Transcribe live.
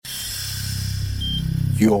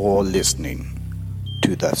You're listening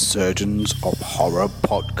to the Surgeons of Horror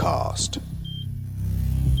podcast.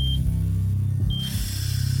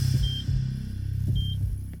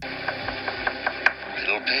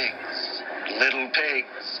 Little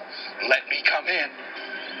pigs, let me come in.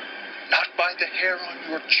 Not by the hair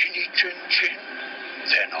on your chinny chin chin.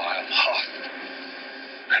 Then I'll huff,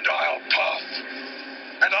 and I'll puff,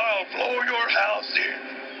 and I'll blow your house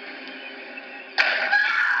in.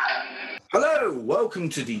 Hello, welcome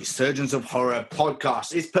to the Surgeons of Horror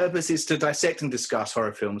podcast. Its purpose is to dissect and discuss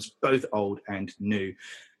horror films, both old and new.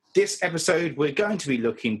 This episode, we're going to be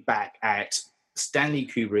looking back at Stanley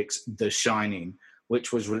Kubrick's The Shining,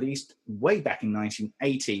 which was released way back in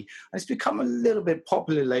 1980. It's become a little bit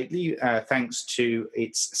popular lately thanks to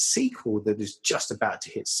its sequel that is just about to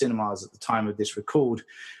hit cinemas at the time of this record,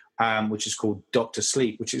 which is called Dr.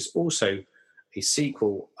 Sleep, which is also a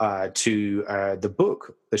sequel to the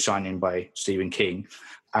book The Shining by Stephen King,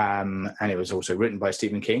 and it was also written by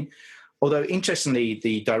Stephen King. Although, interestingly,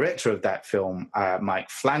 the director of that film, Mike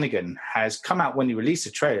Flanagan, has come out when he released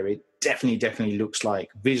the trailer. It definitely looks like,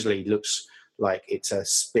 visually looks like it's a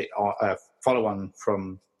follow-on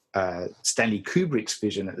from Stanley Kubrick's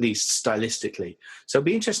vision, at least stylistically. So it'll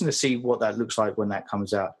be interesting to see what that looks like when that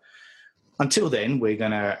comes out. Until then, we're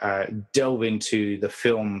going to delve into the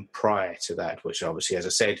film prior to that, which obviously, as I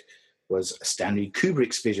said, was Stanley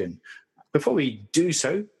Kubrick's vision. Before we do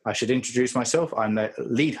so, I should introduce myself. I'm the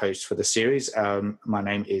lead host for the series. My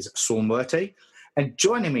name is Saul Muerte. And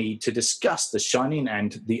joining me to discuss The Shining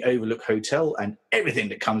and the Overlook Hotel and everything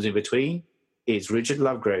that comes in between is Richard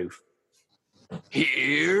Lovegrove.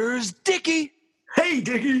 Here's Dickie. Hey,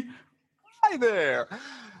 Dickie. Hi there.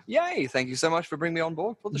 Yay, thank you so much for bringing me on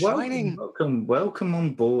board for The Shining. Welcome on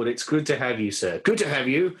board. It's good to have you, sir. Good to have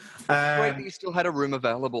you. Great that you still had a room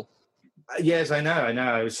available. Yes, I know.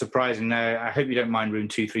 It was surprising. I hope you don't mind room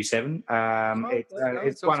 237.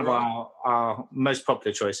 It's one of our most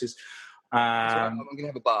popular choices. I'm going to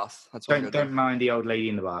have a bath. That's what don't mind the old lady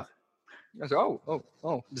in the bath. I said,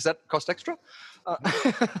 oh, does that cost extra?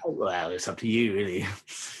 Well, it's up to you, really.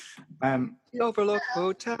 The Overlook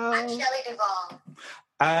Hotel. I'm Shelley Duvall.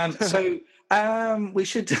 We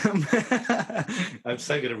should... I'm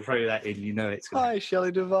so going to throw that in. You know it's going to... Hi,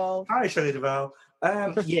 Shelley Duvall. Hi, Shelley Duvall.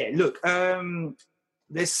 Look,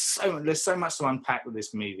 there's so much to unpack with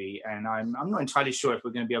this movie, and I'm not entirely sure if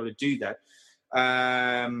we're going to be able to do that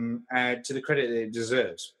to the credit that it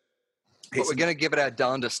deserves. But we're going to give it our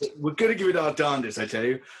darndest. We're going to give it our darndest, I tell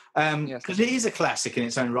you, because it is a classic in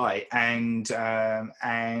its own right, and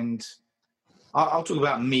I'll talk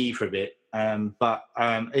about me for a bit, but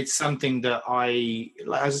it's something that as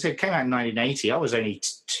I said, came out in 1980. I was only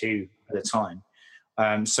 2 at the time.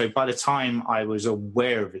 So by the time I was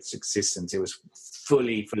aware of its existence, it was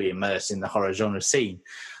fully immersed in the horror genre scene.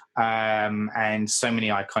 And so many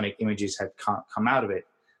iconic images had come out of it.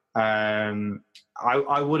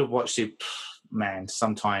 I would have watched it,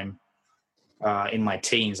 sometime in my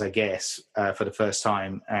teens, I guess, for the first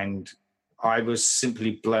time. And I was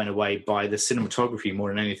simply blown away by the cinematography more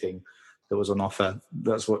than anything that was on offer.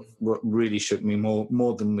 That's what really shook me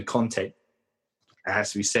more than the content, it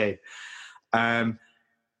has to be said.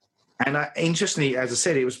 Interestingly, as I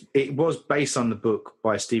said, it was based on the book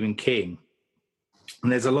by Stephen King,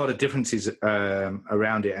 and there's a lot of differences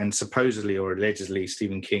around it. And supposedly or allegedly,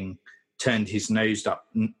 Stephen King turned his nose up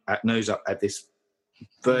at this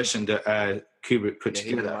version that Kubrick put together.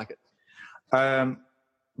 He didn't like it.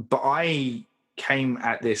 But I came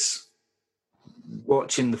at this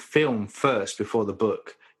watching the film first before the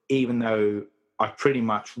book, even though I pretty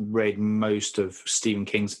much read most of Stephen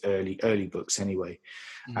King's early books anyway,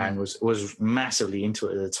 and was massively into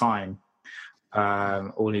it at the time.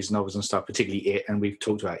 All his novels and stuff, particularly It, and we've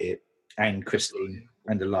talked about It and Christine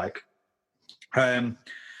and the like.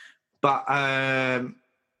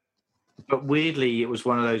 But weirdly, it was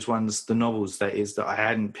one of those ones, the novels that I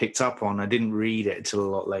hadn't picked up on. I didn't read it until a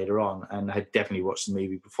lot later on, and I had definitely watched the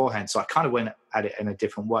movie beforehand. So I kind of went at it in a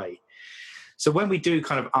different way. So when we do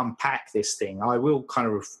kind of unpack this thing, I will kind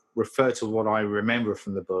of refer to what I remember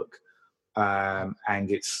from the book and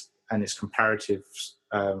its comparatives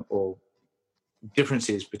or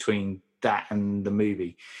differences between that and the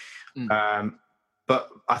movie. But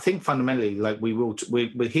I think fundamentally, like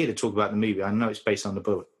we're here to talk about the movie. I know it's based on the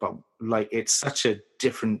book, but like it's such a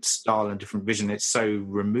different style and different vision. It's so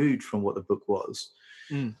removed from what the book was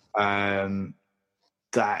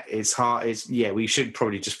that it's hard. We should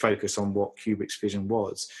probably just focus on what Kubrick's vision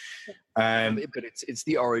was. But it's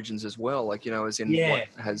the origins as well. Like, as in what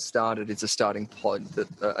has started. It's a starting point that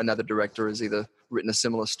another director has either written a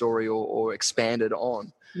similar story or expanded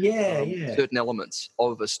on. certain elements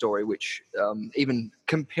of a story, which even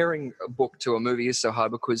comparing a book to a movie is so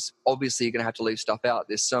hard because obviously you're going to have to leave stuff out.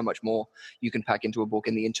 There's so much more you can pack into a book,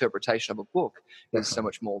 and the interpretation of a book is so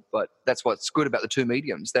much more. But that's what's good about the two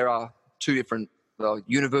mediums. There are two different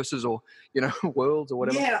universes or worlds or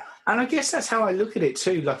whatever. Yeah, and I guess that's how I look at it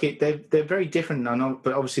too. Like they're very different,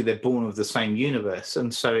 but obviously they're born of the same universe,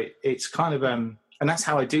 and so it's kind of and that's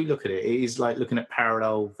how I do look at it. It is like looking at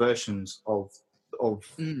parallel versions of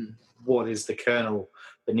what is the kernel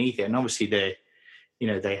beneath it, and obviously they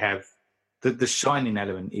have the shining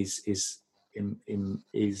element is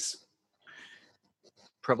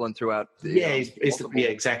prevalent throughout.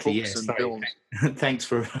 Exactly. Thanks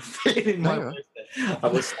for filling in my words there.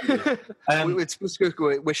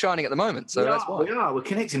 We're shining at the moment, so that's why. We're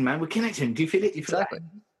connecting, man. We're connecting. Do you feel it? Exactly.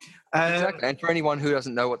 Exactly. And for anyone who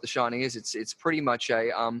doesn't know what The Shining is, it's pretty much a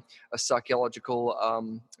psychological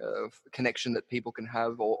connection that people can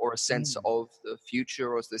have, or a sense of the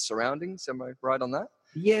future or the surroundings. Am I right on that?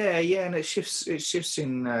 Yeah, and it shifts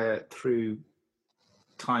in through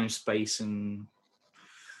time, space, and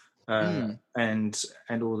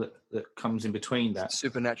all that comes in between that.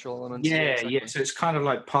 Supernatural elements. Yeah, exactly. So it's kind of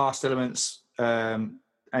like past elements,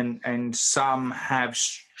 and some have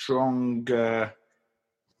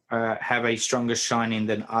have a stronger shining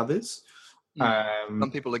than others.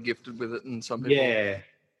 Some people are gifted with it, and some people. Yeah,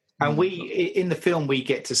 and in the film we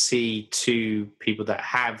get to see two people that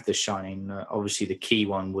have the shining. Obviously, the key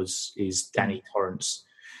one is Danny Torrance,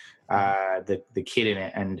 the kid in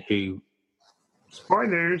it, and who,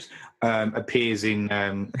 spoilers, appears in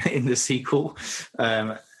the sequel,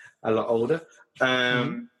 a lot older.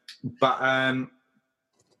 But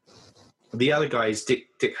the other guy is Dick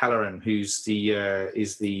Halloran, who's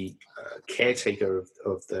the caretaker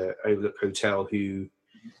of the Overlook Hotel, who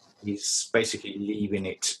is basically leaving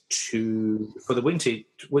it for the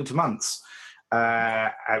winter months.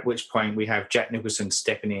 At which point we have Jack Nicholson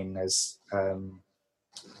stepping in as.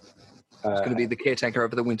 It's going to be the caretaker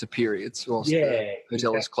over the winter periods whilst the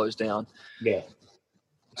hotel is closed down. Yeah.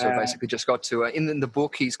 So basically just got to, in the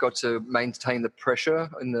book, he's got to maintain the pressure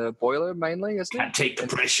in the boiler mainly, isn't Can't take the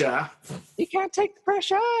pressure. He can't take the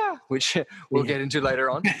pressure, which we'll get into later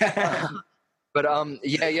on. But,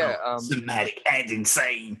 Somatic and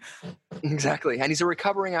insane. Exactly. And he's a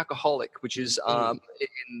recovering alcoholic, which is,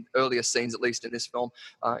 in earlier scenes, at least in this film,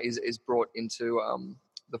 is brought into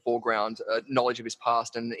the foreground, knowledge of his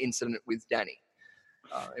past and the incident with Danny.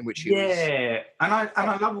 In which he was... and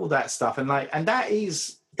I love all that stuff, and that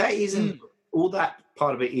isn't all that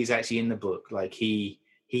part of it is actually in the book. Like he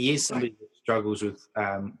is somebody that struggles with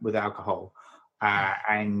alcohol,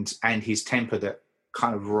 and his temper that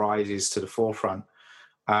kind of rises to the forefront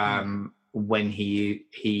when he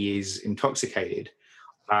is intoxicated,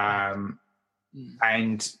 but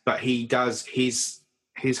he does his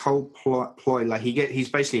whole ploy. Like he's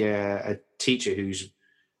basically a teacher who's.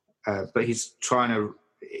 But he's trying to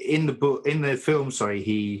in the film. Sorry,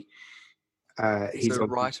 he's a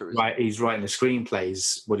writer. Right, he's writing the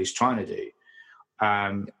screenplays. What he's trying to do,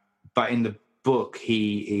 but in the book,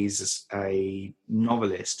 he is a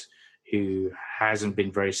novelist who hasn't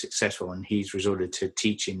been very successful, and he's resorted to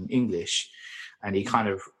teaching English, and he kind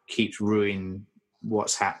of keeps ruining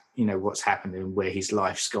what's happened and where his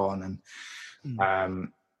life's gone,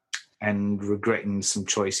 and regretting some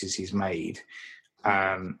choices he's made.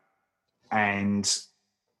 And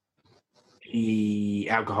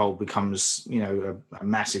alcohol becomes, a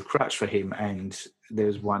massive crutch for him. And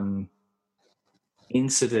there's one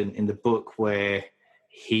incident in the book where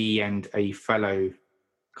he and a fellow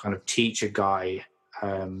kind of teacher guy,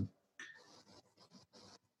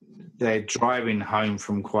 they're driving home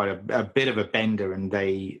from quite a bit of a bender, and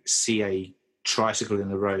they see a tricycle in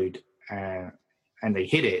the road, and they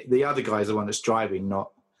hit it. The other guy's the one that's driving,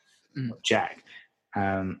 not Jack.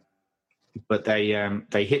 But they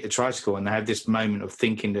hit the tricycle, and they have this moment of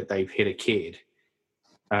thinking that they've hit a kid.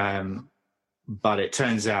 But it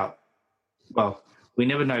turns out, well, we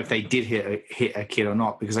never know if they did hit a kid or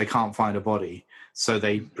not, because they can't find a body. So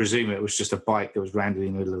they presume it was just a bike that was randomly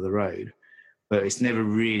in the middle of the road. But it's never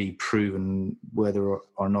really proven whether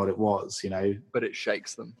or not it was, But it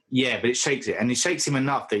shakes them. Yeah, but it shakes it. And it shakes him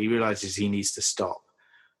enough that he realizes he needs to stop.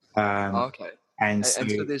 Okay. And so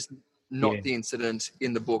there's not the incident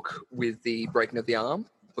in the book with the breaking of the arm,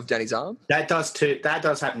 of Danny's arm? That does too. That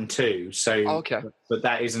does happen too. So, okay. But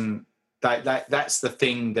that isn't... That's the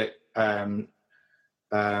thing that... I'm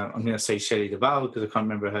going to say Shelley Duvall, because I can't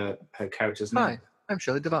remember her character's name. Hi, I'm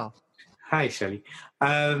Shelley Duvall. Hi, Shelley.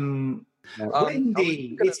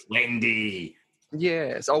 Wendy. It's Wendy.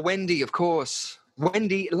 Yes. Oh, Wendy, of course.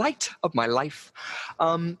 Wendy, light of my life.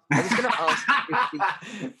 I was going to ask if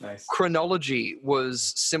the Nice. chronology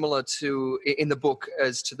was similar to in the book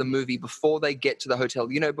as to the movie before they get to the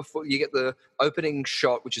hotel. You know, before you get the opening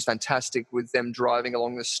shot, which is fantastic with them driving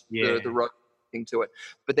along the road to it.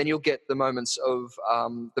 But then you'll get the moments of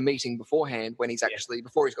the meeting beforehand when he's actually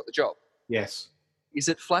before he's got the job. Yes. Is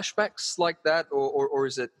it flashbacks like that, or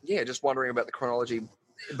is it just wondering about the chronology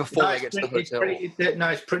before they get to the hotel?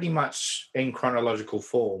 It's pretty much in chronological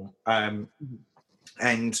form.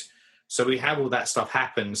 And so we have all that stuff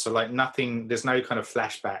happen. So like nothing, there's no kind of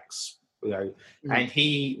flashbacks, you know. And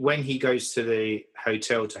when he goes to the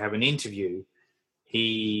hotel to have an interview,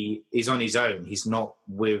 he is on his own. He's not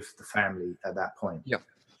with the family at that point. Yeah.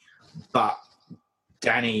 But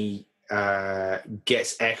Danny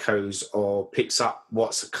gets echoes or picks up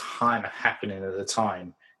what's kind of happening at the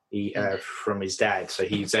time from his dad. So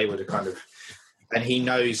he's able to kind of, and he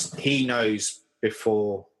knows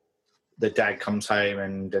before the dad comes home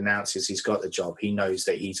and announces he's got the job. He knows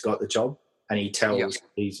that he's got the job, and he tells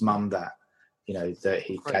his mum that, you know, that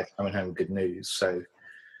his dad's coming home with good news. So,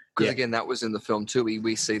 because again, that was in the film too.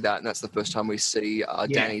 We see that, and that's the first time we see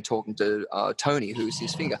Danny talking to Tony, who's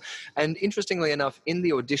his finger. And interestingly enough, in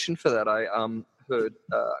the audition for that, I heard.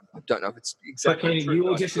 I don't know if it's exactly true. You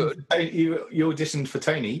auditioned for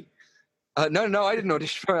Tony. No, I didn't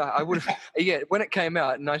audition for it. I would have. When it came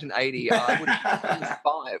out in 1980, I would have been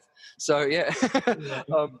 5. So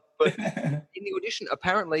but in the audition,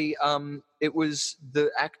 apparently, it was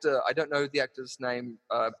the actor. I don't know the actor's name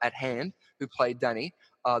at hand who played Danny,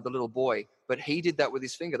 the little boy, but he did that with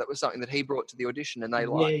his finger. That was something that he brought to the audition, and they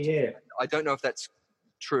liked. Yeah. I don't know if that's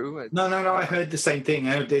true. No. I heard the same thing.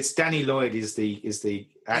 It's Danny Lloyd is the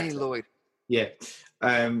actor. Danny Lloyd. Yeah.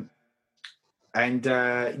 I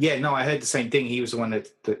heard the same thing. He was the one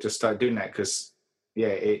that just started doing that because,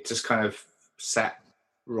 it just kind of sat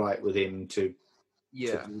right with him to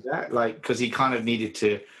do that. Like, because he kind of needed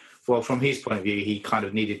to, well, from his point of view, he kind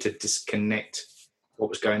of needed to disconnect what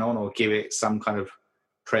was going on or give it some kind of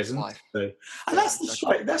presence. So, and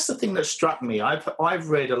that's the thing that struck me. I've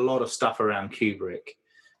read a lot of stuff around Kubrick,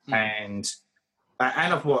 and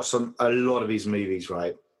I've watched a lot of his movies,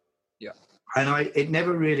 right? Yeah. And it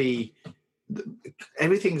never really.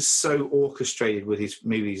 Everything's so orchestrated with his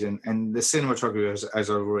movies, and the cinematography, as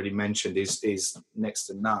I've already mentioned, is next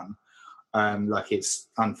to none. Like, it's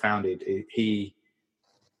unfounded.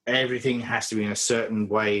 Everything has to be in a certain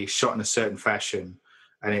way, shot in a certain fashion,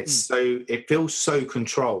 and it feels so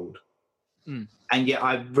controlled. And yet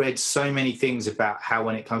I've read so many things about how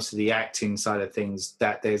when it comes to the acting side of things,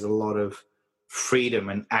 that there's a lot of freedom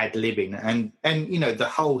and ad-libbing, and you know, the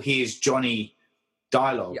whole "here's Johnny"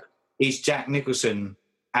 dialogue is Jack Nicholson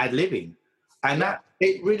ad-libbing. And that,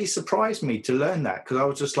 it really surprised me to learn that, because I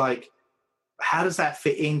was just like, how does that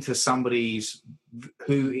fit into somebody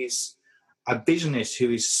who is a visionist, who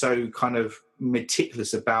is so kind of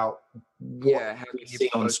meticulous about what how can you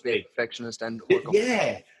both be a perfectionist and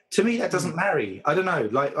to me that doesn't marry. I don't know.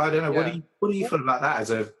 What do you feel about that as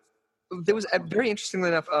a... There was very interestingly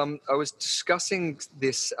enough, I was discussing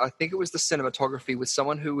this, I think it was the cinematography, with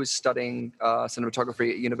someone who was studying cinematography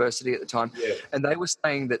at university at the time. Yeah. And they were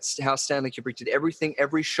saying that how Stanley Kubrick did everything,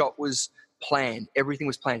 every shot was planned, everything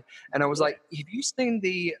was planned. And I was like, have you seen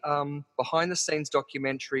the behind the scenes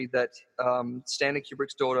documentary that Stanley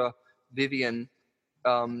Kubrick's daughter, Vivian,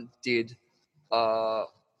 did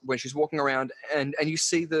when she's walking around, and you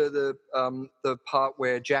see the part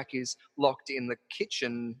where Jack is locked in the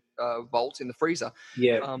kitchen vault in the freezer,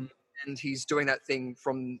 and he's doing that thing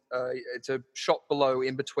from it's a shot below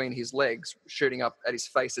in between his legs, shooting up at his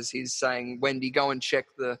face as he's saying, "Wendy, go and check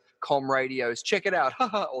the comm radios, check it out,"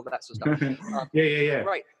 all that sort of stuff.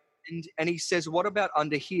 Right. And he says, "What about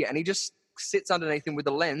under here?" And he just sits underneath him with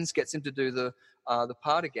the lens, gets him to do the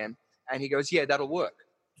part again, and he goes, "Yeah, that'll work."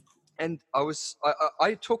 And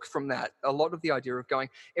I took from that a lot of the idea of going,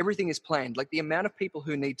 everything is planned. Like, the amount of people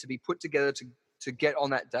who need to be put together to get on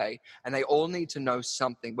that day, and they all need to know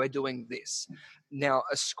something. We're doing this. Now,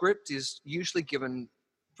 a script is usually given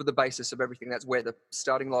for the basis of everything. That's where the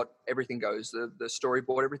starting lot, everything goes. The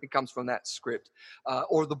storyboard, everything comes from that script.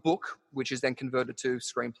 Or the book, which is then converted to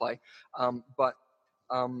screenplay.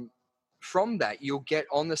 From that, you'll get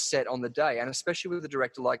on the set on the day, and especially with a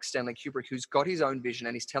director like Stanley Kubrick, who's got his own vision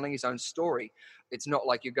and he's telling his own story. It's not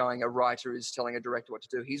like you're going, a writer is telling a director what to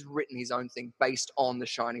do. He's written his own thing based on The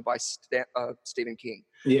Shining by Stephen King.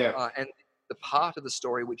 And the part of the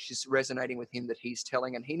story which is resonating with him that he's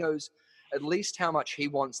telling, and he knows at least how much he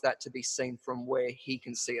wants that to be seen from where he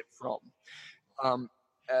can see it from.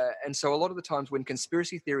 And so a lot of the times when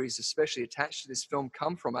conspiracy theories, especially attached to this film,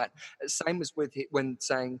 come from it, same as with when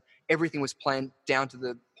saying everything was planned down to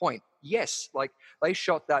the point. Yes, like they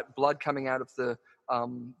shot that blood coming out of the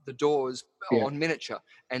doors on miniature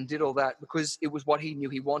and did all that because it was what he knew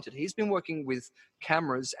he wanted. He's been working with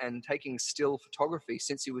cameras and taking still photography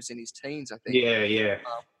since he was in his teens, I think. Yeah.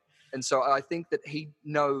 And so I think that he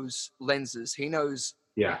knows lenses. He knows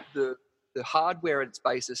the hardware at its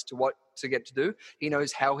basis to what to get to do. He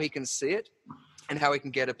knows how he can see it and how he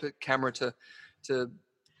can get a camera to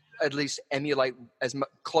at least emulate as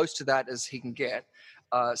close to that as he can get.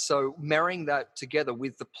 So marrying that together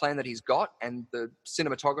with the plan that he's got and the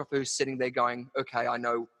cinematographer who's sitting there going, okay, I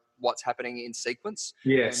know what's happening in sequence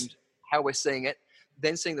and how we're seeing it,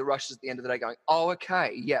 then seeing the rushes at the end of the day going, oh,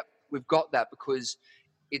 okay, yep, we've got that, because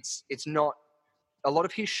it's not, a lot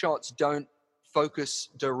of his shots don't focus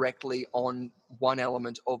directly on one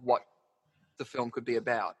element of what the film could be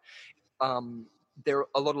about. There are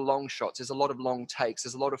a lot of long shots. There's a lot of long takes.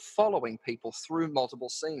 There's a lot of following people through multiple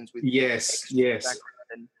scenes with background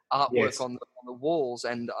and artwork on the walls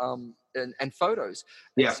and photos.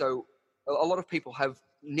 And so a lot of people have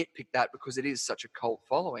nitpicked that because it is such a cult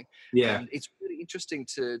following. And it's really interesting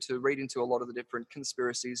to read into a lot of the different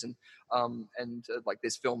conspiracies and like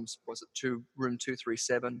there's films, was it Room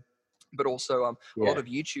 237? But also a lot of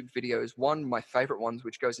YouTube videos. One of my favorite ones,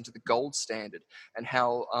 which goes into the gold standard and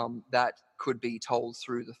how that could be told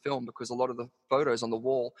through the film, because a lot of the photos on the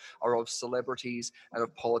wall are of celebrities and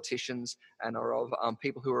of politicians and are of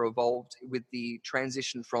people who are involved with the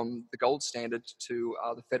transition from the gold standard to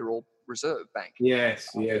the Federal Reserve Bank.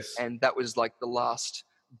 And that was like the last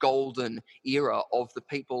golden era of the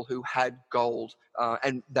people who had gold.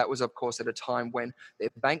 And that was, of course, at a time when their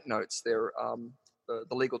banknotes, their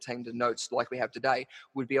the legal tender notes like we have today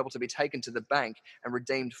would be able to be taken to the bank and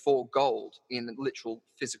redeemed for gold in literal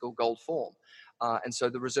physical gold form. And so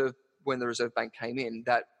when the Reserve Bank came in,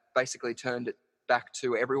 that basically turned it back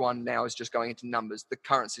to everyone now is just going into numbers. The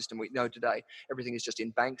current system we know today, everything is just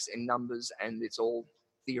in banks and numbers, and it's all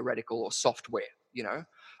theoretical or software, the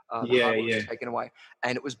hardware was taken away,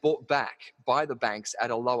 and it was bought back by the banks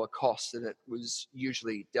at a lower cost than it was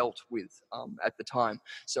usually dealt with at the time.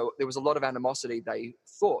 So there was a lot of animosity they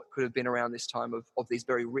thought could have been around this time of these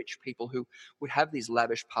very rich people who would have these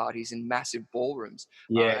lavish parties in massive ballrooms.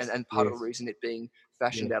 And part of the reason it being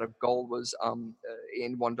fashioned out of gold was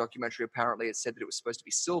in one documentary, apparently it said that it was supposed to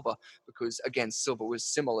be silver because, again, silver was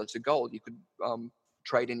similar to gold. You could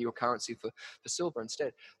trade in your currency for silver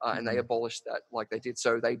instead, and they abolished that like they did.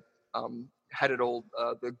 So they had it all,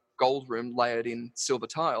 the gold room layered in silver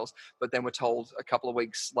tiles, but then were told a couple of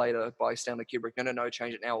weeks later by Stanley Kubrick, no,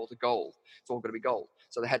 change it now all to gold. It's all going to be gold.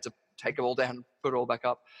 So they had to take it all down and put it all back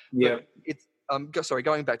up. But it's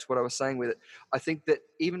going back to what I was saying with it, I think that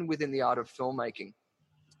even within the art of filmmaking,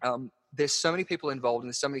 there's so many people involved and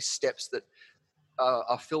there's so many steps that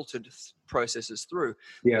are filtered processes through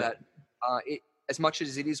that as much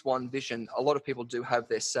as it is one vision, a lot of people do have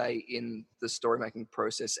their say in the story-making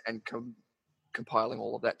process and compiling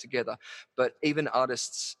all of that together. But even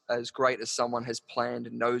artists, as great as someone has planned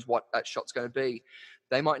and knows what that shot's going to be,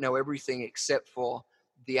 they might know everything except for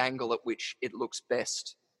the angle at which it looks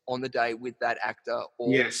best on the day with that actor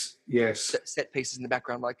or set pieces in the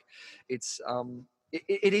background. Like it's...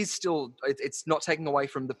 It is still, it's not taking away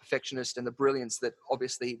from the perfectionist and the brilliance that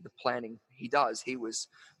obviously the planning he does. He was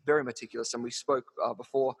very meticulous, and we spoke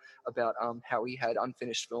before about how he had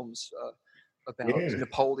unfinished films about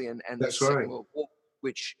Napoleon and the Second World War,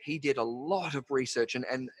 which he did a lot of research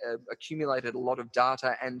and accumulated a lot of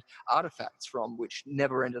data and artifacts from, which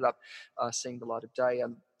never ended up seeing the light of day,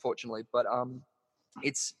 unfortunately. But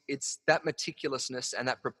it's that meticulousness and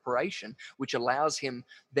that preparation which allows him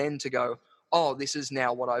then to go, oh, this is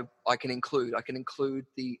now what I can include. I can include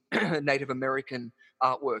the Native American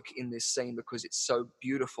artwork in this scene because it's so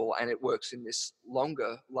beautiful and it works in this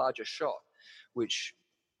longer, larger shot, which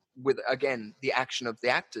with, again, the action of the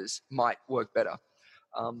actors might work better.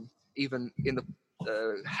 Even in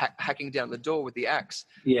the hacking down the door with the axe,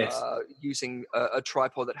 using a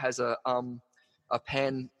tripod that has a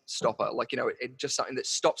pan stopper, it just something that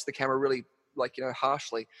stops the camera really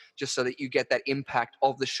harshly, just so that you get that impact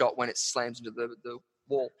of the shot when it slams into the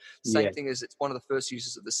wall. Same thing as it's one of the first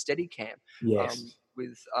uses of the Steadicam,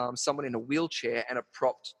 with someone in a wheelchair and a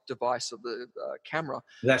propped device of the camera.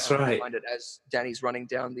 That's right. Behind it as Danny's running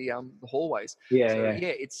down the hallways.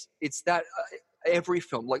 It's that every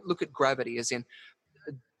film, like look at Gravity, as in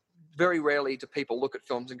very rarely do people look at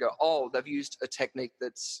films and go, oh, they've used a technique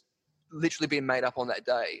that's literally been made up on that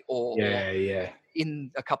day, or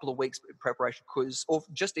in a couple of weeks preparation, or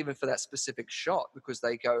just even for that specific shot, because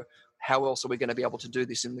they go, how else are we going to be able to do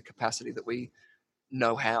this in the capacity that we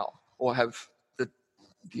know how, or have the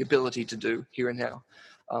ability to do here and now?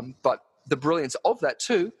 But the brilliance of that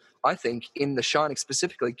too, I think, in The Shining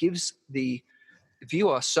specifically, gives the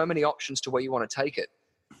viewer so many options to where you want to take it.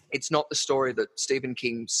 It's not the story that Stephen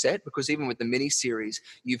King set, because even with the miniseries,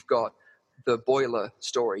 you've got the boiler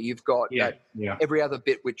story, you've got every other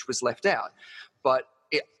bit which was left out. But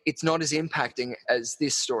it's not as impacting as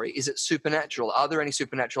this story. Is it supernatural? Are there any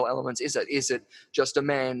supernatural elements? Is it just a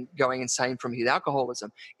man going insane from his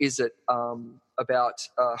alcoholism? Is it about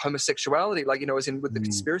homosexuality, like, as in with the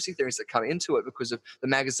conspiracy theories that come into it because of the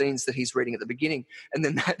magazines that he's reading at the beginning? And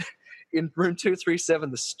then that in room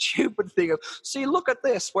 237, the stupid thing of, see, look at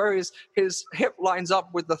this, where his hip lines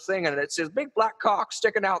up with the thing, and it says big black cock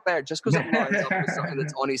sticking out there, just because it lines up with something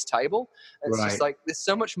that's on his table. And it's just like, there's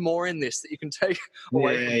so much more in this that you can take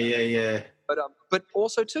away from that. But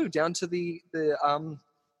also too, down to the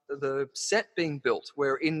set being built,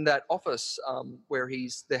 where in that office where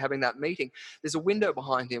they're having that meeting, there's a window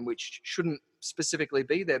behind him which shouldn't specifically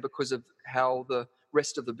be there because of how the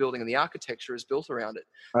rest of the building and the architecture is built around it.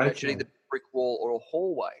 Okay. Actually, the brick wall or a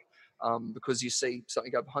hallway, because you see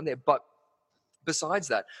something go behind there. But besides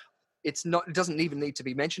that, it doesn't even need to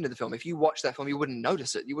be mentioned in the film. If you watch that film, you wouldn't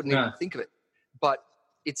notice it. You wouldn't even think of it. But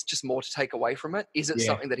it's just more to take away from it. Is it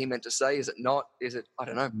something that he meant to say? Is it not? Is it? I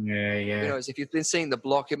don't know. If you've been seeing the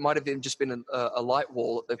block, it might have just been a light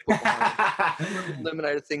wall that they've put behind it.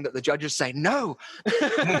 Illuminated thing that the judges say no.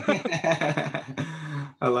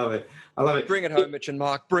 I love it. Bring it home, Mitch and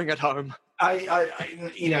Mark. Bring it home.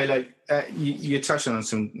 You're touching on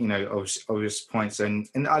some, obvious points, and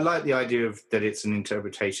I like the idea of that it's an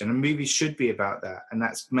interpretation, and movies should be about that, and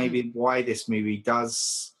that's maybe why this movie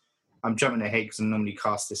does. I'm jumping ahead because I normally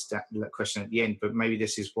cast this question at the end, but maybe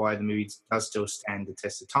this is why the movie does still stand the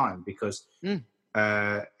test of time, because it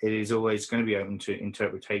is always going to be open to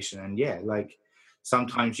interpretation, and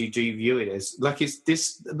sometimes you do view it as it's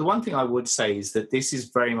this. The one thing I would say is that this is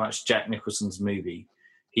very much Jack Nicholson's movie.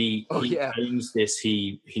 He owns this.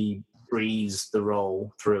 He breathes the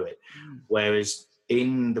role through it. Whereas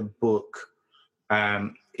in the book,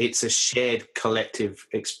 it's a shared collective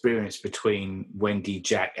experience between Wendy,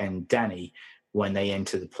 Jack, and Danny when they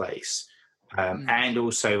enter the place. And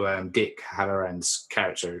also Dick Halloran's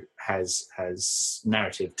character has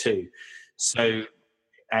narrative too. So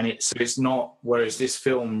it's not, whereas this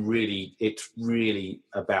film it's really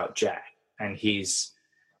about Jack and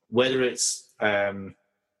whether it's where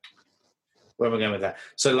am I going with that?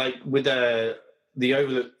 So with the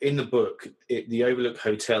Overlook in the book, the Overlook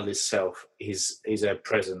Hotel itself is a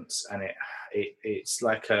presence, and it's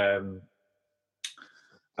like a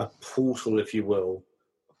portal, if you will,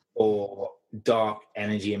 or dark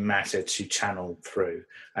energy and matter to channel through,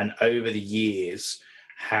 and over the years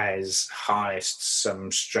has harnessed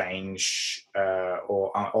some strange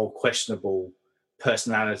or questionable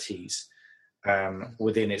personalities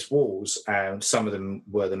within its walls. Some of them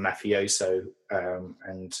were the mafioso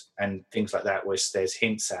and things like that, which there's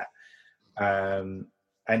hints at. And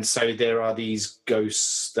so there are these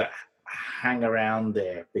ghosts that hang around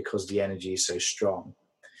there because the energy is so strong.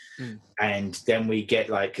 And then we get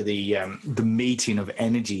the meeting of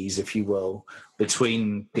energies, if you will,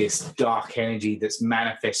 between this dark energy that's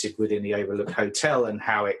manifested within the Overlook Hotel and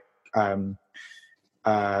how it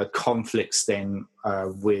conflicts then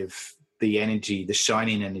with the energy, the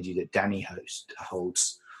shining energy that Danny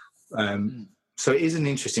holds. So it is an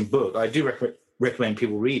interesting book. I do recommend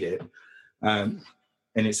people read it in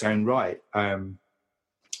its own right.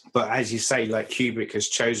 But as you say, Kubrick has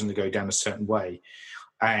chosen to go down a certain way.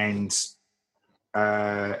 And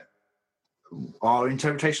our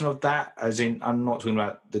interpretation of that, as in, I'm not talking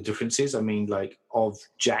about the differences, I mean, of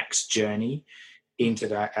Jack's journey into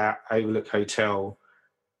that Overlook Hotel.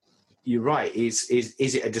 You're right. Is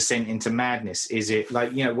it a descent into madness? Is it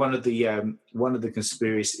one of the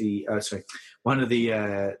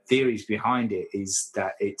theories behind it is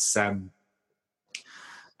that it's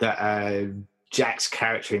that Jack's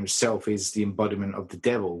character himself is the embodiment of the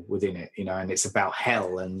devil within it, and it's about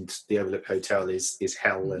hell, and the Overlook Hotel is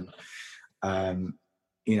hell, and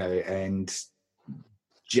and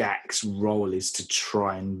Jack's role is to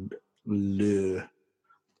try and lure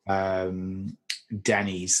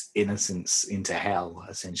Danny's innocence into hell,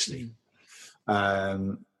 essentially.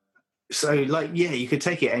 So you could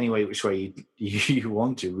take it any which way you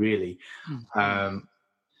want to, really.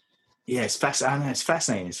 It's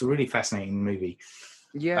fascinating. It's a really fascinating movie.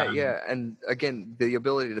 Yeah, and again, the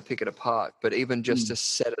ability to pick it apart, but even just to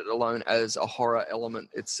set it alone as a horror element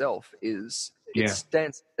itself it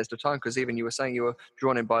stands the test of time. Because even you were saying you were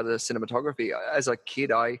drawn in by the cinematography. As a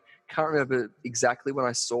kid, I can't remember exactly when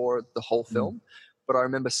I saw the whole film, but I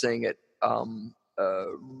remember seeing it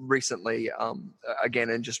recently again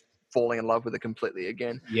and just falling in love with it completely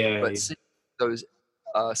again. But seeing those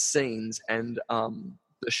scenes and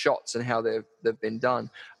the shots and how they've been done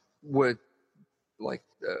were like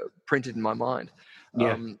printed in my mind.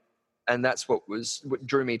 And that's what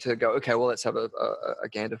drew me to go, okay, well, let's have a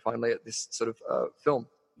gander finally at this sort of film.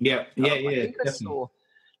 I think I saw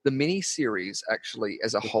the mini series actually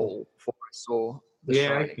as a whole before I saw The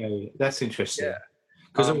Shining. Okay, that's interesting.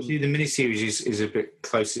 Because obviously the mini series is a bit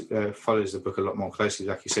close, follows the book a lot more closely,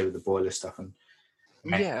 like you said, with the boiler stuff. And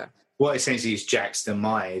what essentially is Jack's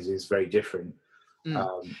demise is very different.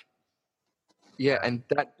 And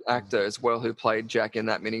that actor as well who played Jack in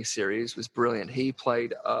that miniseries was brilliant. He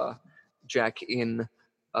played Jack in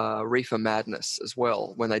Reefer Madness as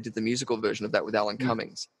well when they did the musical version of that with Alan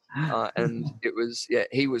Cummings. And it was,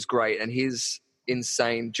 he was great. And his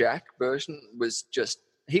insane Jack version was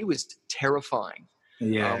he was terrifying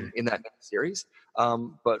in that miniseries.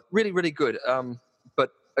 But really, really good.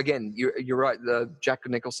 But again, you're right. The Jack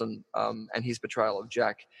Nicholson and his portrayal of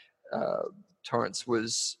Jack Torrance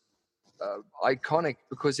was iconic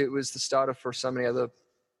because it was the starter for so many other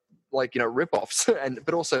rip-offs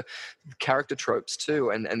but also character tropes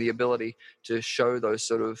too, and the ability to show those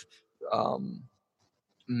sort of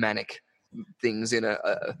manic things in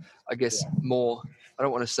I guess more, I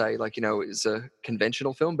don't want to say it's a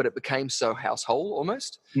conventional film, but it became so household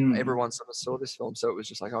almost. Everyone sort of saw this film, so it was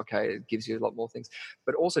just like, okay, it gives you a lot more things.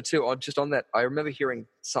 But also too, just on that, I remember hearing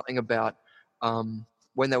something about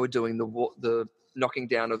when they were doing the knocking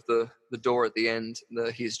down of the door at the end,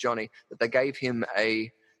 Here's Johnny, that they gave him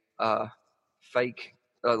a fake,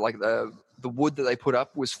 the wood that they put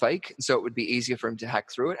up was fake, so it would be easier for him to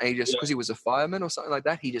hack through it. And he just, because he was a fireman or something like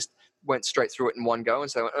that, he just went straight through it in one go. And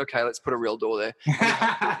so they went, okay, let's put a real door there.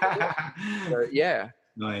 So,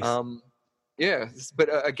 nice. But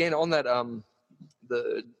again, on that,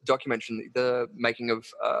 the documentary, the making of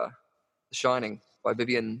The Shining by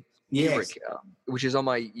Vivian Kubrick, which is on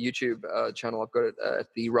my YouTube channel. I've got it at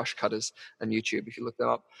the Rush Cutters on YouTube. If you look them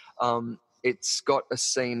up, it's got a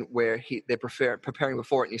scene where they're preparing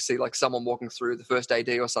before it, and you see like someone walking through, the first AD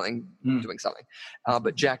or something, doing something,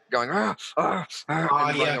 but Jack going and running around.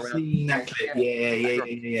 That clip.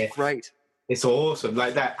 Yeah. Great. It's awesome,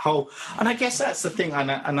 like that whole. And I guess that's the thing, and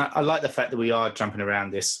I like the fact that we are jumping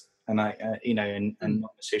around this, and and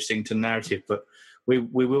not necessarily sticking to the narrative, but we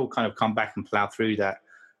will kind of come back and plow through that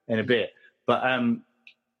in a bit. But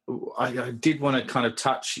I did want to kind of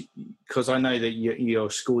touch, because I know that you're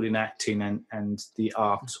schooled in acting and the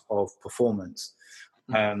art of performance,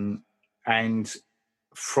 and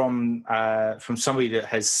from somebody that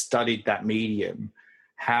has studied that medium,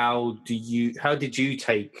 how did you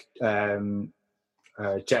take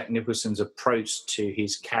Jack Nicholson's approach to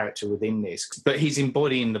his character within this? But he's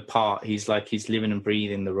embodying the part. He's living and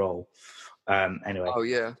breathing the role. Anyway. Oh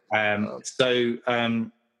yeah.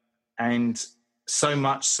 And so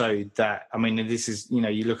much so that, I mean, this is,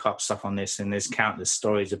 you look up stuff on this and there's countless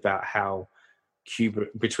stories about how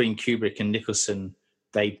between Kubrick and Nicholson,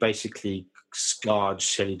 they basically scarred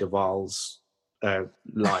Shelley Duvall's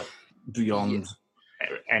life beyond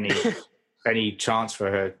any chance for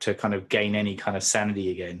her to kind of gain any kind of sanity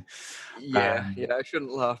again. I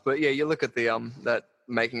shouldn't laugh, but you look at the that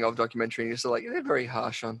making of documentary and you're still like, they're very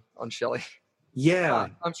harsh on Shelley. Yeah.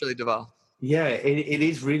 I'm Shelley Duvall. Yeah, it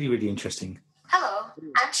is really, really interesting. Hello,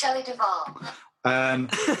 I'm Shelley Duvall.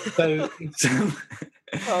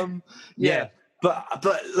 But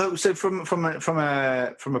look, so from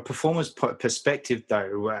a performance perspective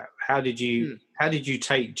though, how did you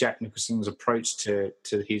take Jack Nicholson's approach to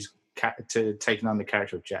taking on the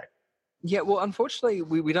character of Jack? Yeah, well, unfortunately,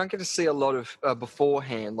 we don't get to see a lot of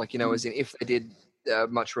beforehand, as in if they did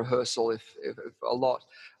much rehearsal, if a lot.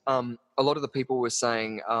 A lot of the people were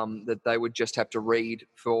saying that they would just have to read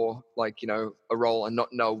for a role and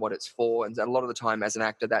not know what it's for. And a lot of the time as an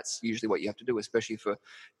actor, that's usually what you have to do, especially for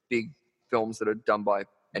big films that are done by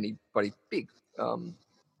anybody big.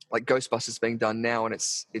 Like Ghostbusters being done now, and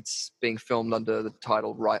it's being filmed under the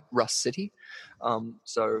title Rust City. All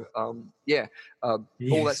that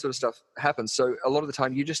sort of stuff happens. So a lot of the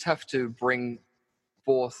time you just have to bring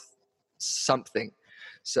forth something.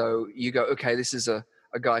 So you go, okay, this is a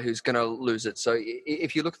guy who's going to lose it. So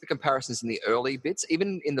if you look at the comparisons in the early bits,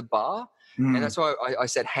 even in the bar, and that's why I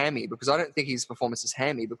said hammy, because I don't think his performance is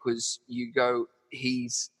hammy, because you go,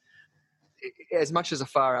 he's as much as a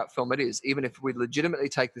far out film it is, even if we legitimately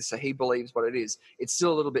take this so he believes what it is, it's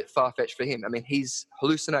still a little bit far fetched for him. I mean, he's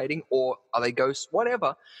hallucinating, or are they ghosts?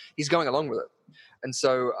 Whatever, he's going along with it, and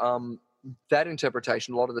so that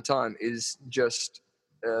interpretation a lot of the time is just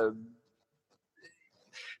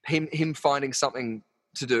him finding something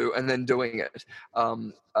to do and then doing it.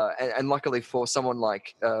 And luckily for someone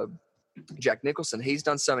like Jack Nicholson, he's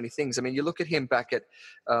done so many things. I mean, you look at him back at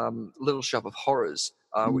Little Shop of Horrors,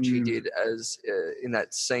 which he did as in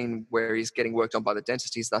that scene where he's getting worked on by the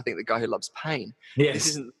dentist. He's, I think, the guy who loves pain. Yes. This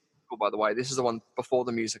isn't, by the way, this is the one before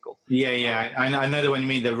the musical. Yeah. I know the one you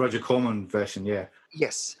mean, the Roger Corman version, yeah.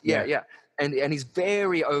 Yes, yeah. And he's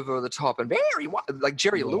very over the top and very, like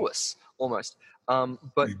Jerry Lewis almost.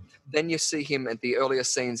 But then you see him at the earlier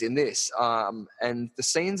scenes in this, and the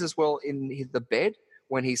scenes as well in the bed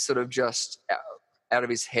when he's sort of just out of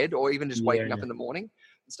his head, or even just waking up in the morning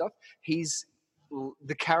and stuff.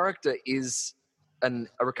 The character is a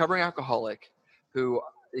recovering alcoholic who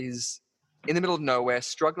is in the middle of nowhere,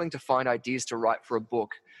 struggling to find ideas to write for a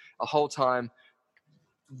book. A whole time,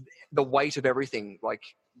 the weight of everything, like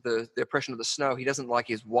the oppression of the snow. He doesn't like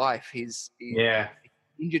his wife. He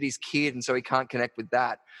injured his kid, and so he can't connect with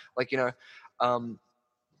that. Like,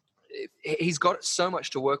 he's got so much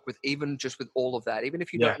to work with, even just with all of that. Even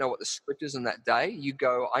if you don't know what the script is on that day, you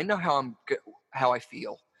go, I know how I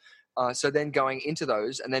feel. So then going into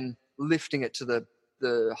those and then lifting it to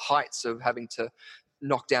the heights of having to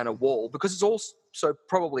knock down a wall, because it's also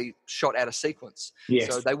probably shot out of sequence.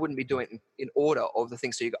 Yes. So they wouldn't be doing it in order of the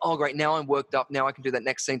things. So you go, oh, great, now I'm worked up. Now I can do that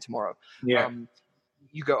next scene tomorrow. Yeah.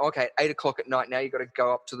 You go, okay, at 8 o'clock at night, now you've got to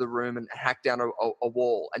go up to the room and hack down a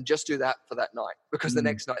wall, and just do that for that night, because the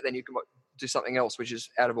next night then you can do something else, which is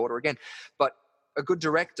out of order again. But a good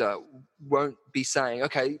director won't be saying,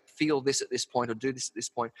 okay, feel this at this point or do this at this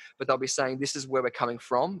point, but they'll be saying, this is where we're coming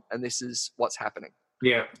from and this is what's happening.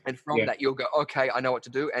 Yeah. And from that, you'll go, okay, I know what to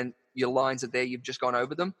do. And your lines are there. You've just gone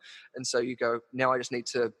over them. And so you go, now I just need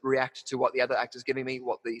to react to what the other actor's giving me,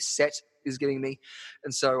 what the set is giving me.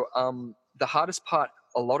 And so the hardest part,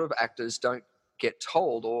 a lot of actors don't get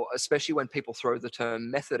told, or especially when people throw the term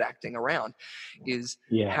method acting around, is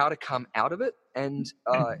how to come out of it. And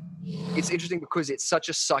it's interesting because it's such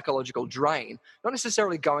a psychological drain, not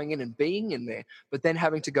necessarily going in and being in there, but then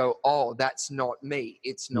having to go, oh, that's not me.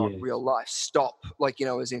 It's not real life. Stop. Like,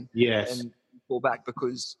 as in, and pull back,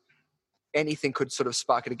 because anything could sort of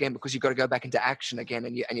spark it again, because you've got to go back into action again,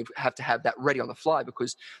 and you have to have that ready on the fly,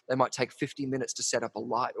 because they might take 15 minutes to set up a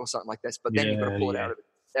light or something like this, but then you've got to pull it out of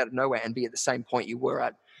nowhere and be at the same point you were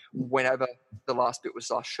at whenever the last bit was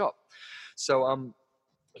last shot. So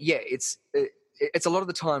it's a lot of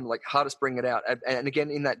the time like hardest bring it out. And again,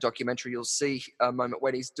 in that documentary, you'll see a moment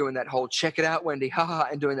when he's doing that whole check it out, Wendy, ha ha,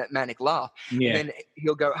 and doing that manic laugh. And then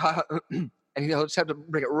he'll go, ha ha, and he'll just have to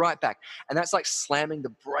bring it right back. And that's like slamming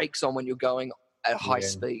the brakes on when you're going at high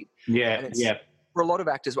speed. For a lot of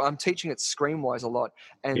actors, I'm teaching at Screamwise a lot,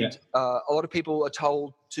 and a lot of people are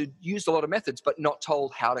told to use a lot of methods, but not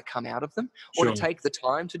told how to come out of them or to take the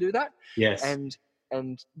time to do that. Yes.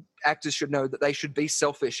 And actors should know that they should be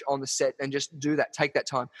selfish on the set and just do that, take that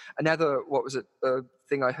time. Another,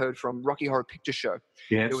 thing I heard from Rocky Horror Picture Show.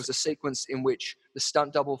 Yes. There was a sequence in which the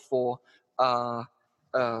stunt double for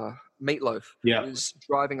Meatloaf was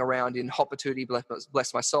driving around in Hopatootie,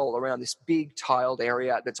 bless my soul, around this big tiled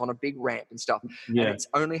area that's on a big ramp and stuff. And it's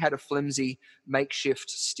only had a flimsy makeshift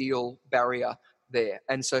steel barrier there.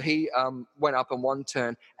 And so he went up on one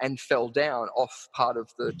turn and fell down off part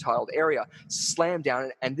of the tiled area, slammed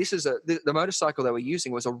down. And this is the motorcycle they were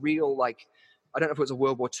using was a real, like, I don't know if it was a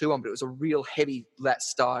World War II one, but it was a real heavy, that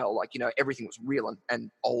style, like, everything was real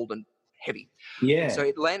and old and heavy. Yeah. And so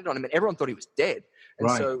it landed on him and everyone thought he was dead. And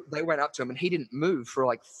so they went up to him and he didn't move for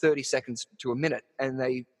like 30 seconds to a minute. And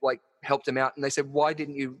they like helped him out and they said, why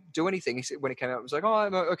didn't you do anything? He said, when he came out, he was like, oh,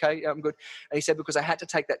 I'm okay, I'm good. And he said, because I had to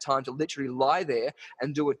take that time to literally lie there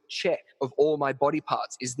and do a check of all my body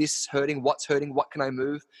parts. Is this hurting? What's hurting? What can I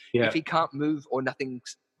move? Yeah. If he can't move or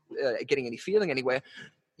nothing's getting any feeling anywhere,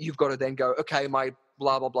 you've got to then go, okay, my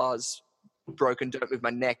blah, blah, blah's broken. Don't move my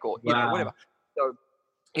neck or, whatever. So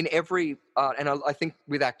in every art, and I think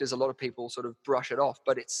with actors, a lot of people sort of brush it off,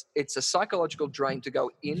 but it's a psychological drain to go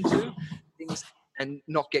into things and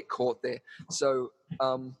not get caught there. So,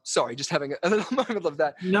 sorry, just having a little moment of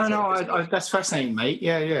that. No, that's fascinating, mate.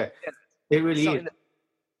 Yeah. It really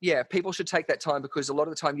is. People should take that time because a lot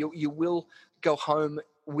of the time you will go home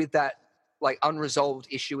with that like unresolved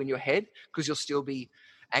issue in your head because you'll still be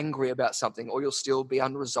angry about something or you'll still be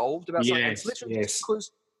unresolved about something. It's literally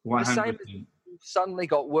because 100%. The same as you suddenly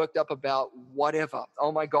got worked up about whatever.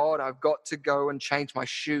 Oh my God, I've got to go and change my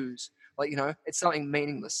shoes. Like, it's something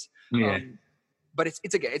meaningless. Yeah. But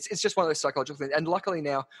it's again, it's just one of those psychological things. And luckily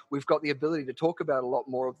now we've got the ability to talk about a lot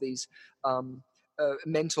more of these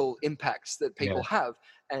mental impacts that people have.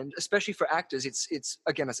 And especially for actors, it's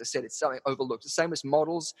again, as I said, it's something overlooked. The same as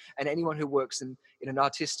models and anyone who works in an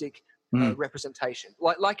artistic representation.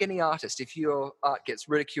 Like any artist, if your art gets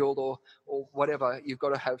ridiculed or whatever, you've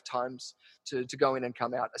got to have times to go in and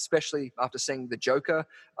come out, especially after seeing The Joker,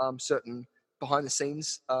 certain behind the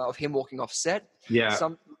scenes of him walking off set. Yeah.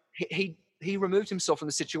 He removed himself from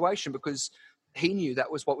the situation because he knew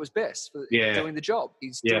that was what was best for doing the job.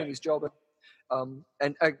 He's doing his job.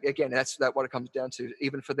 And again, that's what it comes down to,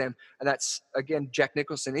 even for them. And that's, again, Jack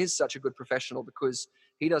Nicholson is such a good professional because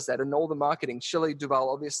he does that. And all the marketing, Shelley Duvall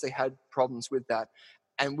obviously had problems with that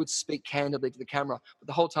and would speak candidly to the camera. But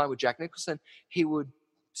the whole time with Jack Nicholson, he would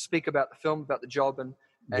speak about the film, about the job and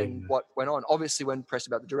what went on. Obviously, when pressed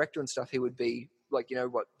about the director and stuff, he would be like,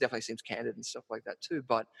 what definitely seems candid and stuff like that too.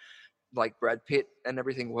 But like Brad Pitt and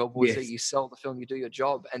everything, World War Z, you sell the film, you do your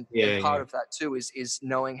job. And part of that too is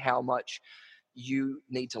knowing how much you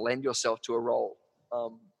need to lend yourself to a role.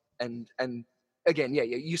 And again,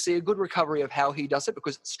 you see a good recovery of how he does it,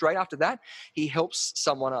 because straight after that, he helps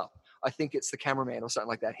someone up. I think it's the cameraman or something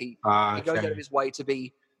like that. He goes out of his way to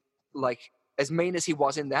be like, as mean as he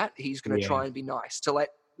was in that, he's going to try and be nice to let,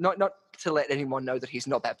 not to let anyone know that he's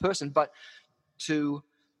not that person, but to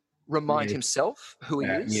remind himself who he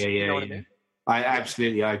is. You know what I mean?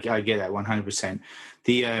 Absolutely, I get that 100%.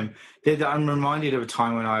 I'm reminded of a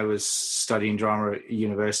time when I was studying drama at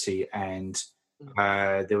university, and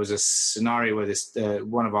there was a scenario where this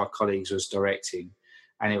one of our colleagues was directing,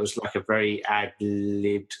 and it was like a very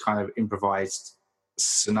ad-libbed kind of improvised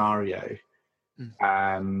scenario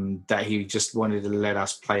that he just wanted to let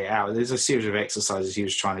us play out. There's a series of exercises he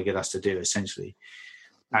was trying to get us to do, essentially.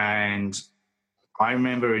 And I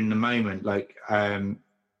remember in the moment, like,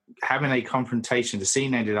 having a confrontation. The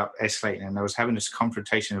scene ended up escalating, and I was having this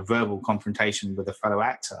confrontation, a verbal confrontation with a fellow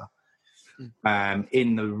actor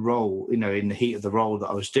in the role, in the heat of the role that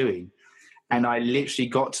I was doing. And I literally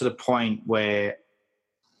got to the point where,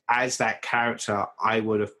 as that character, I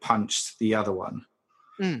would have punched the other one.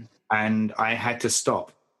 And I had to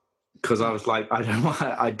stop because I was like, I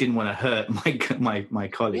didn't want to hurt my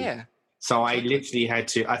colleague. Yeah. So I literally had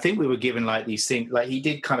to, I think we were given like these things, like he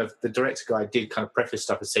did kind of, the director guy did kind of preface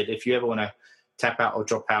stuff and said, if you ever want to tap out or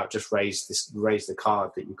drop out, just raise the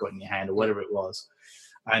card that you've got in your hand or whatever it was.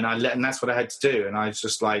 And and that's what I had to do. And I was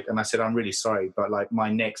just like, and I said, I'm really sorry, but like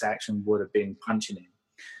my next action would have been punching him.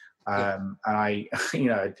 And I,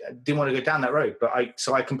 didn't want to go down that road, but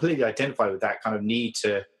I completely identify with that kind of need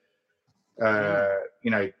to,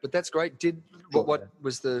 But that's great. What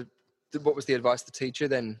was the advice the teacher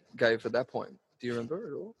then gave at that point? Do you remember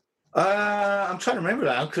at all? I'm trying to remember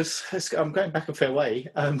now because I'm going back a fair way.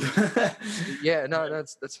 Yeah, no,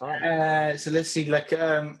 that's fine. So let's see. Like,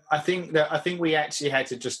 I think we actually had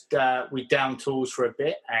to just we down tools for a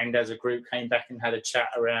bit, and as a group came back and had a chat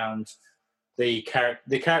around the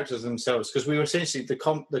characters themselves, because we were essentially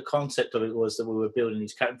the concept of it was that we were building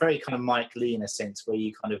these very kind of Mike Leigh in a sense, where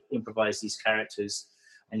you kind of improvise these characters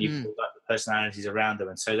and you build up the personalities around them.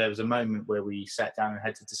 And so there was a moment where we sat down and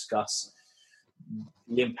had to discuss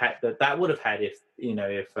the impact that would have had if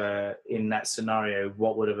in that scenario,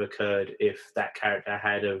 what would have occurred if that character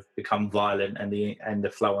had have become violent and the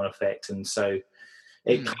flow-on effect. And so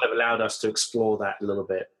it kind of allowed us to explore that a little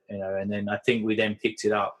bit, and then I think we then picked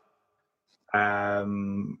it up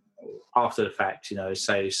after the fact,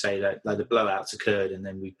 say that like the blowouts occurred, and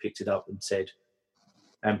then we picked it up and said,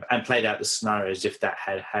 and played out the scenario as if that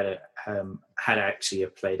had actually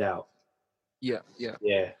played out. Yeah.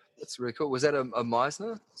 That's really cool. Was that a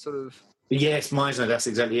Meisner sort of? Yes, Meisner. That's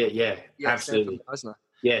exactly it. Yeah, absolutely. Meisner.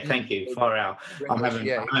 Yeah, thank you. Far out. I'm having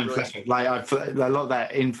flashbacks. Like a lot of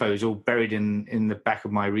that info is all buried in the back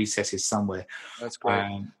of my recesses somewhere. That's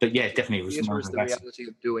great. But yeah, definitely it was. Theatre is the reality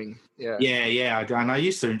of doing. Yeah. Yeah. And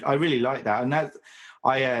I really like that. And that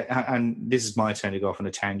and this is my turn to go off on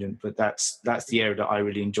a tangent, but that's the area that I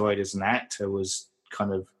really enjoyed as an actor, was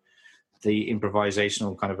kind of the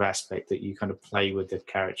improvisational kind of aspect that you kind of play with the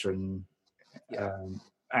character and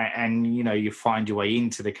you find your way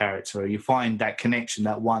into the character, or you find that connection,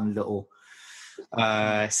 that one little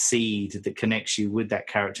seed that connects you with that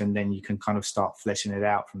character, and then you can kind of start fleshing it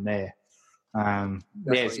out from there.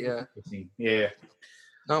 Yeah.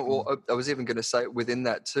 No, well, I was even going to say within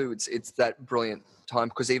that too, it's that brilliant time,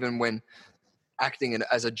 because even when acting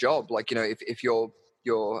as a job, like, if your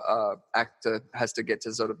actor has to get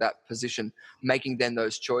to sort of that position, making then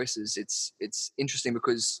those choices, it's interesting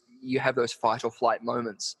because you have those fight or flight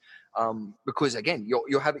moments because again,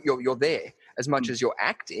 you're there as much as you're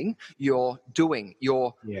acting. You're doing.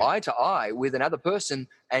 You're eye to eye with another person,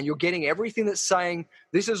 and you're getting everything that's saying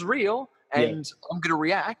this is real, and I'm going to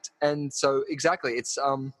react. And so exactly,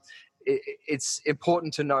 it's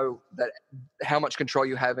important to know that how much control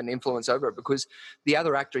you have and influence over it, because the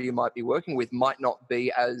other actor you might be working with might not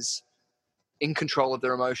be as in control of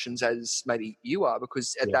their emotions as maybe you are,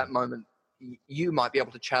 because at that moment you might be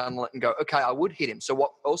able to channel it and go, okay, I would hit him. So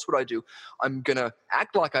what else would I do? I'm going to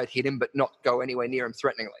act like I'd hit him, but not go anywhere near him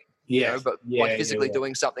threateningly. But by physically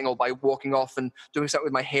doing something, or by walking off and doing something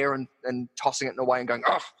with my hair and tossing it in a way and going,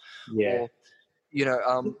 oh, or,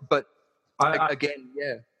 but again,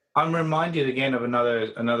 I'm reminded again of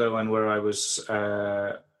another one where I was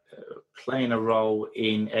playing a role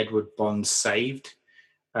in Edward Bond's Saved,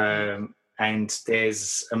 and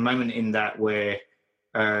there's a moment in that where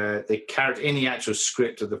the character in the actual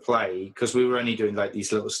script of the play, because we were only doing like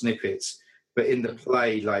these little snippets, but in the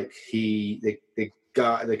play, like the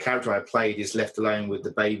character I played is left alone with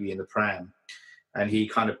the baby in the pram, and he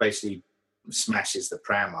kind of basically smashes the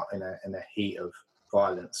pram up in a heat of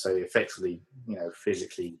violence, so effectively,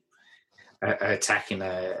 physically attacking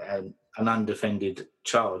an undefended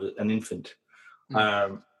child, an infant.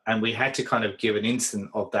 And we had to kind of give an instant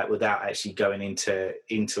of that without actually going into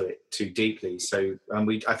it too deeply. So,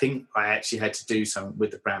 I think I actually had to do something with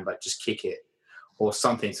the pram, but just kick it or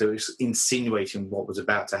something. So it was insinuating what was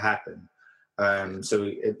about to happen. And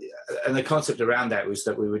the concept around that was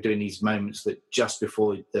that we were doing these moments that just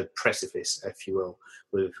before the precipice, if you will,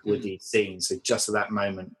 with these scenes. So just at that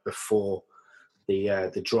moment before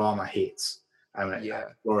the drama hits,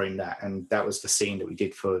 exploring that, and that was the scene that we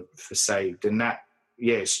did for Saved, and that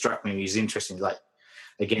it struck me as interesting, like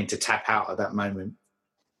again to tap out at that moment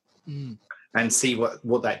and see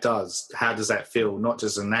what that does. How does that feel, not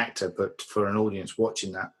just as an actor, but for an audience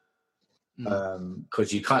watching that?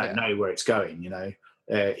 Because you kind of know where it's going,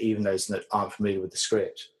 even those that aren't familiar with the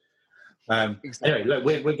script. Anyway, look,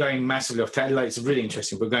 we're going massively off tangent. Like, it's really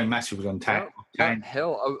interesting. We're going massively on tangent.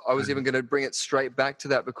 Hell, I was even going to bring it straight back to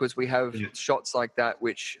that, because we have shots like that,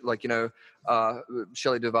 which, like,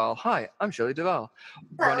 Shelley Duvall. Hi, I'm Shelley Duvall.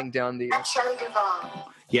 Running down the. I'm Shelley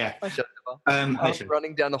Duvall. Yeah. Hi, Shelley Duvall.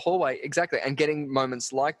 Running down the hallway, exactly, and getting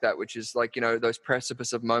moments like that, which is like those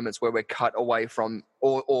precipice of moments where we're cut away from,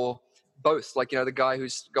 or both, like the guy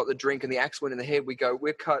who's got the drink and the axe wound in the head.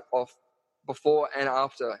 We're cut off before and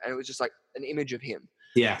after, and it was just like an image of him.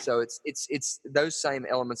 Yeah. So it's those same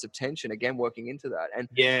elements of tension again working into that, and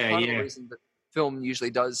part of the reason that film usually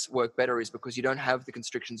does work better is because you don't have the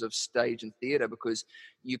constrictions of stage and theater, because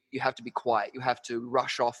you have to be quiet, you have to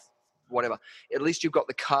rush off whatever. At least you've got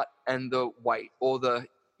the cut and the wait, or the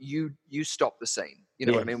you stop the scene. You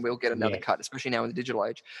know what I mean? We'll get another cut, especially now in the digital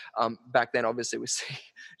age. Back then, obviously, we see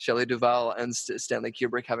Shelley Duvall and Stanley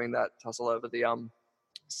Kubrick having that tussle over the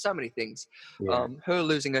so many things. Her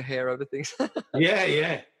losing her hair over things.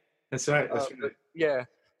 That's right.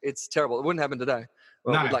 It's terrible. It wouldn't happen today.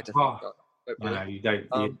 Well, no, we'd like to think so. No, you don't.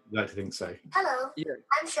 You'd like to think so. Hello,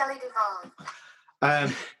 I'm Shelley Duvall.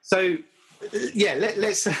 So,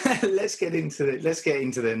 let's get into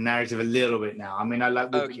the narrative a little bit now. I mean,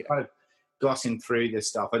 we've been kind of glossing through this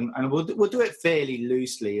stuff, and we'll do it fairly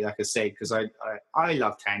loosely, like I said, because I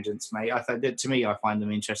love tangents, mate. I find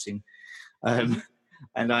them interesting. And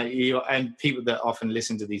people that often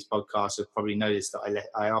listen to these podcasts have probably noticed that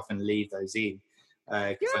I often leave those in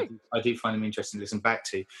because I do find them interesting to listen back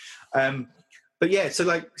to. But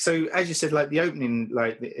so as you said, like the opening,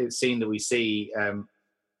 like the scene that we see,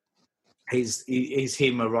 is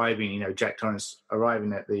him arriving. Jack Torrance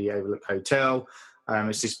arriving at the Overlook Hotel.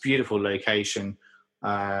 It's this beautiful location,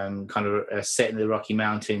 kind of set in the Rocky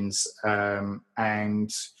Mountains,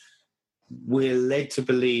 and we're led to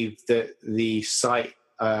believe that the site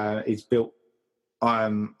is built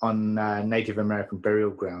on Native American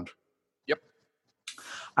burial ground. Yep.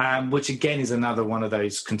 Which again is another one of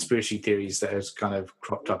those conspiracy theories that has kind of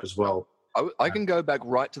cropped up as well. I can go back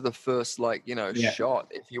right to the first, shot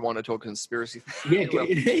if you want to talk conspiracy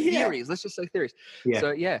theories. Let's just say theories. Yeah.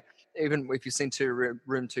 So even if you've seen Room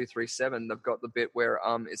 237, they've got the bit where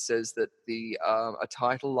it says that a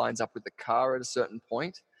title lines up with the car at a certain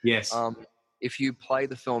point. Yes. If you play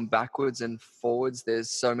the film backwards and forwards,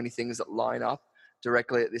 there's so many things that line up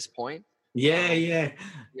directly at this point. Yeah.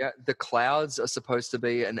 The clouds are supposed to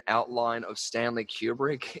be an outline of Stanley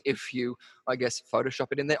Kubrick if you, I guess, Photoshop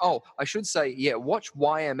it in there. Oh, I should say, watch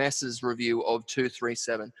YMS's review of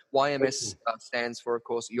 237. YMS stands for, of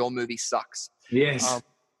course, Your Movie Sucks. Yes.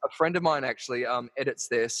 A friend of mine actually edits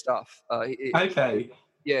their stuff. Okay.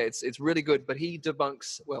 It's really good, but he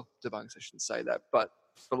debunks, I shouldn't say that, but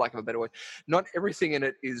for lack of a better word. Not everything in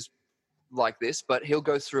it is like this, but he'll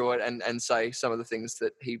go through it and say some of the things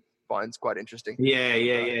that he finds quite interesting.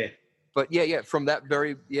 Yeah. But yeah, from that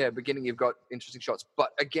very beginning, you've got interesting shots.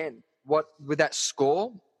 But again, what with that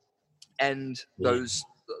score and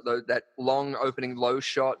that long opening low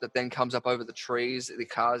shot that then comes up over the trees, the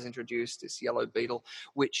car's introduced, this yellow Beetle,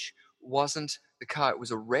 which wasn't the car; it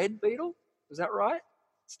was a red Beetle. Is that right?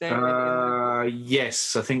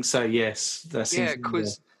 Yes, I think so. Yes,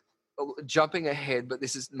 because jumping ahead, but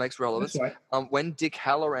this makes relevance. Right. When Dick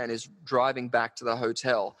Halloran is driving back to the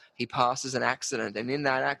hotel, he passes an accident, and in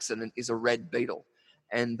that accident is a red Beetle.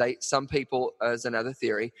 And some people, as another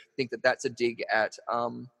theory, think that that's a dig at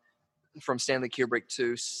from Stanley Kubrick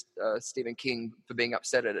to Stephen King for being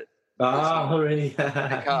upset at it. Really?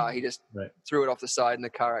 The car, he just threw it off the side in a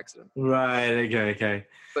car accident. Right. Okay.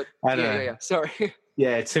 But yeah. Sorry.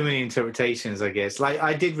 Yeah, too many interpretations, I guess. Like,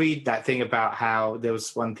 I did read that thing about how there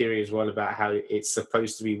was one theory as well about how it's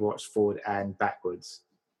supposed to be watched forward and backwards.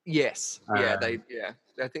 Yes. I think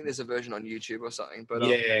there's a version on YouTube or something. But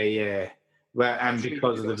yeah. Well, and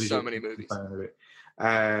because of the so many movies.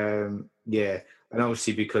 And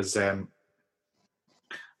obviously because it's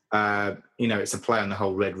a play on the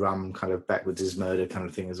whole Red Rum kind of backwards is murder kind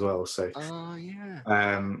of thing as well. So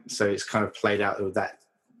so it's kind of played out with that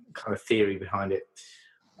kind of theory behind it.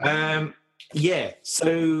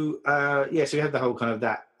 So we have the whole kind of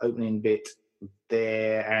that opening bit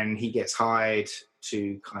there, and he gets hired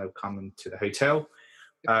to kind of come into the hotel,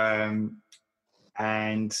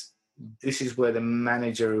 and this is where the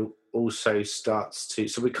manager also starts to.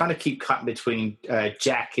 So we kind of keep cutting between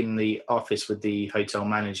Jack in the office with the hotel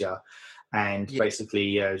manager, and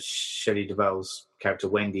basically Shelley Duvall's character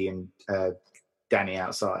Wendy and Danny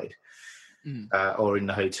outside. Or in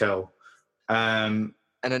the hotel. And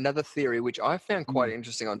another theory, which I found quite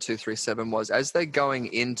interesting on 237, was as they're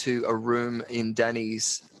going into a room in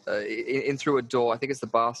Danny's, in through a door, I think it's the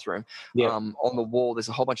bathroom, on the wall, there's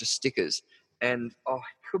a whole bunch of stickers. And, I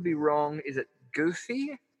could be wrong, is it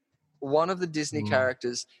Goofy? One of the Disney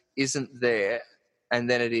characters isn't there, and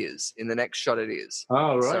then it is. In the next shot, it is.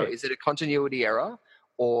 Oh, right. So is it a continuity error,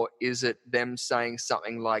 or is it them saying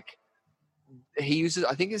something like, he uses,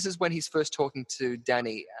 I think this is when he's first talking to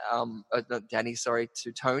Danny, to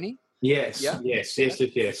Tony. Yes.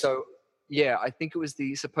 So, I think it was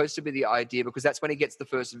supposed to be the idea, because that's when he gets the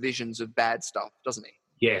first visions of bad stuff, doesn't he?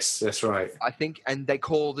 Yes, that's right. I think, and they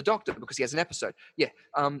call the doctor because he has an episode.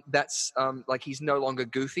 That's like he's no longer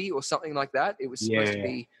Goofy or something like that. It was supposed to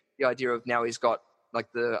be the idea of now he's got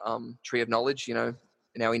like the tree of knowledge, now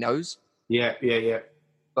he knows. Yeah.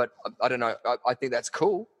 But I don't know. I think that's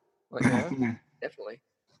cool. Like, definitely.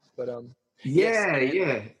 But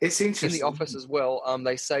it's interesting. In the office as well,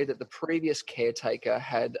 they say that the previous caretaker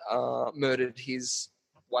had murdered his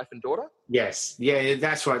wife and daughter. Yes,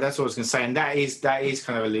 that's right. That's what I was going to say, and that is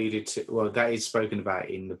kind of alluded to. Well, that is spoken about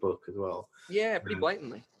in the book as well. Yeah, pretty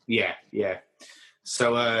blatantly. Yeah.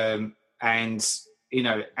 So, and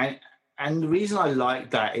the reason I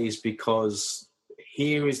like that is because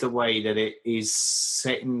here is the way that it is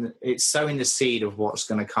setting. It's sowing the seed of what's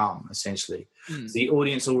going to come. Essentially, the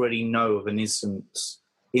audience already know of an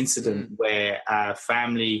incident where a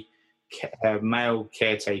family male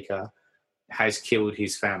caretaker has killed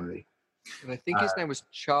his family. And I think his name was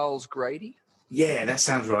Charles Grady. Yeah, that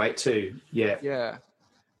sounds right too. Yeah.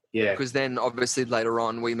 Because then obviously later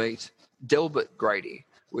on we meet Delbert Grady,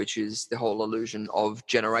 which is the whole illusion of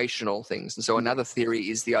generational things. And so another theory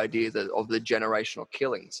is the idea of the generational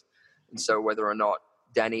killings. And so whether or not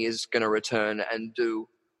Danny is going to return and do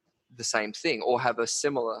the same thing or have a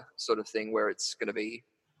similar sort of thing where it's going to be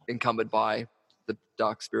encumbered by the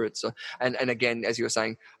dark spirits. So, and again, as you were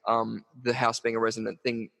saying, the house being a resonant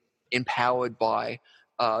thing empowered by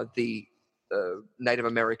the Native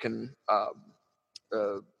American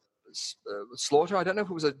slaughter. I don't know if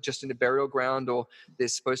it was just in a burial ground or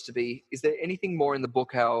there's supposed to be. Is there anything more in the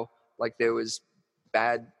book how like there was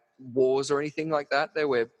bad wars or anything like that there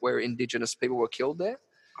where indigenous people were killed there?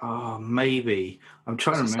 Oh, maybe. I'm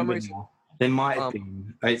trying to remember now. There might have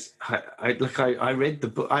been. I read the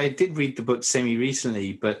book. I did read the book semi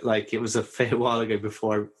recently, but like it was a fair while ago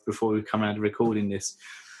before we come out of recording this.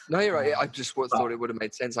 No, you're right. I just thought it would have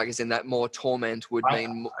made sense. I guess in that more torment would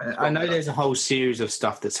mean. I know there's a whole series of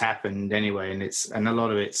stuff that's happened anyway, and a lot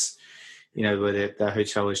of it's, where the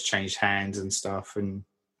hotel has changed hands and stuff, and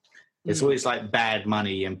there's always like bad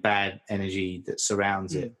money and bad energy that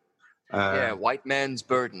surrounds it. White man's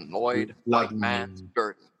burden, Lloyd. White man's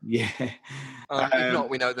burden. Yeah. If not,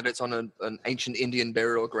 we know that it's on an ancient Indian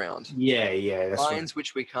burial ground. Yeah, that's lines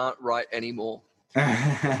which we can't write anymore.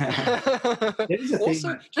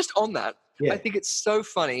 Also, just on that, Yeah. I think it's so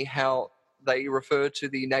funny how they refer to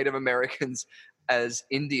the Native Americans as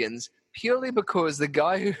Indians purely because the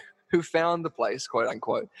guy who found the place, quote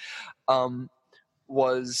unquote,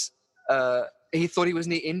 was he thought he was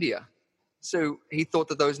near India, so he thought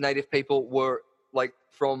that those native people were like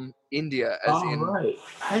from India, as in right.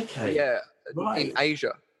 Okay. Right. in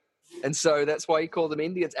Asia. And so that's why he called them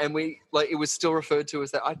Indians, and it was still referred to as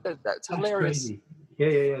that. I thought that's hilarious. Crazy.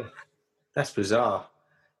 Yeah. That's bizarre.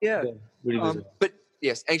 Yeah. Really bizarre. But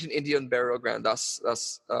yes, ancient Indian burial ground. Thus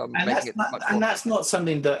making it much more. And that's not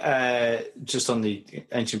something that just on the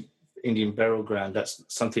ancient Indian burial ground. That's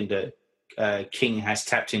something that King has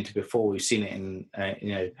tapped into before. We've seen it in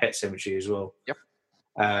Pet Sematary as well. Yep.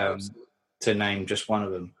 To name just one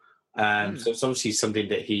of them. So it's obviously something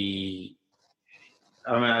that he.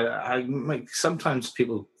 I mean, sometimes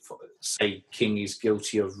people say King is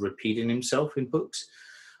guilty of repeating himself in books.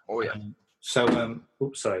 Oh yeah.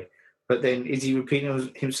 Sorry. But then, is he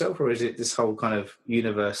repeating himself, or is it this whole kind of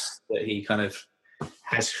universe that he kind of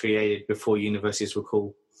has created before universes were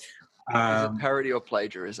cool? Is it parody or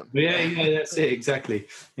plagiarism? Yeah, that's it. Exactly.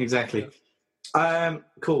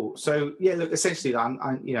 Cool. So yeah, look, essentially, I'm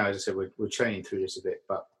as I said, we're training through this a bit,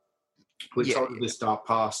 but we're told this dark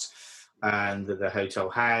past and that the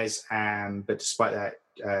hotel has, but despite that,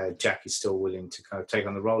 Jack is still willing to kind of take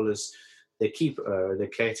on the role as the keeper, the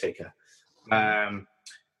caretaker.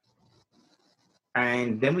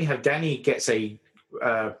 And then we have Danny gets a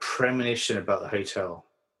premonition about the hotel,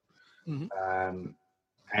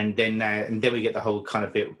 and then we get the whole kind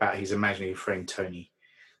of bit about his imaginary friend Tony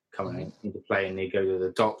coming into play, and they go to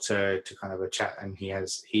the doctor to kind of a chat, and he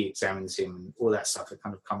examines him, and all that stuff that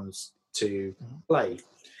kind of comes to play.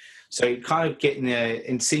 So kind of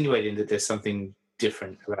insinuating that there's something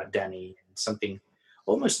different about Danny, and something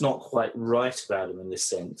almost not quite right about him in this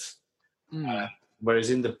sense. Whereas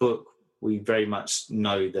in the book, we very much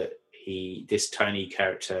know that this Tony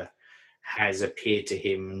character has appeared to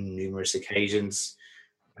him on numerous occasions,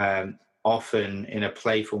 often in a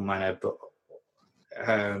playful manner, but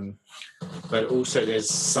also there's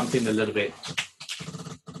something a little bit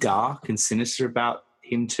dark and sinister about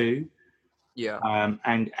him too. Yeah.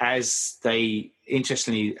 And as they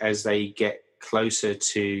get closer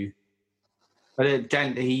to, but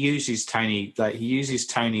Dan, he uses Tony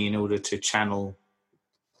in order to channel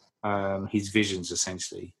his visions.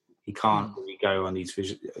 Essentially, he can't really go on these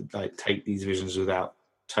visions, take these visions without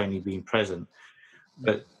Tony being present.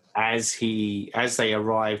 But as they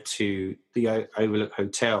arrive to the Overlook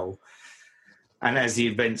Hotel, and as the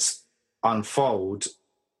events unfold,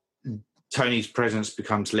 Tony's presence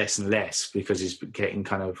becomes less and less because he's getting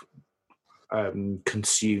kind of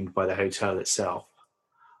consumed by the hotel itself.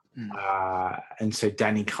 And so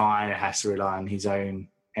Danny kind of has to rely on his own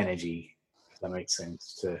energy, if that makes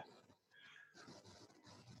sense, to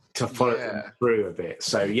follow them through a bit.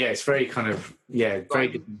 So yeah, it's very kind of very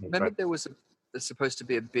good. Remember there was supposed to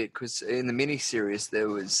be a bit, because in the miniseries there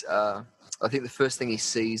was I think the first thing he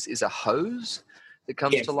sees is a hose that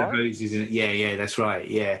comes to life. The hose, isn't it? Yeah, that's right.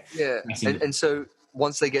 Yeah. And so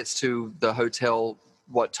once they gets to the hotel,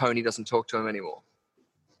 Tony doesn't talk to him anymore.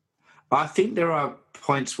 I think there are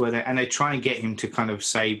points where they try and get him to kind of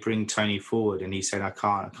say, bring Tony forward, and he said, I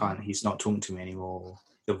can't. He's not talking to me anymore.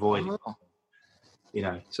 Avoid him.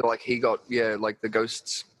 So like he got, like the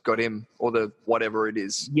ghosts got him, or the whatever it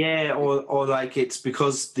is. Yeah, or like it's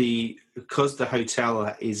because the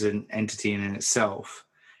hotel is an entity in itself.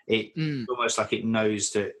 It almost like it knows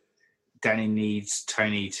that Danny needs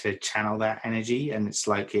Tony to channel that energy, and it's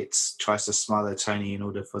like it tries to smother Tony in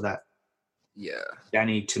order for that. Yeah,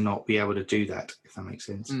 Danny to not be able to do that, if that makes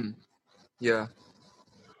sense. Yeah.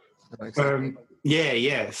 That makes sense.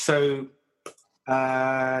 Yeah. So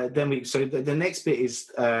the next bit is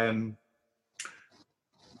the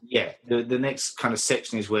next kind of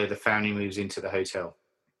section is where the family moves into the hotel.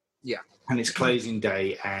 Yeah. And it's closing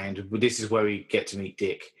day, and this is where we get to meet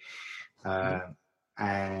Dick.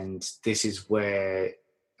 And this is where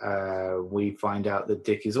we find out that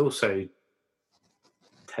Dick is also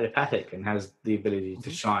telepathic and has the ability to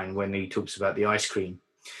shine when he talks about the ice cream.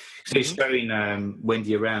 So he's showing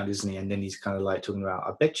Wendy around, isn't he? And then he's kind of like talking about,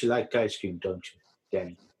 I bet you like ice cream, don't you,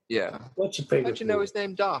 Danny? Yeah. What's your favorite? How'd you know his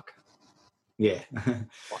name, Doc? Yeah. Well,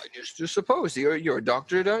 I just suppose you're a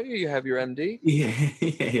doctor, don't you? You have your MD.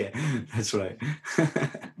 Yeah. That's right.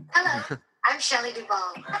 Hello, I'm Shelley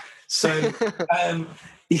Duvall. So,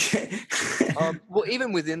 well,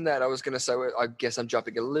 even within that, I was going to say, I guess I'm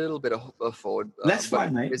jumping a little bit forward. That's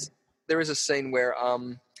fine, mate. There is a scene where,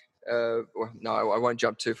 no, I won't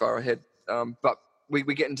jump too far ahead. But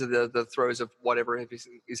we get into the throes of whatever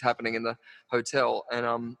is happening in the hotel,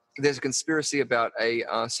 and there's a conspiracy about a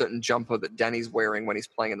certain jumper that Danny's wearing when he's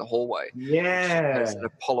playing in the hallway. Yeah, It's an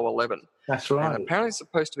Apollo 11. that's And right. apparently it's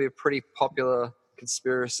supposed to be a pretty popular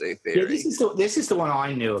conspiracy Yeah, theory. this is the one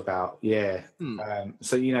I knew about. Yeah. Hmm.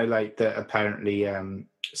 So like that apparently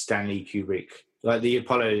Stanley Kubrick, like the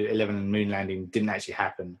Apollo 11 moon landing didn't actually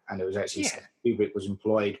happen, and it was actually Kubrick was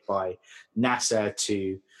employed by NASA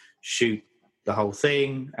to shoot the whole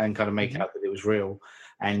thing and kind of make out that it was real.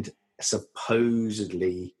 And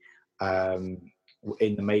supposedly,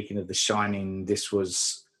 in the making of The Shining, this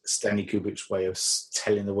was Stanley Kubrick's way of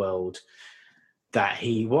telling the world that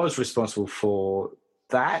he was responsible for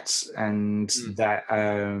that, and that,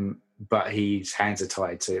 but his hands are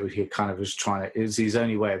tied. So he kind of was it was his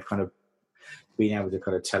only way of kind of being able to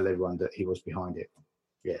kind of tell everyone that he was behind it.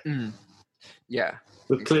 Yeah. Yeah.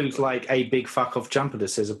 With clues like a big fuck off jumper that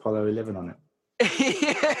says Apollo 11 on it.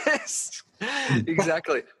 Yes,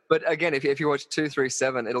 exactly. But again, if you watch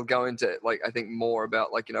 237, it'll go into I think more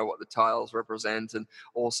about what the tiles represent, and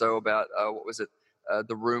also about what was it?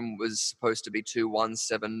 The room was supposed to be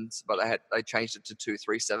 217, but they changed it to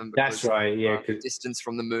 237 because that's right. Yeah, the distance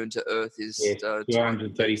from the moon to Earth is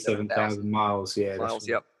 237,000 miles. Yeah, miles.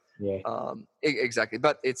 Right. Yep. Yeah. Exactly.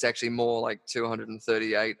 But it's actually more like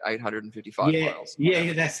 238,855 miles.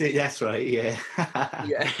 Yeah, that's it. That's right. Yeah.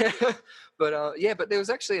 Yeah. But there was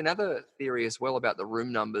actually another theory as well about the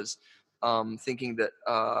room numbers, thinking that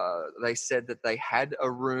they said that they had a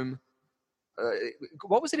room.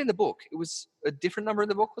 What was it in the book? It was a different number in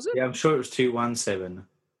the book, was it? Yeah, I'm sure it was 217.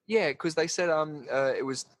 Yeah, because they said it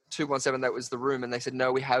was 217. That was the room, and they said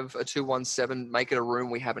no, we have a 217. Make it a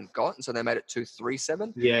room we haven't got, and so they made it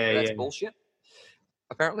 237. Yeah, that's bullshit.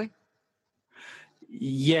 Apparently.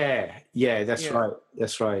 Yeah, that's right.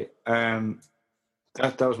 That's right.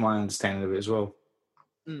 That was my understanding of it as well.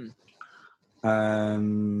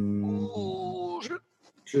 Bullshit.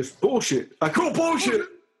 Just bullshit. I call bullshit.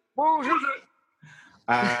 Bullshit.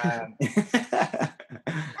 Hello,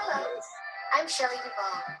 I'm Shelley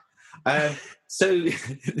Duvall. So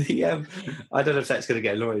I don't know if that's going to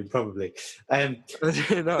get annoying. Probably. No,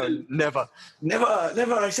 never.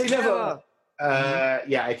 I say never.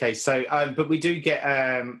 Yeah. Okay. So, but we do get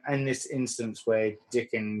in this instance where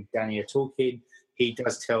Dick and Danny are talking. He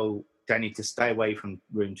does tell Danny to stay away from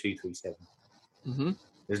room 237. Mm-hmm.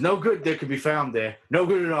 There's no good that could be found there. No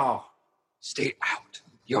good at all. Stay out.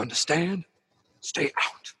 You understand? Stay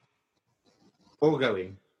out. Or go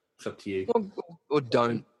in. It's up to you. Or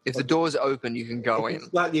don't. If the door's open, you can go in.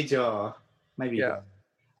 Slightly ajar. Maybe. Yeah.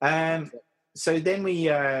 So then we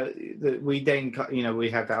then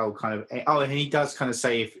we have that whole kind of and he does kind of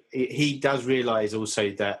say if he does realize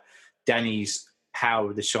also that Danny's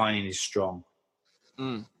power of the Shining is strong.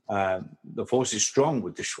 The Force is strong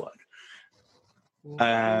with this one.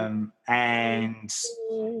 And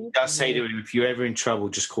he does say to him, if you're ever in trouble,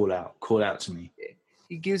 just call out to me.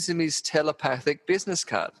 He gives him his telepathic business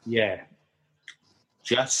card. Yeah.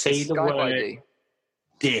 Just say the Skype word ID.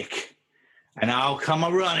 Dick, and I'll come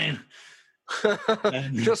a-running.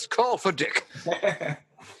 Just call for Dick.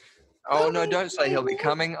 Oh, no, don't say he'll be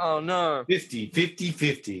coming. Oh, no. 50.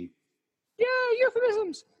 Yeah,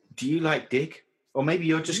 euphemisms. Do you like Dick? Or maybe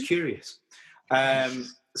you're just curious.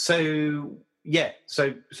 So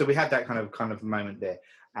we had that kind of moment there.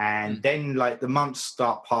 And then the months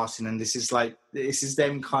start passing, and this is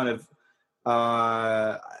them kind of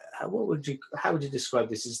how would you describe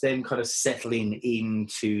this? It's them kind of settling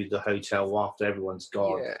into the hotel after everyone's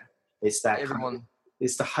gone. Yeah. It's that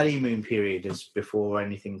it's the honeymoon period as before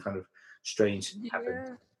anything kind of strange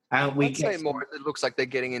happened. And I'd say more. It looks like they're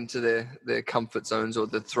getting into their comfort zones or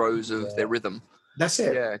the throes of their rhythm. That's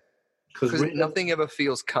it. Yeah. Because nothing ever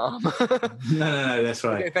feels calm. No, that's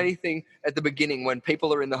right. If anything, at the beginning, when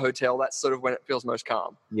people are in the hotel, that's sort of when it feels most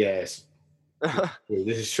calm. Yes.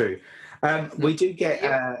 This is true. We do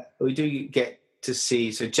get to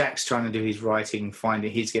see. So Jack's trying to do his writing,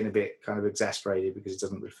 he's getting a bit kind of exasperated because it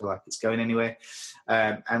doesn't really feel like it's going anywhere.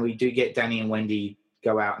 And we do get Danny and Wendy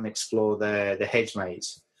go out and explore the hedge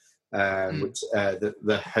maze, which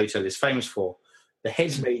the hotel is famous for. The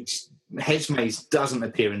hedge maze doesn't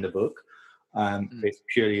appear in the book. It's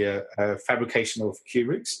purely a fabrication of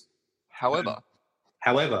Kubrick's. However,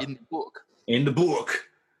 in the book,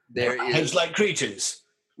 there is hedge-like creatures.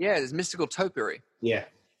 Yeah, there's mystical topiary. Yeah,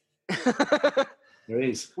 there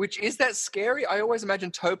is. Which is that scary? I always imagine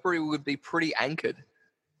topiary would be pretty anchored.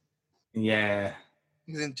 Yeah.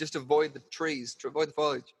 Then just avoid the trees, to avoid the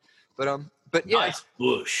foliage. But yeah, nice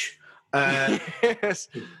bush. Yes.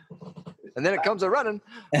 And then it comes a running.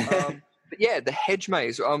 But yeah, the hedge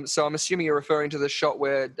maze. So I'm assuming you're referring to the shot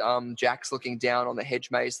where Jack's looking down on the hedge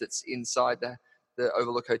maze that's inside the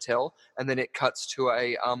Overlook Hotel, and then it cuts to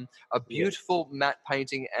a beautiful matte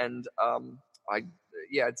painting, and I'd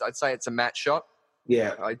say it's a matte shot.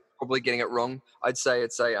 Yeah. I'm probably getting it wrong. I'd say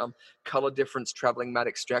it's a color difference traveling matte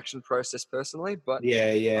extraction process personally, but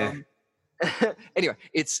Yeah. anyway,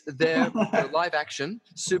 it's their live action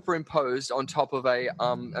superimposed on top of a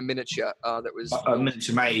miniature that was a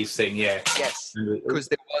miniature maze thing. Yeah. Yes, because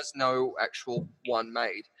there was no actual one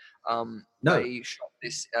made. No. They shot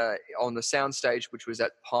this on the soundstage, which was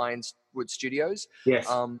at Pinewood Studios. Yes.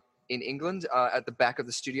 In England, at the back of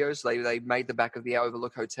the studios. They made the back of the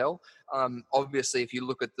Overlook Hotel. Obviously, if you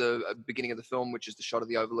look at the beginning of the film, which is the shot of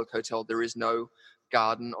the Overlook Hotel, there is no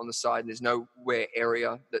garden on the side, and there's nowhere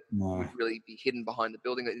area that would really be hidden behind the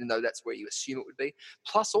building, even though that's where you assume it would be.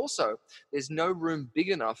 Plus, also, there's no room big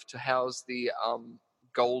enough to house the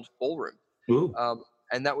gold ballroom.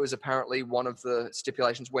 And that was apparently one of the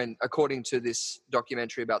stipulations when, according to this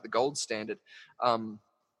documentary about the gold standard,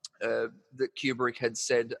 that Kubrick had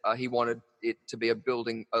said he wanted it to be a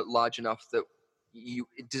building large enough that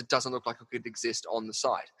it doesn't look like it could exist on the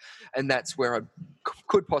site. And that's where I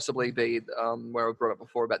could possibly be, where I brought up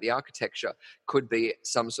before about the architecture, could be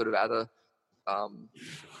some sort of other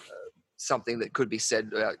something that could be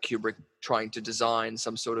said about Kubrick trying to design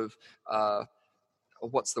some sort of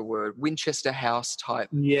what's the word, Winchester House type.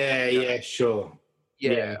 Yeah, sure.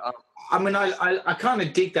 Yeah. I mean, I kind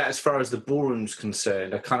of dig that as far as the ballroom's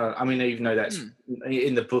concerned. Even though that's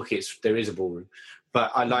in the book, there is a ballroom,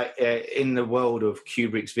 but I like in the world of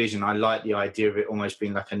Kubrick's vision, I like the idea of it almost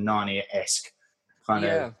being like a Narnia-esque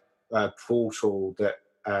kind of portal that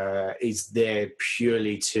is there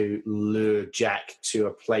purely to lure Jack to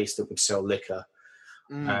a place that would sell liquor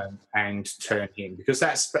and turn him, because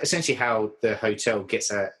that's essentially how the hotel gets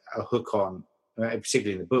a hook on,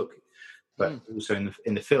 particularly in the book. But also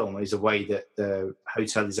in the film, is a way that the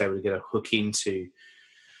hotel is able to get a hook into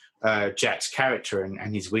Jack's character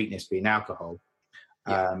and his weakness being alcohol,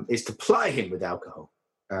 is to ply him with alcohol.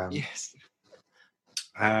 Yes.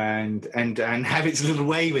 And have its little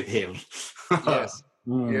way with him. Yes.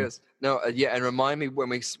 Yes. No. And remind me when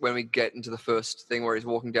we get into the first thing where he's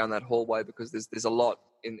walking down that hallway, because there's a lot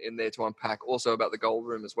in there to unpack. Also about the gold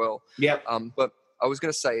room as well. Yep. But I was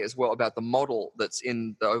going to say as well about the model that's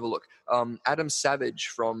in the Overlook. Adam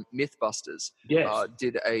Savage from Mythbusters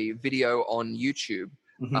did a video on YouTube.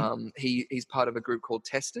 He's part of a group called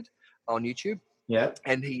Tested on YouTube. Yeah.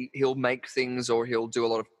 And he'll make things, or he'll do a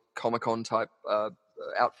lot of Comic-Con type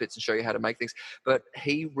outfits and show you how to make things. But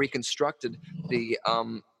he reconstructed the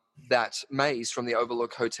that maze from the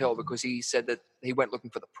Overlook Hotel, because he said that he went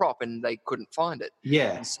looking for the prop and they couldn't find it.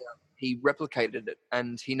 Yeah. And so he replicated it,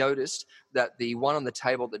 and he noticed that the one on the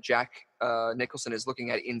table that Jack Nicholson is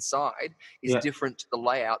looking at inside is different to the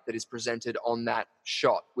layout that is presented on that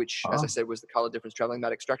shot, which, as I said, was the color difference traveling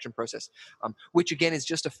matte extraction process, which again is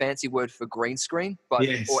just a fancy word for green screen, but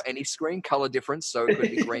or any screen, color difference. So it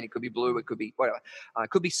could be green, it could be blue, it could be whatever. It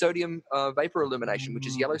could be sodium vapor illumination, which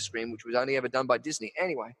is yellow screen, which was only ever done by Disney.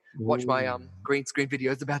 Anyway, watch my green screen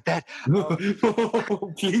videos about that.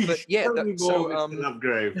 Please. But yeah,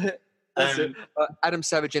 Lovegrove. Adam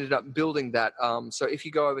Savage ended up building that. So if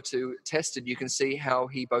you go over to Tested, you can see how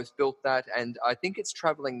he both built that, and I think it's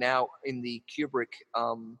traveling now in the Kubrick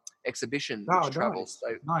exhibition, which travels.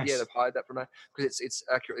 Nice. Yeah, they've hired that from that because it's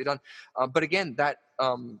accurately done. But again, that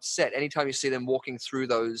set, anytime you see them walking through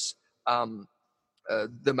those,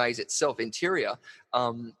 the maze itself, interior,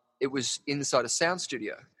 it was inside a sound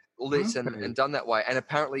studio, lit and done that way. And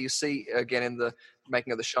apparently you see, again, in the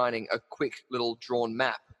making of The Shining, a quick little drawn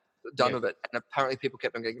map done of it, and apparently people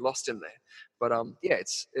kept on getting lost in there. But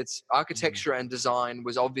it's architecture and design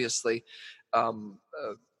was obviously an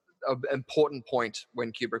important point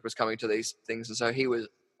when Kubrick was coming to these things, and so he was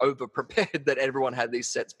over prepared that everyone had these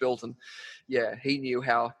sets built, and he knew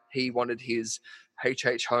how he wanted his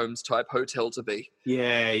H.H. Holmes type hotel to be.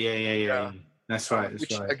 That's right.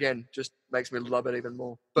 Which again just makes me love it even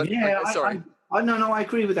more. But sorry, I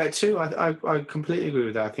agree with that too. I completely agree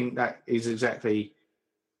with that. I think that is exactly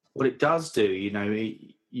what it does do.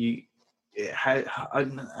 And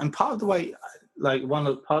part of the way, part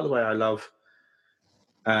of the way I love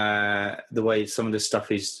the way some of the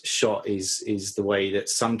stuff is shot is the way that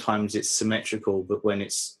sometimes it's symmetrical, but when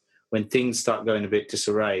things start going a bit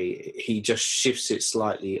disarray, he just shifts it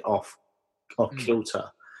slightly off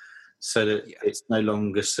kilter, so that it's no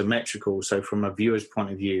longer symmetrical. So from a viewer's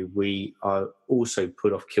point of view, we are also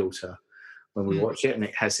put off kilter when we watch it, and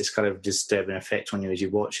it has this kind of disturbing effect on you as you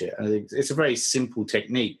watch it. And it's a very simple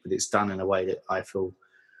technique, but it's done in a way that I feel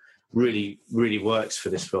really, really works for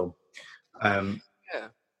this film.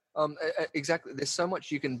 Exactly. There's so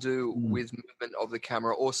much you can do with movement of the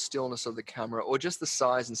camera or stillness of the camera or just the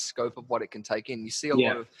size and scope of what it can take in. You see a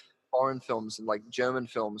lot of foreign films and like German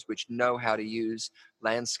films which know how to use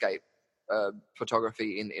landscape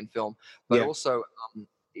photography in film, but also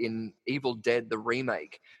in Evil Dead, the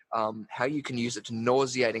remake, how you can use it to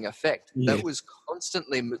nauseating effect. That was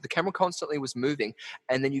the camera constantly was moving,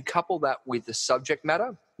 and then you couple that with the subject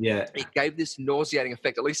matter. Yeah, it gave this nauseating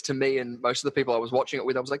effect, at least to me and most of the people I was watching it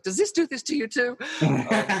with. I was like, does this do this to you too?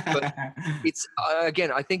 But it's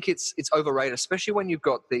again, I think it's overrated, especially when you've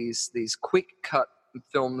got these quick cut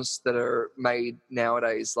films that are made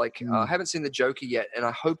nowadays. Like I haven't seen The Joker yet, and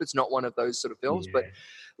I hope it's not one of those sort of films, but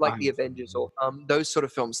like The Avengers or those sort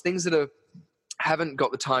of films, things that haven't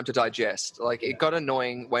got the time to digest. Like it got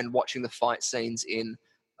annoying when watching the fight scenes in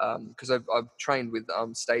because I've trained with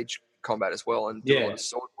stage combat as well and do a lot of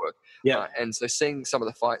sword work. And so seeing some of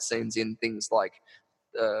the fight scenes in things like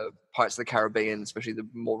Pirates of the Caribbean, especially the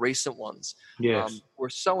more recent ones, were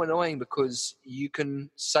so annoying because you can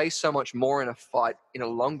say so much more in a fight in a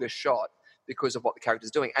longer shot because of what the character's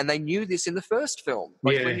doing. And they knew this in the first film.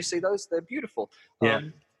 Like when you see those, they're beautiful.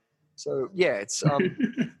 So it's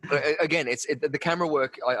again, it's the camera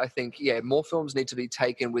work. I think more films need to be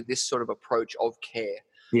taken with this sort of approach of care.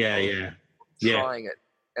 Trying it,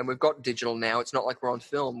 and we've got digital now. It's not like we're on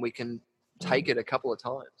film. We can take it a couple of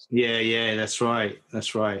times. That's right.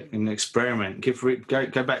 And experiment.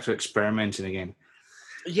 Go back to experimenting again.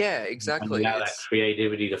 Yeah, exactly. And allow that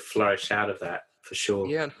creativity to flourish out of that, for sure.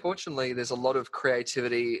 Yeah, unfortunately, there's a lot of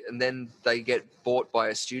creativity, and then they get bought by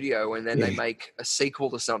a studio, and then they make a sequel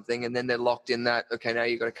to something, and then they're locked in that, okay, now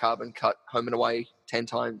you've got a carbon cut Home and Away 10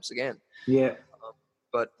 times again. Yeah.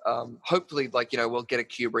 But hopefully, we'll get a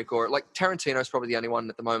Kubrick, or like Tarantino's probably the only one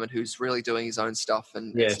at the moment who's really doing his own stuff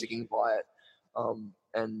and sticking by it.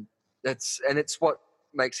 And it's what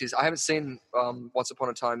makes his. I haven't seen Once Upon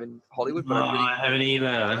a Time in Hollywood, but I haven't either.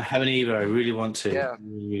 I really want to. Yeah,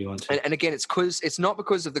 really want to. And again, it's not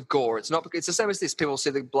because of the gore. It's the same as this. People see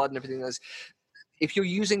the blood and everything. If you're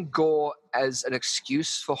using gore as an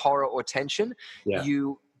excuse for horror or tension,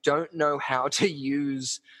 you don't know how to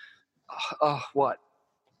use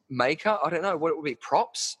maker. I don't know what it would be.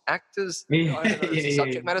 Props, actors, I don't know,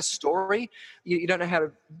 subject matter, story. You don't know how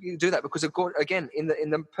to do that because again, in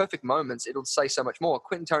the perfect moments, it'll say so much more.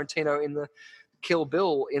 Quentin Tarantino in the Kill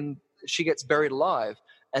Bill, she gets buried alive,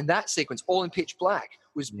 and that sequence, all in pitch black,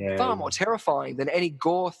 was far more terrifying than any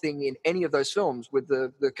gore thing in any of those films with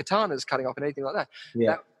the katanas cutting off and anything like that.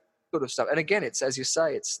 That sort of stuff. And again, it's, as you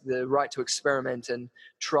say, it's the right to experiment and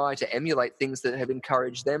try to emulate things that have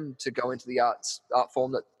encouraged them to go into the art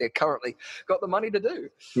form that they're currently got the money to do.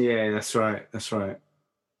 Yeah, that's right,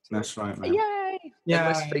 man. Yay!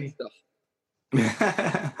 Less feet stuff.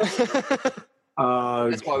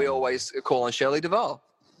 That's why we always call on Shelley Duvall.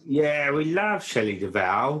 Yeah, we love Shelley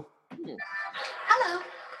Duvall. Hello,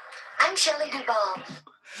 I'm Shelley Duvall.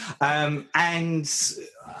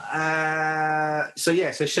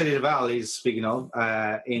 So Shelley Duvall is, speaking of,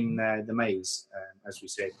 in The Maze, as we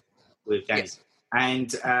said, with Danny.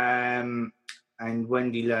 And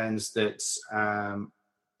Wendy learns that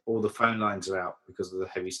all the phone lines are out because of the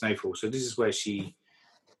heavy snowfall. So this is where she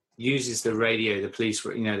uses the radio, the police,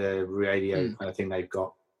 the radio kind of thing they've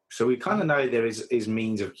got. So we kind of know there is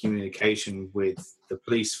means of communication with the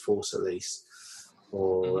police force, at least,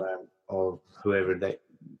 or whoever they.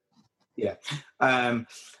 Yeah.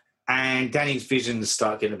 And Danny's visions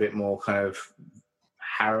start getting a bit more kind of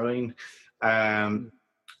harrowing. And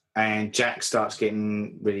Jack starts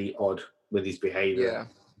getting really odd with his behavior. Yeah.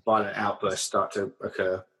 Violent outbursts start to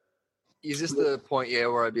occur. Is this the point,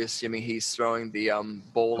 where I'd be assuming he's throwing the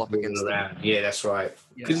ball up against them? Yeah, that's right.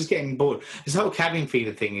 Because he's getting bored. This whole cabin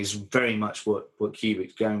fever thing is very much what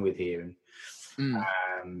Kubrick's going with here.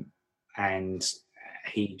 And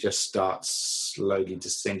he just starts slowly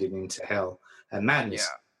descending into hell and madness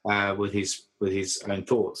with his own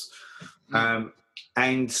thoughts.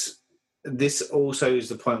 And this also is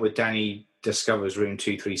the point where Danny discovers room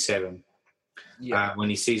 237 when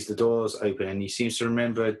he sees the doors open, and he seems to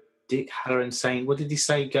remember Dick Halloran saying, what did he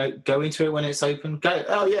say? Go into it when it's open?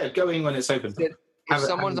 Go in when it's open. If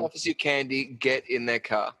someone offers you candy, get in their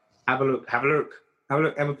car. Have a look, have a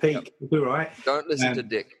peek. It'll be all right. Don't listen to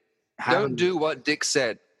Dick. Don't do what Dick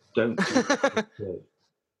said. Don't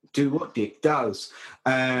do what Dick does.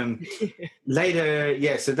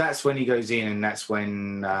 Later, so that's when he goes in, and that's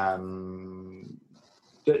when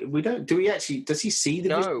does he see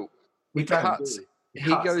the vision? No. We don't.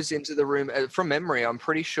 he goes into the room from memory. I'm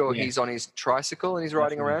pretty sure he's on his tricycle and he's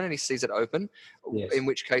riding around and he sees it open. Yes. In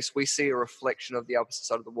which case we see a reflection of the opposite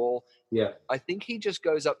side of the wall. Yeah. I think he just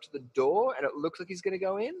goes up to the door and it looks like he's going to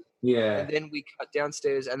go in. Yeah. And then we cut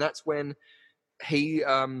downstairs, and that's when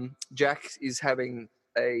Jack is having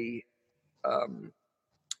a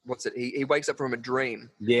he wakes up from a dream.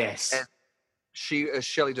 Yes. And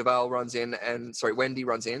Shelley Duvall Wendy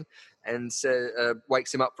runs in and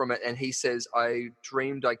wakes him up from it, and he says, "I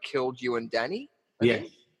dreamed I killed you and Danny." Yeah,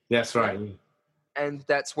 that's right. And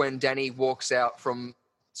that's when Danny walks out from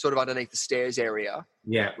sort of underneath the stairs area.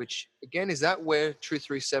 Yeah. Which again, is that where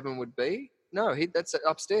 237 would be? No, that's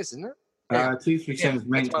upstairs, isn't it? 237 is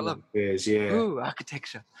meant to be upstairs. Yeah. Ooh,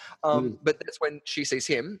 architecture. But that's when she sees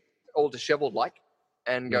him all disheveled like.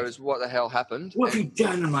 And goes, what the hell happened? What have you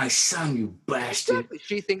done to my son, you bastard? Exactly.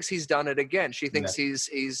 She thinks he's done it again. She thinks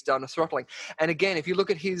he's done a throttling. And again, if you look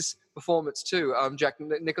at his performance too, Jack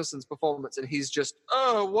Nicholson's performance, and he's just,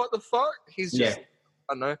 oh, what the fuck? He's just,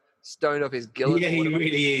 I don't know, stoned off his gillet. Yeah, he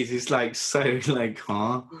really is. It's like so like,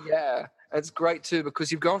 huh? Yeah. And it's great too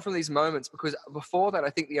because you've gone from these moments, because before that, I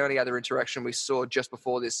think the only other interaction we saw just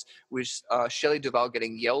before this was Shelley Duvall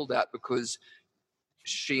getting yelled at because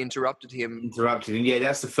she interrupted him. Yeah,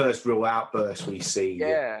 that's the first real outburst we see.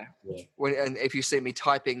 Yeah. And if you see me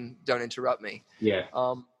typing, don't interrupt me. Yeah.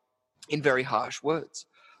 In very harsh words.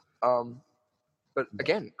 But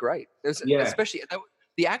again, great. Especially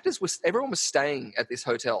the actors everyone was staying at this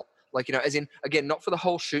hotel. Like, as in, again, not for the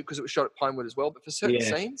whole shoot because it was shot at Pinewood as well, but for certain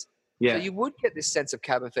scenes. Yeah. So you would get this sense of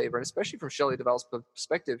cabin fever, and especially from Shelley Duvall's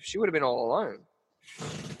perspective, she would have been all alone.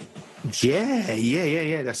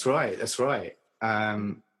 Yeah. That's right.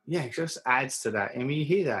 It just adds to that. I mean, you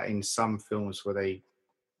hear that in some films where they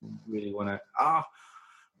really want to.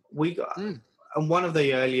 And one of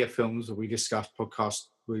the earlier films that we discussed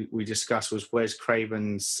we discussed was Wes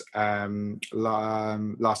Craven's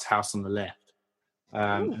Last House on the Left,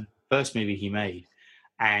 first movie he made,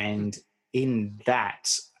 and in that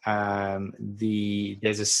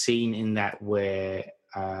there's a scene in that where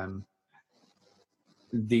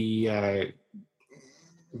the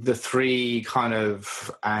three kind of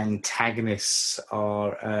antagonists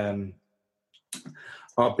are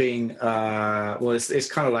being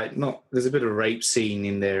it's kind of like there's a bit of a rape scene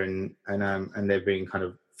in there, and they're being kind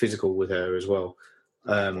of physical with her as well,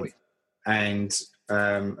 and it's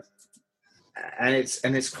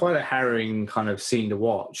quite a harrowing kind of scene to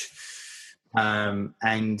watch, and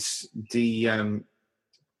the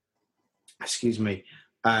excuse me.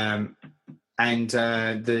 And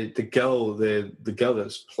the girl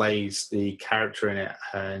that plays the character in it,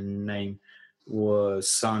 her name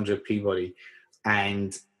was Sandra Peabody,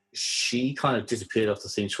 and she kind of disappeared off the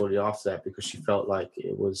scene shortly after that because she felt like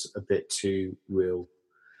it was a bit too real,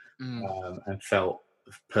 and felt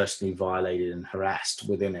personally violated and harassed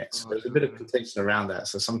within it. So there's a bit of contention around that.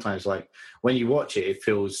 So sometimes, like when you watch it, it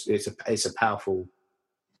feels it's a powerful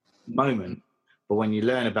moment. But when you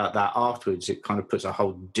learn about that afterwards, it kind of puts a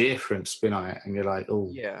whole different spin on it, and you're like, "Oh,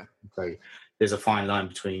 yeah." Okay, there's a fine line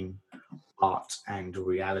between art and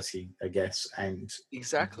reality, I guess. And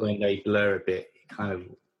exactly when they blur a bit, it kind of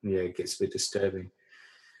it gets a bit disturbing.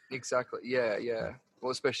 Exactly. Yeah.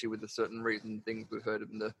 Well, especially with the certain recent things we've heard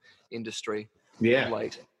in the industry. Yeah.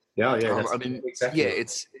 Late. Yeah. I mean, exactly. Yeah,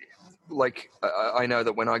 it's like I know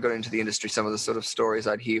that when I got into the industry, some of the sort of stories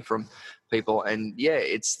I'd hear from people, and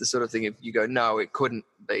it's the sort of thing if you go, no, it couldn't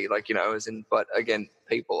be, like, as in, but again,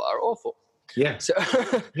 people are awful. Yeah. So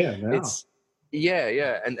it's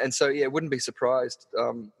and so it wouldn't be surprised.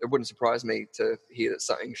 It wouldn't surprise me to hear that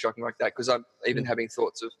something shocking like that, because I'm even having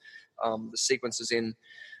thoughts of the sequences in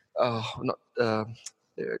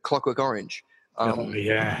Clockwork Orange.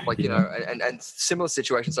 And similar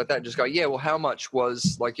situations like that, and just go, well, how much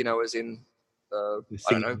was, like, as in, I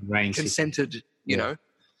don't know, consented, you know?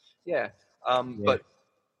 Yeah. But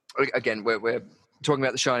again, we're talking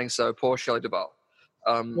about The Shining, so poor Shelley Duvall.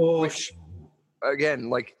 Which, again,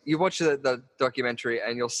 like, you watch the documentary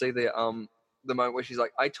and you'll see the moment where she's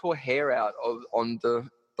like, I tore hair out on the,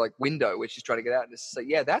 like, window where she's trying to get out, and it's like,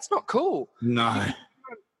 that's not cool. No.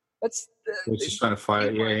 That's... We're just trying to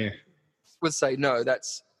fight it, would say, no,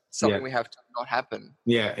 that's something we have to not happen.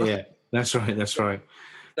 Yeah. That's right.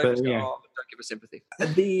 Don't give us sympathy.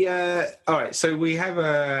 All right, so we have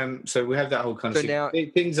that whole kind of now,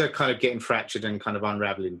 things are kind of getting fractured and kind of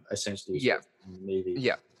unraveling, essentially. Yeah. In the movie.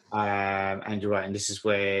 Yeah. And you're right, and this is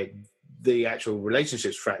where the actual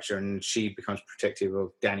relationships fracture, and she becomes protective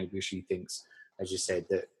of Danny because she thinks, as you said,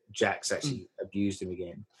 that Jack's actually abused him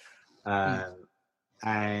again.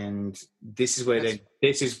 and this is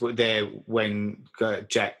where when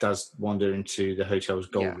Jack does wander into the hotel's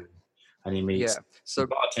gold room, and he meets a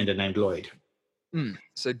bartender named Lloyd.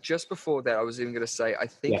 So just before that, I was even going to say, I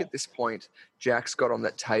think at this point, Jack's got on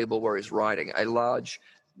that table where he's writing a large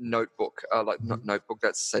notebook, not notebook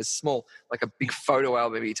that says small, like a big photo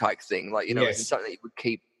album type thing, like, it's something that you would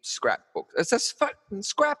keep scrapbook. It's a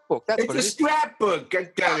scrapbook. That's what it is. It's a scrapbook.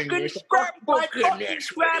 It's a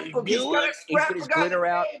scrapbook. He's got his glitter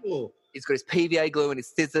out. He's got his PVA glue and his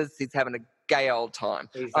scissors. He's having a gay old time.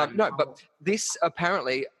 No, but this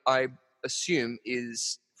apparently, I assume,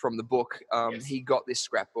 is from the book. He got this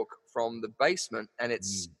scrapbook from the basement, and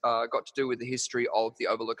it's got to do with the history of the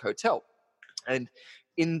Overlook Hotel. And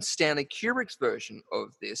in Stanley Kubrick's version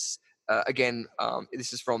of this, again,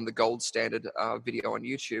 this is from the Gold Standard video on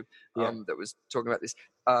YouTube that was talking about this.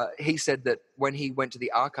 He said that when he went to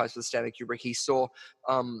the archives for Stanley Kubrick, he saw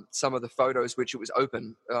some of the photos, which it was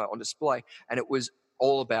open on display, and it was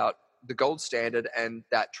all about the Gold Standard and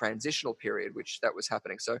that transitional period, which that was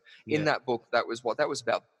happening. So in that book, that was what that was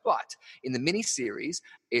about. But in the miniseries,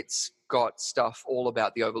 it's got stuff all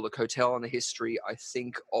about the Overlook Hotel and the history, I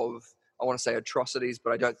think, of, I want to say atrocities,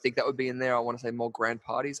 but I don't think that would be in there. I want to say more grand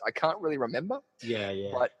parties. I can't really remember.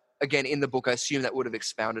 But again, in the book, I assume that would have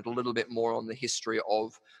expounded a little bit more on the history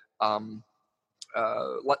of,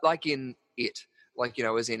 like in It. Like,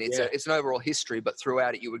 as in it's an overall history, but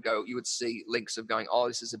throughout it you would see links of going, oh,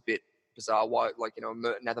 this is a bit bizarre. Why, like,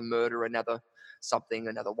 another murder, another something,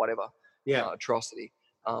 another whatever, atrocity.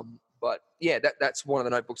 But yeah, that's one of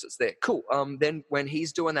the notebooks that's there. Cool. Then when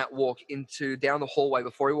he's doing that walk down the hallway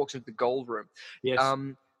before he walks into the gold room,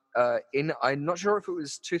 I'm not sure if it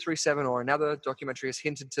was 237 or another documentary has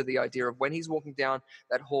hinted to the idea of when he's walking down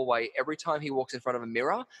that hallway, every time he walks in front of a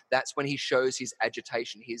mirror, that's when he shows his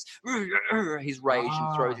agitation, his rage,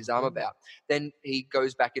 and throws his arm about. Then he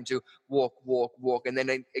goes back into walk, and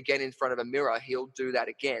then again in front of a mirror, he'll do that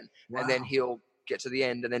again. And then he'll get to the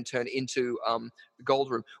end and then turn into the gold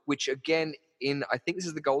room, which again, I think this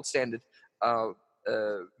is the Gold Standard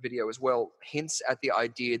video as well, hints at the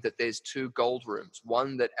idea that there's two gold rooms.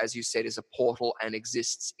 One that, as you said, is a portal and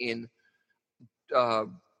exists in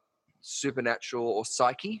supernatural or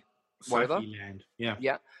psyche whatever. Land.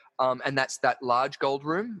 And that's that large gold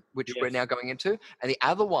room, which we're now going into. And the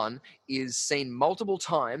other one is seen multiple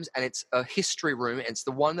times, and it's a history room. And it's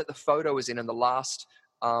the one that the photo is in the last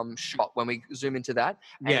shot when we zoom into that.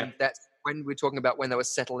 And that's when we're talking about when they were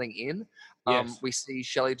settling in. We see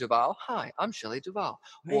Shelley Duvall. Hi, I'm Shelley Duvall.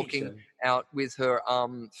 Walking out with her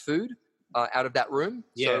food out of that room.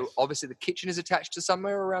 So obviously the kitchen is attached to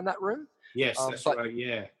somewhere around that room. That's right,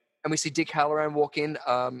 yeah. And we see Dick Halloran walk in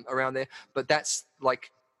around there. But that's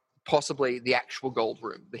like possibly the actual gold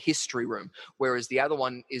room, the history room, whereas the other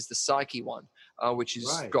one is the psyche one, which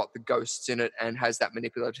has got the ghosts in it and has that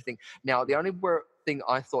manipulative thing. Now, the only thing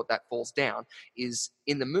I thought that falls down is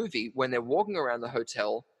in the movie when they're walking around the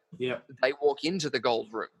hotel, they walk into the gold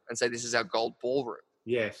room and say, this is our gold ballroom.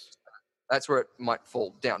 That's where it might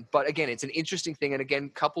fall down. But again, it's an interesting thing. And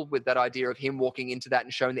again, coupled with that idea of him walking into that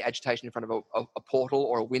and showing the agitation in front of a portal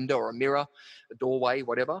or a window or a mirror, a doorway,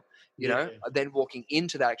 whatever, you know, then walking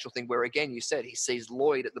into that actual thing where, again, you said he sees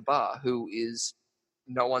Lloyd at the bar, who is,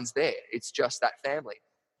 no one's there. It's just that family.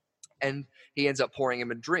 And he ends up pouring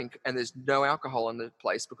him a drink, and there's no alcohol in the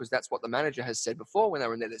place because that's what the manager has said before when they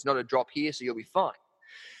were in there. There's not a drop here, so you'll be fine.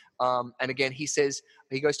 And again, he says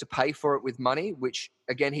he goes to pay for it with money, which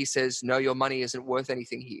again, he says, no, your money isn't worth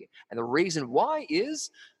anything here. And the reason why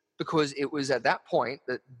is because it was at that point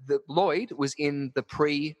that Lloyd was in the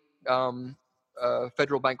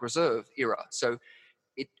Federal Bank Reserve era. So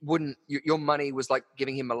it wouldn't, your money was like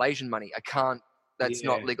giving him Malaysian money. That's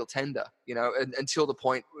not legal tender, you know, until the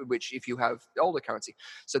point which if you have older currency.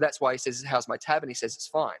 So that's why he says, how's my tab? And he says, it's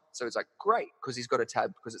fine. So it's like, great, because he's got a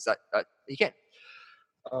tab because it's that he can.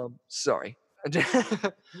 Sorry. No,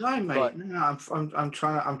 mate. But, no, I'm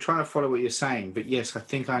trying to follow what you're saying, but yes, I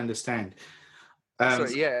think I understand.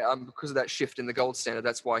 Because of that shift in the gold standard,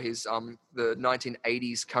 that's why his the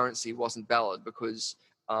 1980s currency wasn't valid because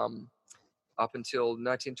up until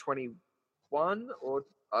 1921 or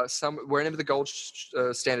whenever the gold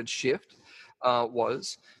standard shift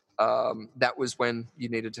was, that was when you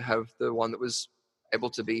needed to have the one that was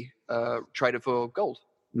able to be traded for gold.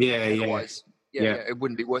 Otherwise, it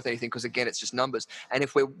wouldn't be worth anything because, again, it's just numbers. And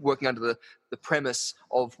if we're working under the premise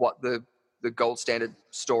of what the gold standard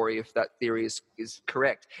story, if that theory is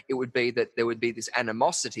correct, it would be that there would be this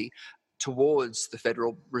animosity towards the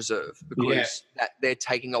Federal Reserve because that they're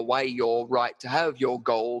taking away your right to have your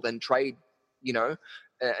gold and trade, you know,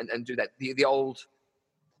 and do that. The old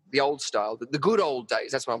the old style, the good old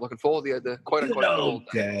days. That's what I'm looking for. The quote unquote good old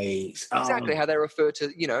days. Exactly how they refer to,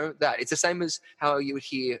 that. It's the same as how you would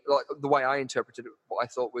hear, like the way I interpreted it, what I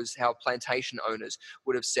thought was how plantation owners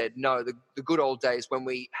would have said, no, the good old days when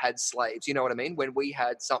we had slaves, you know what I mean? When we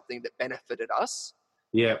had something that benefited us.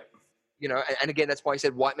 Yeah. And again, that's why he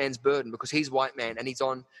said white man's burden, because he's white man and he's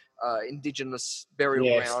on indigenous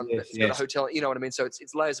burial ground. It's got a hotel, you know what I mean? So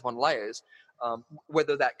it's layers upon layers.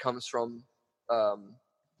 Whether that comes from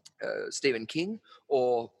Stephen King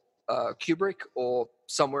or Kubrick or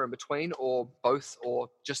somewhere in between, or both, or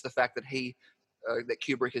just the fact that that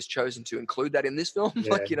Kubrick has chosen to include that in this film,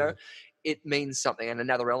 it means something and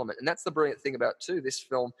another element. And that's the brilliant thing about too. This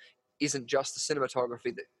film isn't just the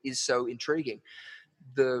cinematography that is so intriguing.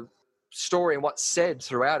 The story and what's said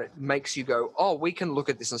throughout it makes you go, oh, we can look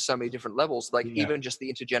at this on so many different levels. Like even just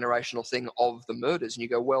the intergenerational thing of the murders, and you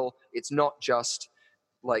go, well, it's not just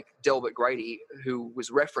like Delbert Grady, who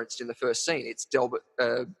was referenced in the first scene. It's Delbert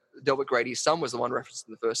Grady's son was the one referenced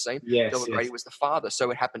in the first scene. Delbert Grady was the father,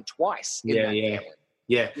 so it happened twice in that family.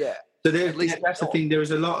 Yeah. So that's the thing. There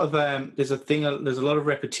is a lot of there's a lot of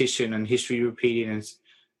repetition and history repeating,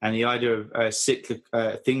 and the idea of cyclic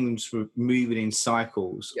things moving in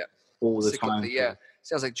cycles all the time. Yeah,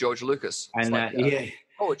 sounds like George Lucas. And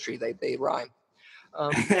poetry, they rhyme.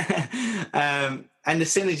 And the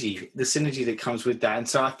synergy that comes with that. And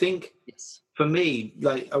so I think for me,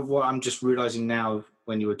 like what I'm just realizing now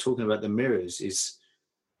when you were talking about the mirrors is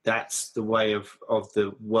that's the way of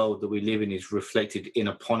the world that we live in is reflected in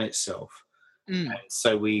upon itself. And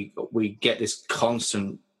so we get this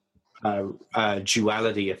constant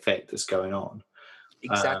duality effect that's going on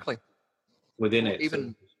within it.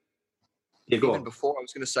 Even before, I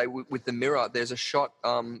was going to say with the mirror, there's a shot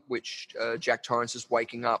which Jack Torrance is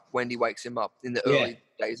waking up. Wendy wakes him up in the early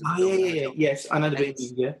days of the film. Yes, I know the bit.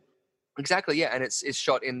 Yeah, exactly. Yeah, and it's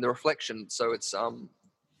shot in the reflection, so it's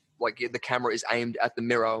the camera is aimed at the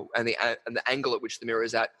mirror, and the angle at which the mirror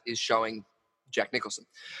is at is showing Jack Nicholson.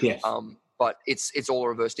 Yes. But it's all a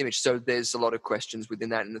reversed image. So there's a lot of questions within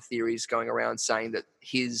that, and the theories going around saying that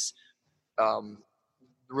his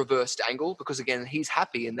reversed angle, because again he's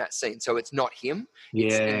happy in that scene, so it's not him.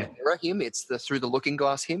 It's in the mirror him. It's the through the looking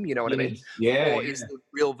glass him. You know what I mean? Or is the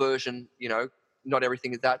real version? Not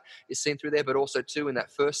everything that is seen through there, but also too in that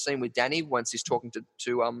first scene with Danny, once he's talking to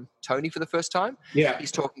Tony for the first time,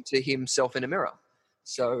 he's talking to himself in a mirror.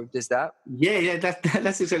 So there's that.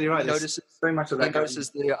 That's exactly right. Notices very much of that. He notices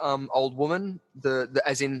the old woman.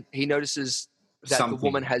 As in he notices that the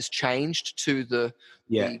woman has changed to the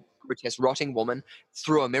grotesque rotting woman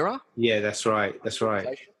through a mirror. Yeah, that's right.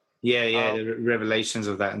 The revelations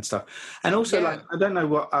of that and stuff, and also like I don't know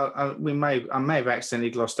what I may have accidentally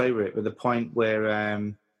glossed over it, but the point where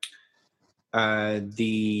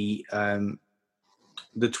the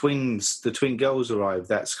twin girls arrive,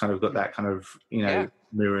 that's kind of got that kind of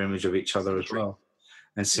mirror image of each other as well,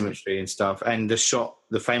 and symmetry and stuff, and the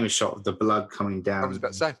famous shot of the blood coming down. I was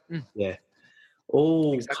about to say,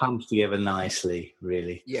 all comes together nicely,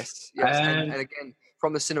 really. Yes, and again,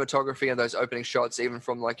 from the cinematography and those opening shots, even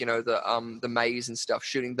from the maze and stuff,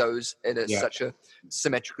 shooting those in such a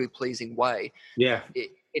symmetrically pleasing way. Yeah,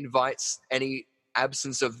 it invites any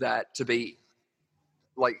absence of that to be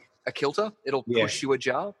like a kilter. It'll push you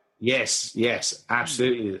ajar. Yes,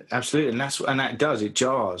 absolutely, and that does, it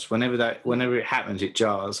jars whenever it happens, it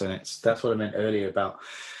jars, and that's what I meant earlier about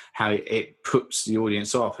how it puts the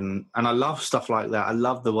audience off, and I love stuff like that. I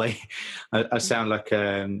love the way I sound like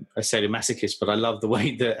a sadomasochist, but I love the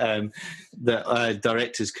way that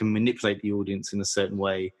directors can manipulate the audience in a certain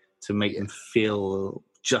way to make them feel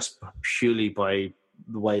just purely by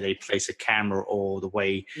the way they place a camera or the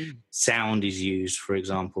way sound is used, for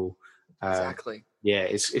example. Exactly.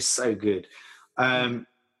 It's so good.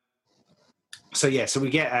 So we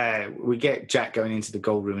get Jack going into the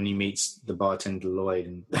gold room, and he meets the bartender Lloyd,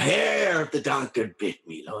 and the hair of the Duncan bit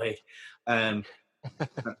me, Lloyd. And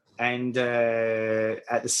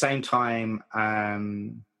at the same time,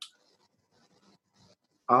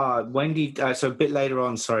 Wendy. So a bit later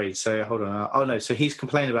on, sorry. So hold on. Oh no. So he's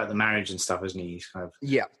complaining about the marriage and stuff, isn't he? He's kind of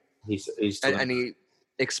He's and he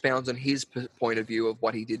expounds on his point of view of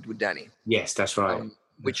what he did with Danny. Yes, that's right.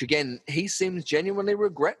 Which again, he seems genuinely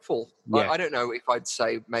regretful. I don't know if I'd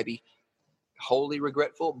say maybe wholly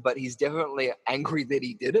regretful, but he's definitely angry that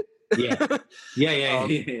he did it.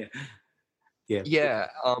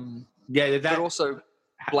 But also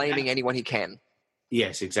blaming anyone he can.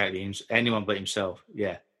 Yes, exactly. Anyone but himself.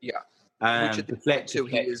 Yeah. Which at the point too,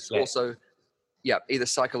 he is also either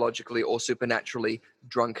psychologically or supernaturally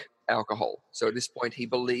drunk alcohol. So at this point, he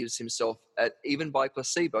believes himself, even by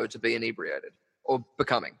placebo, to be inebriated or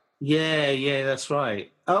becoming. Yeah, that's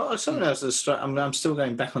right. Oh, something else that's I'm still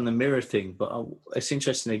going back on the mirror thing, but it's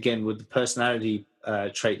interesting again with the personality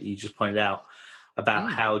trait that you just pointed out about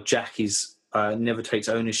Mm. how Jack is never takes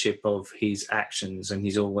ownership of his actions and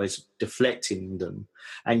he's always deflecting them,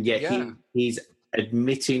 and yet Yeah. he's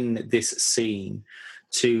admitting this scene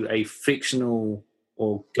to a fictional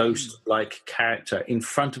or ghost-like character in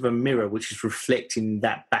front of a mirror, which is reflecting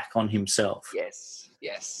that back on himself. Yes.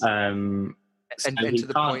 So And he to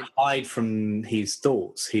the can't point, hide from his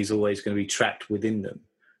thoughts. He's always going to be trapped within them.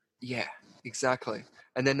 yeah, exactly.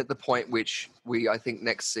 And then at the point which we, I think,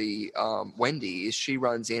 next see Wendy is she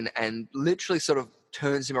runs in and literally sort of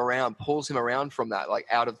turns him around, pulls him around from that, like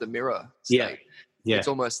out of the mirror state. Yeah. It's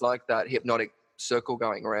almost like that hypnotic circle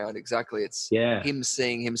going around. Exactly. It's Yeah. him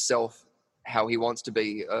seeing himself how he wants to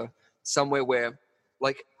be, somewhere where,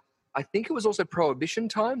 like, I think it was also Prohibition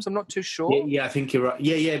times. I'm not too sure. Yeah, I think you're right.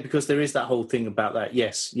 Yeah, because there is that whole thing about that.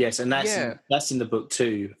 Yes, and that's in the book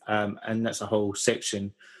too, and that's a whole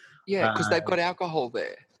section. Yeah, because they've got alcohol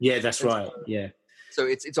there. Yeah, that's And right. Yeah, So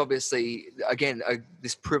it's obviously, again,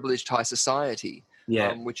 this privileged high society,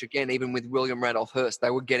 yeah, which, again, even with William Randolph Hearst, they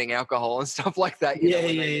were getting alcohol and stuff like that.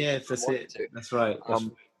 yeah. That's it. That's right.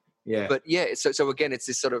 Yeah, But yeah, so again, it's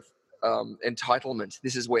this sort of entitlement.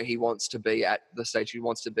 This is where he wants to be at the stage he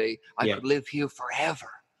wants to be. I could live here forever.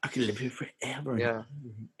 I could live here forever. Yeah.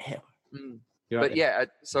 Ever. But yeah,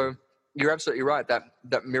 so you're absolutely right.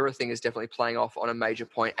 That mirror thing is definitely playing off on a major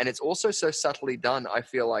point, and it's also so subtly done. I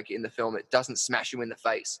feel like in the film, it doesn't smash you in the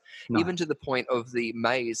face, even to the point of the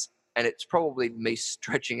maze. And it's probably me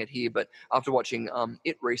stretching it here, but after watching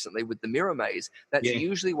it recently with the mirror maze, that's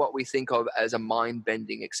usually what we think of as a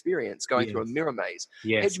mind-bending experience, going through a mirror maze.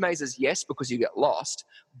 Hedge mazes, yes, because you get lost,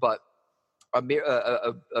 but a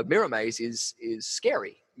mirror maze is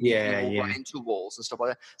scary. You will run into walls and stuff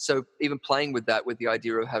like that. So even playing with that, with the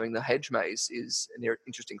idea of having the hedge maze, is an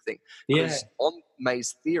interesting thing. Because on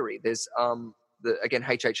maze theory, there's again,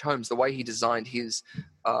 H.H. Holmes, the way he designed his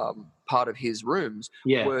part of his rooms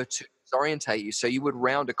were to disorientate you. So you would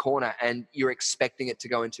round a corner and you're expecting it to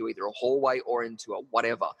go into either a hallway or into a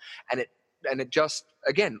whatever. And it just,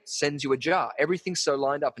 again, sends you ajar. Everything's so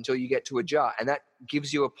lined up until you get to a jar. And that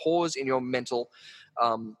gives you a pause in your mental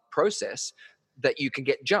process that you can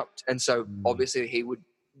get jumped. And so obviously he would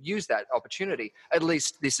use that opportunity. At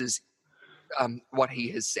least this is what he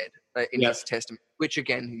has said in his testament, which,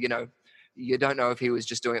 again, you don't know if he was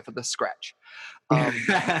just doing it for the scratch.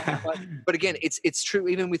 But again, it's true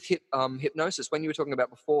even with hypnosis. When you were talking about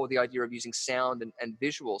before the idea of using sound and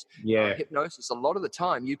visuals, hypnosis, a lot of the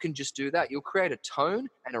time you can just do that. You'll create a tone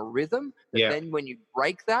and a rhythm, but then when you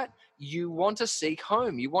break that, you want to seek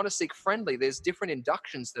home. You want to seek friendly. There's different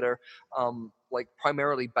inductions that are like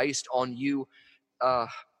primarily based on you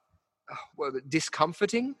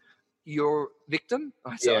discomforting your victim.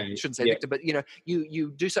 I shouldn't say victim, but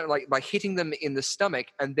you do something like by hitting them in the stomach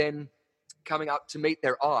and then coming up to meet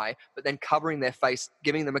their eye, but then covering their face,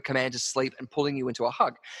 giving them a command to sleep and pulling you into a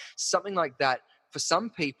hug. Something like that for some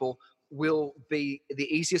people will be the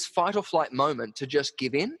easiest fight or flight moment to just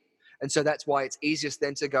give in. And so that's why it's easiest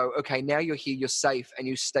then to go, okay, now you're here, you're safe, and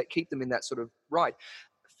you keep them in that sort of ride.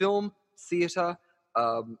 Film, theater,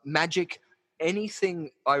 magic, anything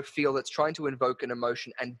I feel that's trying to invoke an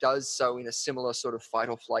emotion and does so in a similar sort of fight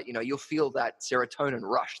or flight, you'll feel that serotonin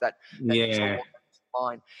rush, that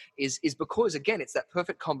fine, is because, again, it's that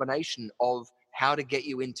perfect combination of how to get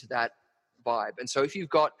you into that vibe. And so if you've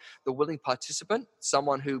got the willing participant,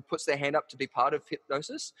 someone who puts their hand up to be part of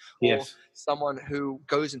hypnosis, or someone who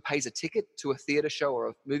goes and pays a ticket to a theater show or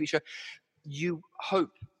a movie show, you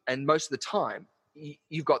hope, and most of the time,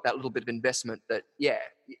 you've got that little bit of investment that,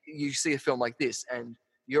 you see a film like this and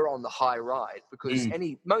you're on the high ride, because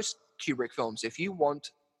most Kubrick films, if you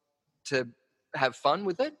want to have fun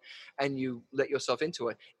with it and you let yourself into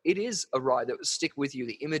it, it is a ride that will stick with you.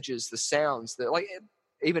 The images, the sounds,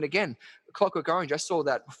 even again, Clockwork Orange, I saw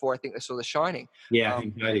that before I think I saw The Shining. I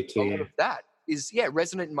think I did too. A lot of that is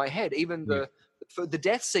resonant in my head. Even for the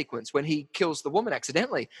death sequence when he kills the woman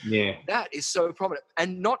accidentally, that is so prominent,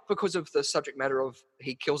 and not because of the subject matter of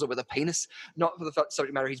he kills her with a penis, not for the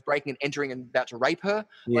subject matter he's breaking and entering and about to rape her,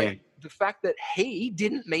 like the fact that he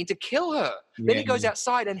didn't mean to kill her. Then he goes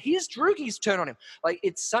outside and his droogies turn on him. Like,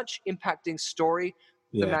 it's such impacting story,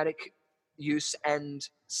 thematic use and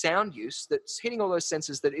sound use that's hitting all those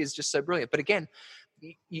senses that is just so brilliant. But again,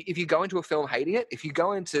 if you go into a film hating it, if you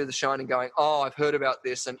go into The Shining going, oh, I've heard about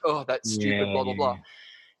this and oh, that's stupid, blah blah blah,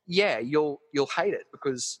 you'll hate it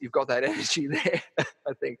because you've got that energy there.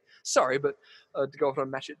 I think. Sorry, but to go off on a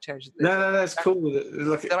match tangent. No, that's cool.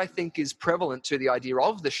 That I think is prevalent to the idea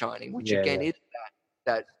of The Shining, which again is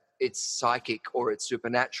that it's psychic or it's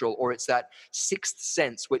supernatural or it's that sixth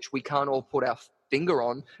sense which we can't all put our finger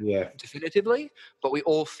on definitively, but we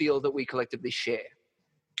all feel that we collectively share.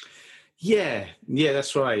 Yeah,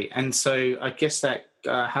 that's right. And so I guess that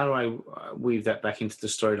how do I weave that back into the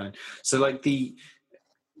storyline? So like the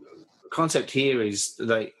concept here is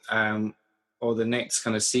like, or the next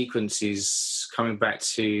kind of sequence is coming back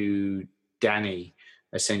to Danny,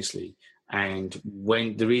 essentially. And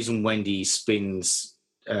when the reason Wendy spins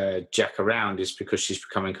Jack around is because she's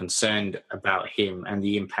becoming concerned about him and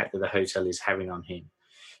the impact that the hotel is having on him.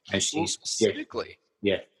 And she's specifically,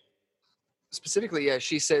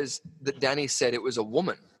 she says that Danny said it was a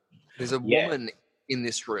woman. There's a woman in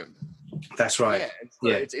this room. That's right.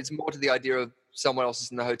 Yeah, it's more to the idea of someone else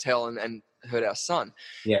is in the hotel and hurt our son.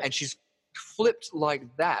 Yeah, and she's flipped like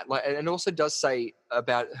that. Like, and also does say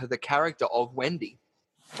about the character of Wendy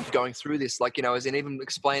going through this, like, you know, as in even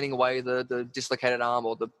explaining away the dislocated arm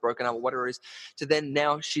or the broken arm or whatever it is, to then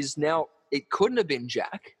it couldn't have been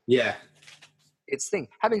Jack. Yeah. It's thing.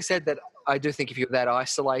 Having said that, I do think if you're that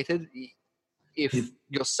isolated, if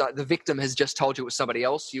your son, the victim has just told you it was somebody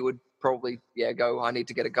else, you would probably, go, I need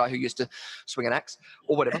to get a guy who used to swing an axe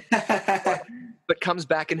or whatever. but comes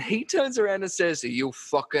back and he turns around and says, are you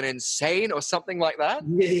fucking insane or something like that?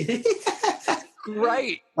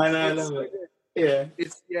 Great. I love it.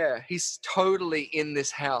 Yeah. He's totally in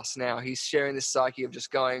this house now. He's sharing this psyche of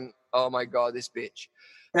just going, oh my God, this bitch.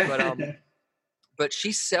 But but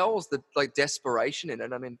she sells the like desperation in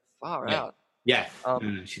it. I mean, far out. Yeah,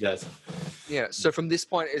 she does. Yeah. So from this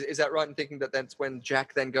point, is that right in thinking that that's when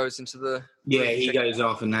Jack then goes into the? Yeah, he goes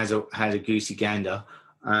off and has a goosey gander.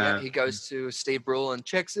 He goes to Steve Brule and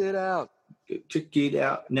checks it out. Check it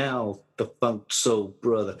out now, the funk soul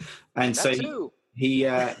brother. And that so too. he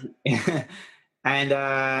and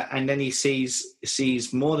then he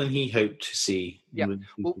sees more than he hoped to see. Yeah.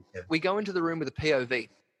 Well, we go into the room with a POV.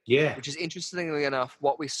 Yeah. Which is interestingly enough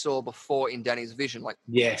what we saw before in Danny's vision, like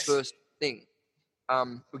the first thing.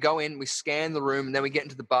 We go in, we scan the room, and then we get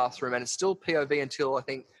into the bathroom, and it's still POV until I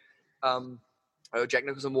think Jack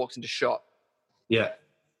Nicholson walks into shot. Yeah.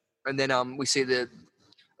 And then we see the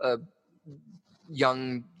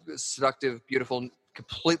young, seductive, beautiful,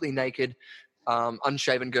 completely naked,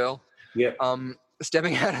 unshaven girl. Yeah.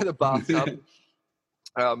 Stepping out of the bathtub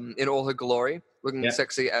in all her glory, looking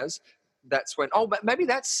sexy as. That's when, maybe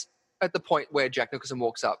that's at the point where Jack Nicholson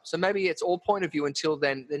walks up. So maybe it's all point of view until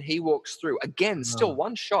then he walks through. Again, still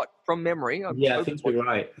one shot from memory. I think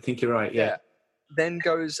you're right. Yeah. Then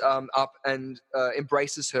goes up and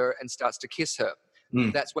embraces her and starts to kiss her.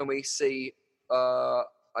 That's when we see, I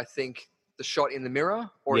think, the shot in the mirror,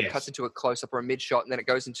 or it cuts into a close-up or a mid-shot, and then it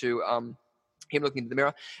goes into him looking into the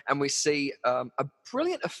mirror, and we see a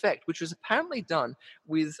brilliant effect, which was apparently done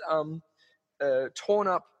with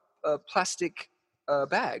torn-up plastic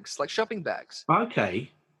bags, like shopping bags.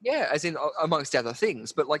 Okay. Yeah, as in amongst other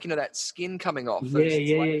things, but like, you know, that skin coming off.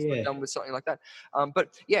 Yeah. Done with something like that. But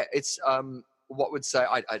yeah, it's what would say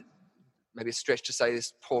I maybe a stretch to say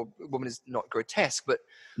this poor woman is not grotesque, but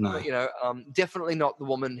you know, definitely not the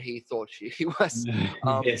woman he thought she was.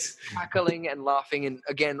 Cackling and laughing, and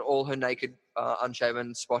again, all her naked,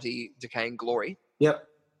 unshaven, spotty, decaying glory. Yep.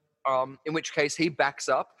 In which case, he backs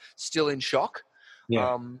up, still in shock.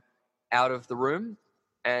 Yeah. Out of the room,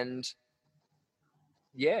 and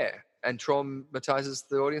traumatizes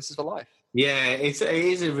the audiences for life. Yeah, it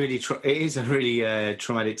is a really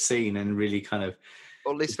traumatic scene, and really kind of,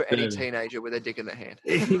 or at least for any teenager with a dick in their hand.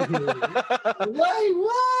 Wait,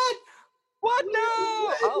 what? What? No!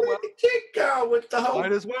 Oh, well. Dick go with the whole.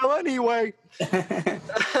 Might as well anyway.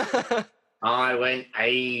 I went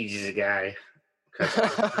ages ago.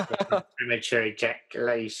 Premature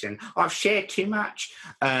ejaculation. I've shared too much.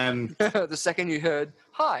 The second you heard,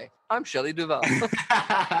 "Hi, I'm Shelley Duvall."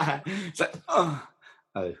 It's like, oh.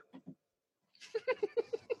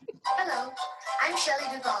 Hello, I'm Shelley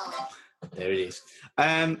Duvall. There it is.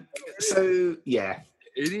 So yeah,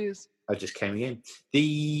 it is. I just came in.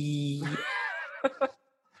 The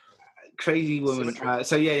crazy woman.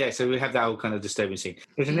 So we have that whole kind of disturbing scene.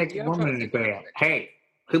 There's a naked woman in the bed. Hey.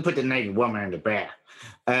 Who put the naked woman in the bath?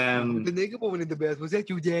 The naked woman in the bath, was that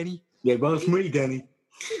you, Danny? Yeah, well, it's me, Danny.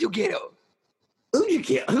 Who did you get her? Who did you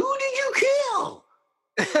kill? Who did you kill?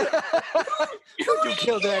 Who did you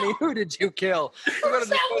kill, Danny? Who did you kill? You got to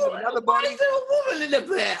dispose of another body? Why is there a woman in the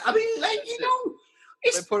bath? I mean, like, you know,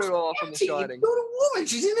 they put it all from The Shining. Not a woman.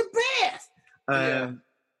 She's in the bath.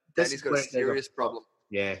 Danny's got a serious problem.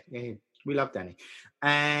 Yeah, we love Danny.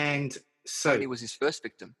 And so he was his first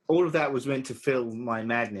victim. All of that was meant to fill my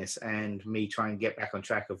madness and me trying to get back on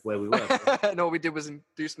track of where we were. And all we did was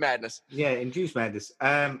induce madness. Yeah, induce madness.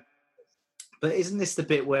 But isn't this the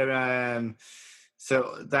bit where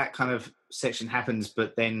so that kind of section happens,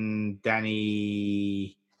 but then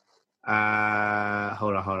Danny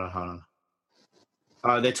hold on.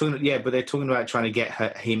 Oh, they're talking about trying to get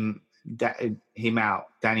him out,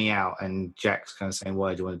 Danny out, and Jack's kind of saying,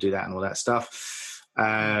 "Why do you want to do that?" and all that stuff.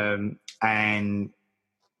 And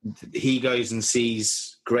he goes and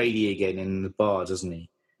sees Grady again in the bar, doesn't he?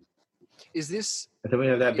 Is this? I don't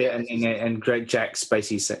know that bit, and Greg Jack's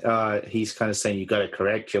basically he's kind of saying, "You got to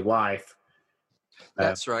correct your wife."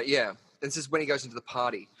 That's right. Yeah, this is when he goes into the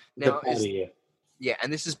party. Now, yeah,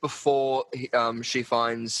 and this is before she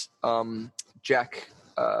finds Jack.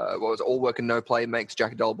 What was it, all work and no play makes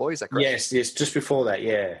Jack a dull boy? Is that correct? Yes, just before that.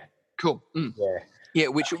 Yeah. Cool. Yeah.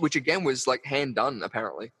 Which again was like hand done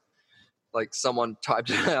apparently. Like someone typed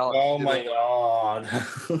it out. Oh my god,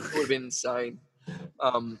 it would have been insane.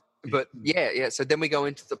 But yeah. So then we go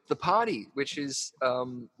into the party, which is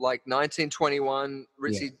like 1921.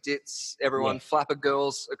 Ritzy Ditz, everyone, flapper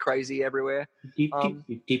girls are crazy everywhere. Yeah,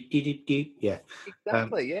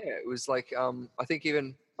 exactly. Yeah, it was like I think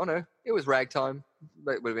even it was ragtime.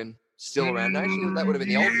 That would have been still around. Actually, that would have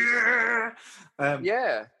been the old.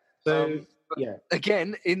 Yeah. So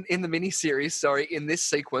again, in the miniseries, in this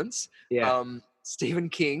sequence, Stephen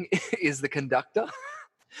King is the conductor.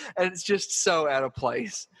 And it's just so out of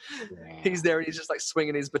place. Yeah. He's there and he's just like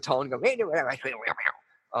swinging his baton, going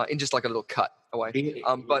in just like a little cut away.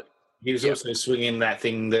 But he was also swinging that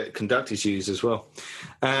thing that conductors use as well.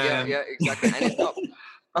 Yeah, exactly. And it's not.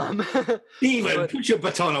 Steven, put your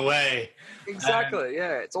baton away. Exactly.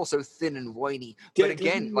 It's also thin and whiny. But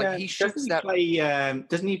again, he shoots that.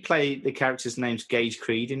 Doesn't he play the character's name's Gage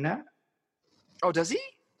Creed in that? Oh, does he?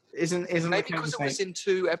 Isn't maybe because it was in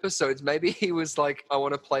 2 episodes? Maybe he was like, I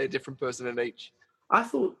want to play a different person in each. I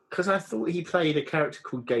thought he played a character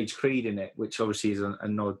called Gage Creed in it, which obviously is a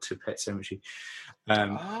nod to Pet Sematary.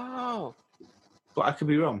 But I could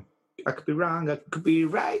be wrong. I could be wrong. I could be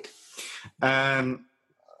right.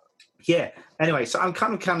 Anyway, so I'm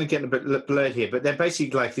kind of getting a bit blurred here, but they're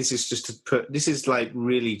basically like, this is like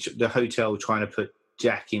really the hotel trying to put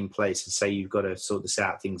Jack in place and say, you've got to sort this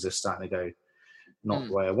out. Things are starting to go not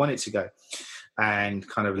the way I want it to go, and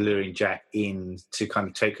kind of luring Jack in to kind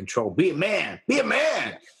of take control. Be a man.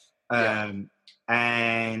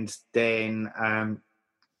 And then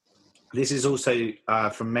this is also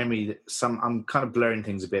from memory. I'm kind of blurring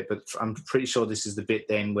things a bit, but I'm pretty sure this is the bit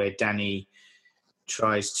then where Danny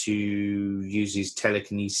tries to use his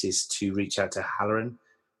telekinesis to reach out to Halloran,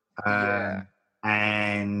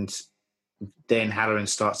 and then Halloran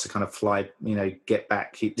starts to kind of fly, get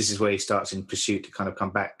back. This is where he starts in pursuit to kind of come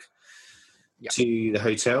back to the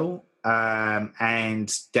hotel.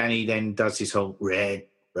 And Danny then does his whole red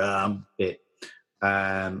rum bit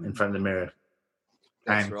in front of the mirror.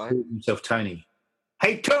 That's and right. calls himself Tony.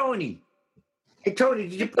 Hey, Tony, did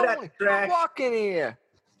you put out the trash? I'm walking here.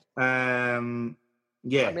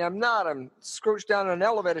 Yeah. I mean, I'm not. I'm scrooched down an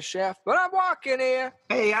elevator shaft, but I'm walking here.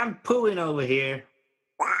 Hey, I'm pooing over here.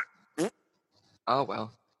 Oh,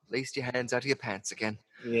 well, at least your hand's out of your pants again.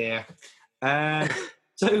 Yeah.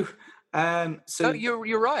 So no,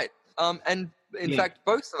 you're right. And in fact,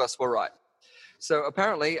 both of us were right. So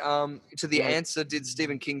apparently, to the answer, did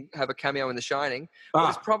Stephen King have a cameo in The Shining? It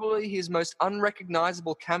was probably his most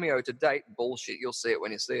unrecognizable cameo to date. Bullshit, you'll see it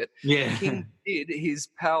when you see it. Yeah. King did his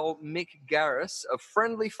pal Mick Garris a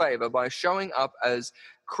friendly favor by showing up as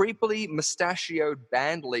creepily mustachioed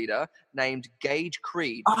band leader named Gage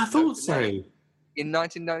Creed. I thought so. In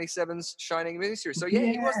 1997's Shining miniseries. So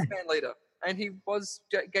he was the band leader, and he was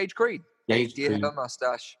Gage Creed. Gage Did Creed. have a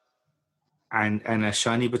mustache. And a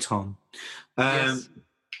shiny baton. Yes.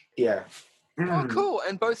 Yeah. Oh, cool.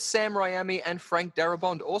 And both Sam Raimi and Frank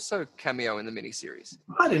Darabont also cameo in the miniseries.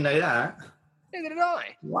 I didn't know that. Neither did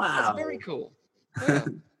I. Wow. That's very cool. Yeah.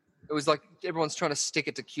 It was like everyone's trying to stick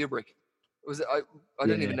it to Kubrick. It was. I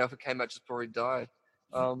don't even know if it came out just before he died.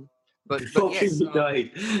 But yes,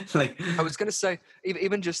 died. I was going to say,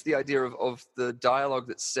 even just the idea of the dialogue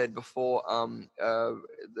that's said before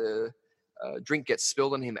the drink gets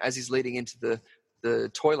spilled on him as he's leading into the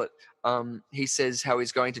toilet. He says how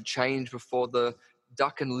he's going to change before the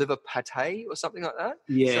duck and liver pate or something like that.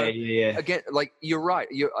 Yeah. Again, like you're right.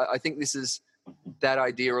 I think this is that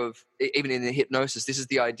idea of, even in the hypnosis, this is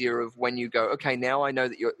the idea of when you go, okay, now I know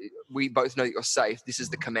that we both know that you're safe. This is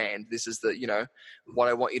the command. This is the, what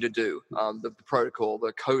I want you to do. The protocol,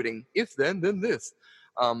 the coding, if then this.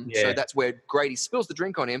 So that's where Grady spills the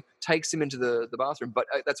drink on him, takes him into the bathroom. But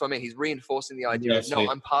that's what I mean. He's reinforcing the idea of, no,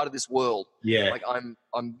 I'm part of this world. Yeah. Like and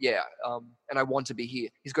I want to be here.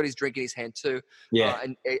 He's got his drink in his hand too. Yeah.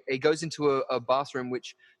 And he goes into a bathroom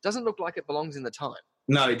which doesn't look like it belongs in the time.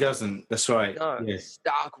 No, it doesn't. That's right. No, Yeah. it's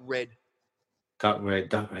dark red. Dark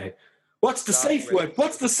red. What's the Dark safe red. word?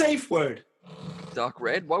 What's the safe word? Dark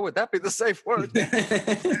red? Why would that be the safe word?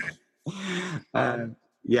 Yeah.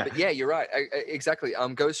 But yeah, you're right. Exactly.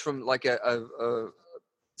 Goes from like a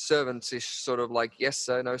servant-ish sort of like, yes,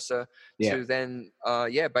 sir, no, sir, to then,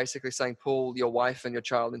 basically saying, pull your wife and your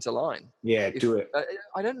child into line. Yeah, do it.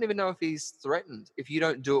 I don't even know if he's threatened. If you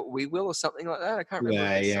don't do it, we will, or something like that. I can't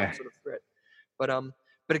remember if it's some sort of threat.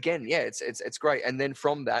 But again, yeah, it's great. And then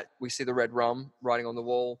from that, we see the red rum writing on the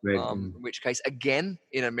wall, in which case, again,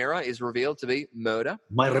 in a mirror, is revealed to be murder.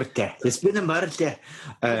 Murder. There's been a murder.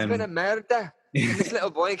 There's been a murder. And this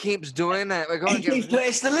little boy keeps doing it.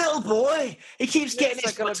 It's the little boy. He keeps getting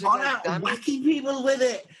his baton out and whacking people with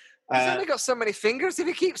it. He's only got so many fingers. If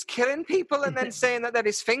he keeps killing people and then saying that they're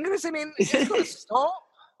his fingers, I mean, he's got to stop.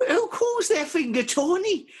 Who calls their finger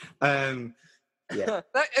Tony? Yeah.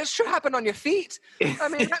 It should happen on your feet. I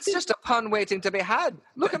mean, that's just a pun waiting to be had.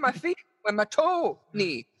 Look at my feet and my toe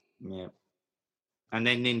knee. Yeah. And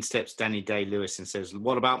then in steps Danny Day-Lewis and says,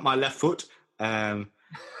 "What about my left foot?" Paint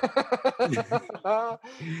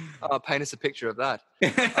us a picture of that.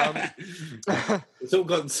 It's all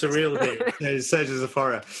gotten surreal here. Surgeons of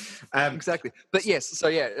Horror. Exactly. But yes,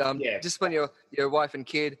 so discipline your wife and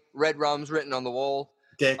kid. Red rum's written on the wall.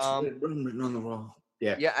 Red rum written on the wall.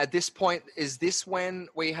 Yeah. Yeah. At this point, is this when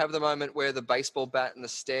we have the moment where the baseball bat and the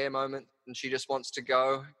stare moment, and she just wants to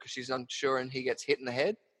go because she's unsure, and he gets hit in the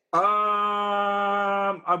head?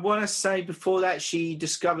 I want to say before that she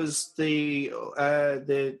discovers the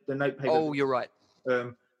notepaper. Oh, you're right.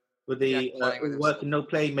 With the work and no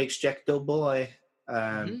play makes Jack a dull boy.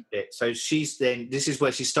 Bit. So she's then. This is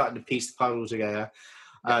where she's starting to piece the puzzle together.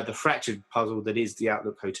 The fractured puzzle that is the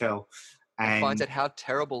Outlook Hotel. And finds out how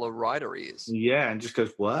terrible a writer he is. Yeah, and just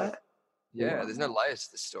goes, what? Yeah, what? There's no layers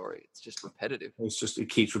to this story. It's just repetitive. It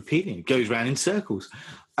keeps repeating. It goes round in circles.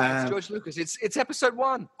 It's George Lucas. It's episode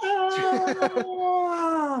 1.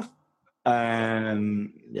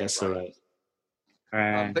 Yes, all right.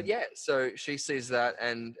 But yeah, so she sees that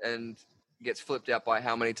and gets flipped out by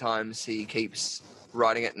how many times he keeps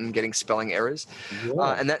writing it and getting spelling errors.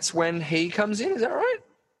 Yeah. And that's when he comes in. Is that right?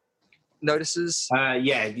 Notices.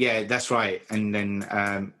 Yeah, that's right. And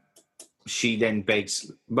then she then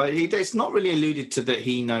begs, but it's not really alluded to that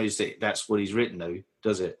he knows that that's what he's written, though,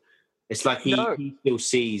 does it? It's like he still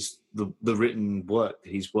sees the written work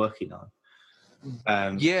that he's working on.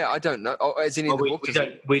 I don't know. Oh, as in the book,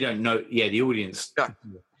 we don't know. Yeah, the audience. No.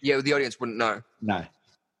 Yeah, the audience wouldn't know. No.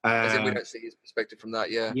 As in we don't see his perspective from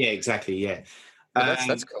that. Yeah. Yeah, exactly. Yeah.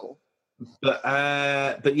 That's cool.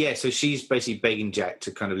 But yeah, so she's basically begging Jack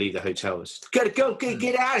to kind of leave the hotel. Gotta go,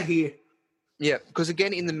 get out of here. Yeah, because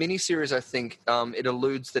again, in the miniseries, I think it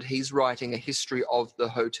alludes that he's writing a history of the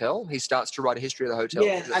hotel. He starts to write a history of the hotel.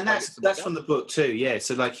 Yeah, and that's from the book too. Yeah,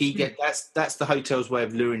 so like that's the hotel's way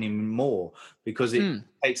of luring him more, because it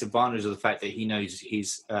takes advantage of the fact that he knows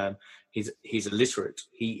he's illiterate.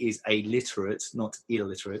 He is a literate, not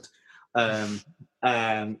illiterate. And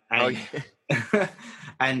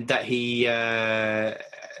and that he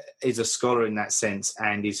is a scholar in that sense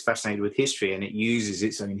and is fascinated with history, and it uses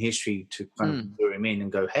its own history to kind of lure him in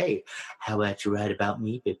and go, hey, how about you write about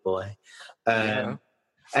me, big boy? And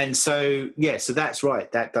so that's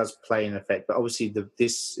right, that does play an effect, but obviously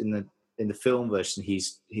in the film version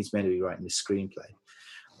he's meant to be writing the screenplay.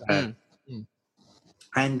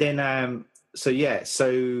 And then so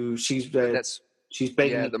she's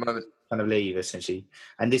begging at the moment kind of leave, essentially,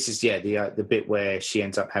 and this is the bit where she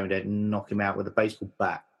ends up having to knock him out with a baseball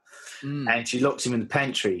bat, and she locks him in the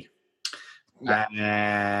pantry,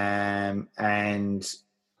 and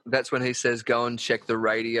that's when he says, go and check the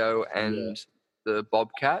radio and the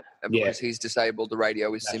Bobcat, because he's disabled the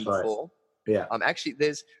radio with Simba 4. Actually,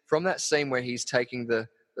 there's from that scene where he's taking the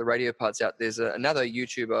radio parts out, there's another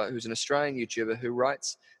YouTuber who's an Australian YouTuber who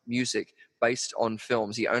writes music based on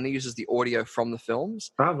films. He only uses the audio from the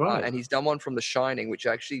films. Oh, right. And he's done one from The Shining, which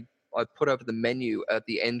actually I put over the menu at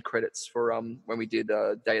the end credits for when we did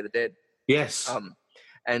Day of the Dead. Yes.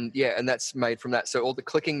 And that's made from that. So all the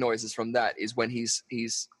clicking noises from that is when he's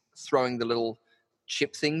throwing the little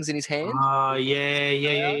chip things in his hand. Oh,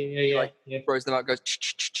 yeah. Throws them out, goes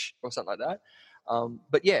or something like that.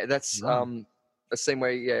 But yeah, that's a scene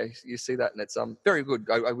where you see that, and it's very good.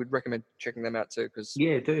 I would recommend checking them out too, because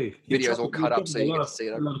do videos all cut up so you get to see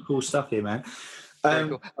it. A lot of cool stuff here, man. Very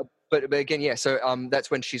cool. but again, yeah. So that's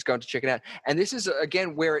when she's going to check it out, and this is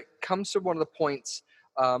again where it comes to one of the points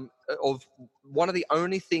of one of the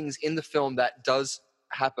only things in the film that does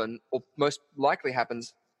happen, or most likely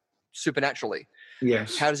happens, supernaturally.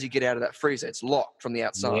 Yes. How does he get out of that freezer? It's locked from the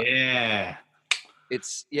outside. Yeah.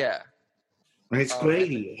 It's It's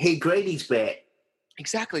Grady. Hey, Grady's back.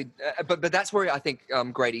 Exactly, but that's where I think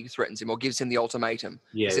Grady threatens him or gives him the ultimatum.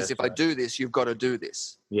 Yeah, he says, "If I do this, you've got to do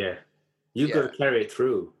this." Yeah, you've got to carry it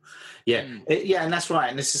through. Yeah, yeah, and that's right.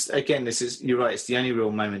 And this is you're right. It's the only real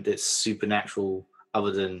moment that's supernatural,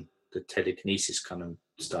 other than the telekinesis kind of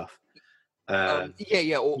stuff. Or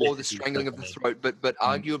the strangling of the throat. But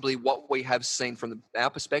arguably, what we have seen from our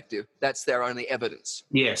perspective, that's their only evidence.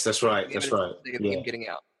 Yes, that's right. That's right. Him getting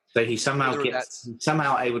out. So he somehow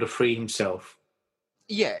somehow able to free himself.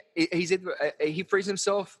 Yeah, he's either, he frees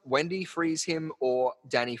himself, Wendy frees him, or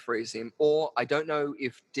Danny frees him. Or I don't know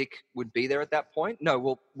if Dick would be there at that point. No,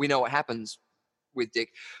 well, we know what happens with Dick,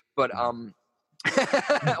 but or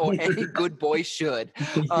any good boy should.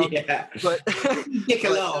 But Dick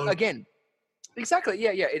alone again. Exactly.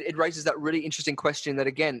 Yeah. It raises that really interesting question that,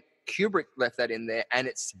 again, Kubrick left that in there, and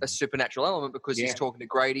it's a supernatural element because he's talking to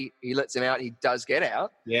Grady. He lets him out. He does get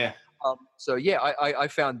out. Yeah. I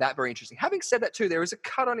found that very interesting. Having said that, too, there is a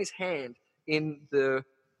cut on his hand in the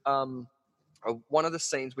one of the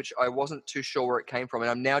scenes, which I wasn't too sure where it came from, and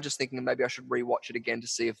I'm now just thinking maybe I should rewatch it again to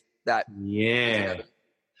see if that. Yeah.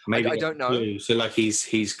 Maybe I don't know. Too. So like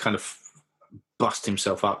he's kind of bust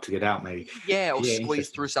himself up to get out, maybe. Yeah, or squeeze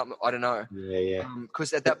through something. I don't know. Yeah.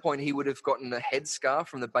 Because at that point he would have gotten a headscarf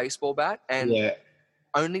from the baseball bat, and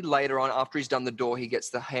only later on, after he's done the door, he gets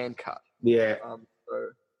the hand cut. Yeah.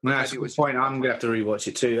 That's a good point. I'm going to have to rewatch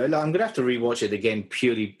it too. I'm going to have to rewatch it again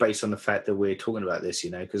purely based on the fact that we're talking about this,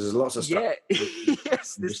 because there's lots of stuff. Yeah,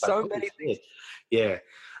 yes, there's so many things. Yeah.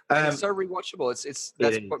 It's so rewatchable.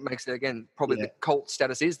 That's what makes it, again, probably the cult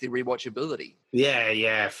status is the rewatchability.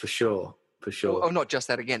 Yeah, for sure. Oh, not just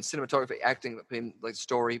that. Again, cinematography, acting, like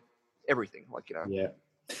story, everything. Yeah.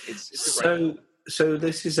 It's so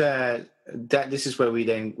this is this is where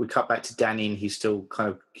we cut back to Danny, and he's still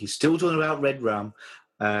talking about Red Rum,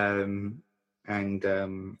 and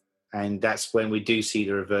that's when we do see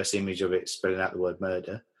the reverse image of it spelling out the word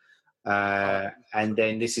murder, and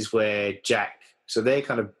then this is where Jack. So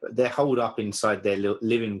they're holed up inside their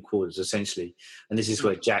living quarters essentially, and this is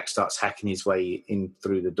where Jack starts hacking his way in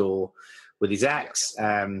through the door with his axe.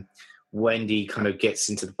 Wendy kind of gets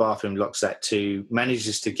into the bathroom, locks that too,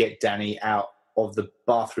 manages to get Danny out of the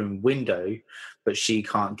bathroom window, but she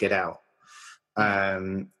can't get out.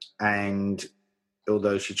 And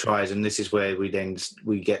although she tries, and this is where we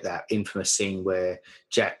get that infamous scene where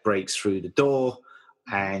Jack breaks through the door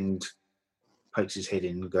and pokes his head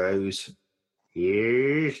in and goes,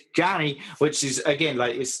 "Here's Johnny," which is, again,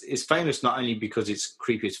 like it's famous not only because it's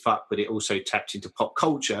creepy as fuck, but it also tapped into pop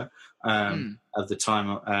culture of the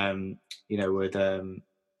time.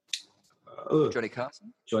 With Johnny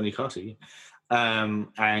Carson,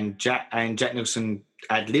 and Jack Nicholson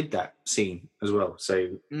ad-libbed that scene as well.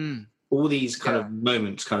 So all these kind of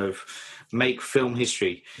moments kind of make film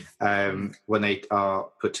history when they are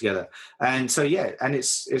put together. And so and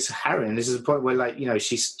it's harrowing. This is a point where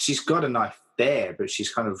she's got a knife there, but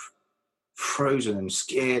she's kind of frozen and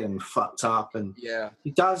scared and fucked up, and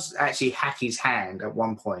he does actually hack his hand at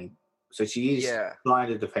one point, so she is trying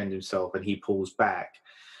to defend himself, and he pulls back,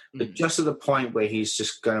 but just at the point where he's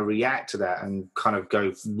just going to react to that and kind of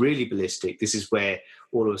go really ballistic, this is where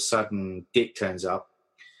all of a sudden Dick turns up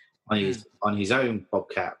on his own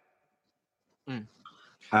bobcat. I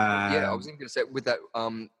was going to say with that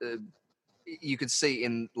you could see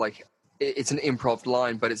in it's an improv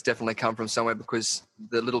line, but it's definitely come from somewhere, because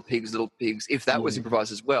the little pigs, if that was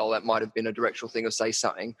improvised as well, that might have been a directional thing of say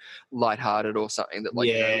something lighthearted or something that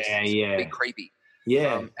a bit creepy.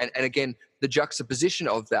 And again, the juxtaposition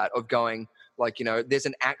of that, of going there's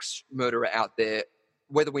an axe murderer out there,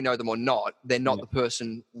 whether we know them or not, they're not the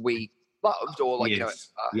person we loved or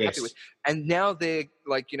happy with. And now they're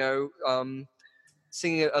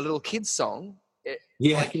singing a little kid's song.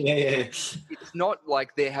 It's not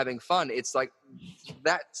like they're having fun. It's like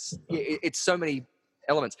it's so many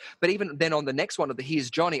elements. But even then on the next one of the Here's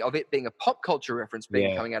Johnny, of it being a pop culture reference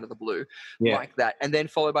coming out of the blue like that, and then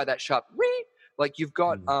followed by that sharp you've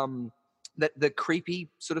got that the creepy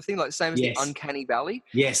sort of thing, like the same as the Uncanny Valley.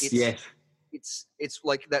 It's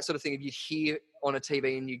like that sort of thing if you hear on a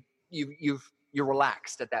TV and you're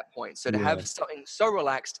relaxed at that point. So to have something so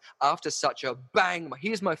relaxed after such a bang,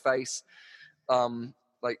 here's my face,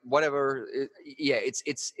 like whatever. It's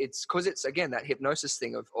because it's again that hypnosis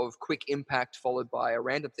thing of quick impact followed by a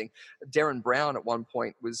random thing. Darren Brown at one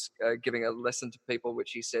point was giving a lesson to people,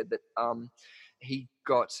 which he said that he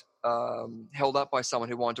got held up by someone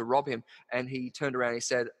who wanted to rob him, and he turned around and he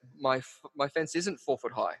said, my fence isn't 4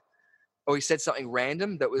 foot high. Or he said something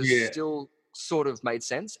random that was still sort of made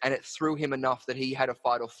sense, and it threw him enough that he had a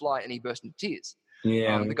fight or flight, and he burst into tears.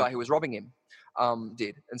 The guy who was robbing him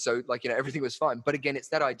did. And so, like, everything was fine. But again, it's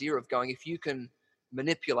that idea of going, if you can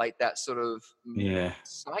manipulate that sort of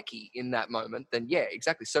psyche in that moment, then yeah,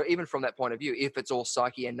 exactly. So even from that point of view, if it's all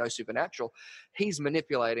psyche and no supernatural, he's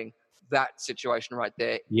manipulating that situation right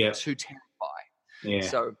there to terrify. Yeah.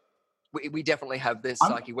 So we definitely have this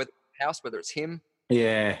psyche, whether it's the house, whether it's him.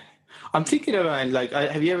 Yeah. I'm thinking about, like,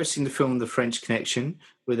 have you ever seen the film The French Connection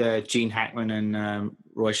with Gene Hackman and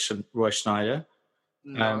Roy Schneider?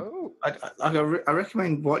 No. I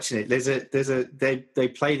recommend watching it. They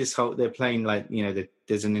play this whole. They're playing, like,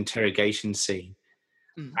 there's an interrogation scene,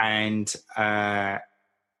 and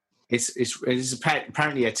it's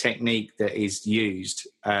apparently a technique that is used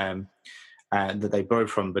that they borrowed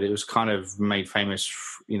from, but it was kind of made famous,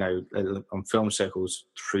 on film circles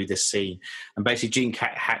through this scene. And basically, Gene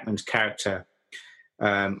Hackman's character,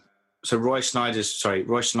 Roy Schneider's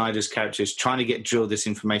character is trying to drill this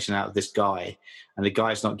information out of this guy, and the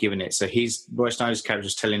guy's not giving it. So Roy Schneider's character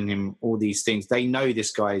is telling him all these things. They know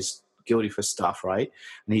this guy's guilty for stuff, right?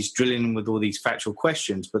 And he's drilling him with all these factual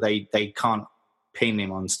questions, but they can't pin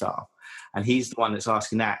him on stuff. And he's the one that's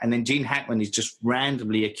asking that. And then Gene Hackman is just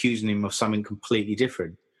randomly accusing him of something completely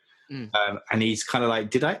different. And he's kind of like,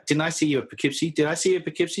 didn't I see you at Poughkeepsie? Did I see you at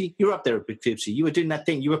Poughkeepsie? You were up there at Poughkeepsie. You were doing that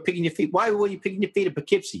thing. You were picking your feet. Why were you picking your feet at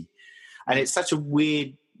Poughkeepsie? And it's such a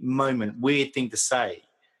weird moment, weird thing to say.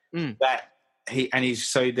 That he's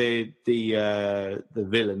so the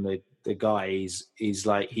villain, the guy is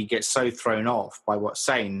like, he gets so thrown off by what's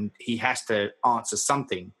saying, he has to answer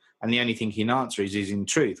something. And the only thing he can answer is in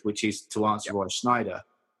truth, which is to answer Roy Schneider.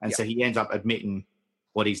 And so he ends up admitting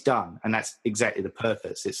what he's done. And that's exactly the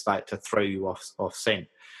purpose. It's like to throw you off scent.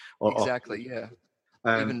 Exactly, yeah.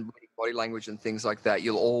 Even body language and things like that,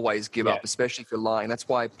 you'll always give up, especially if you're lying. That's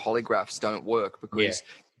why polygraphs don't work, because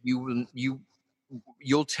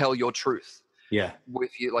you'll tell your truth. Yeah.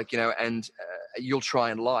 With you, like, and you'll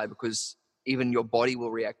try and lie because even your body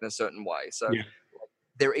will react in a certain way. So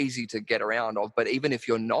they're easy to get around of, but even if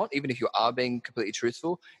you are being completely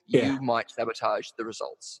truthful, you might sabotage the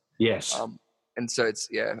results. Yes. And so it's,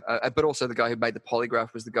 but also the guy who made the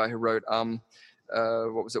polygraph was the guy who wrote,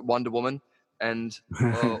 what was it, Wonder Woman, and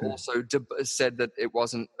also said that it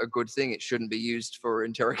wasn't a good thing. It shouldn't be used for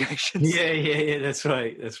interrogations. Yeah. That's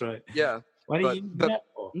right. Yeah. Why do you use that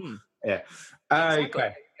for? Yeah. Exactly.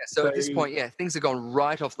 Okay. So at this point, things have gone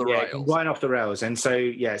right off the rails. Right off the rails. And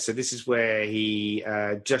so, so this is where he,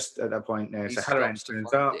 just at that point, so Halloran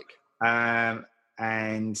turns up.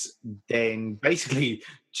 And then basically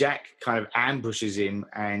Jack kind of ambushes him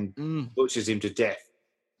and butchers him to death.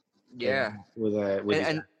 Yeah.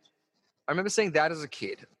 And I remember seeing that as a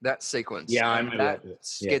kid, that sequence. Yeah, I remember that.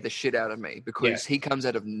 Scared the shit out of me because he comes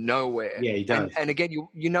out of nowhere. Yeah, he does. And again,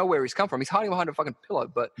 you know where he's come from. He's hiding behind a fucking pillow,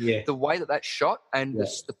 but the way that shot and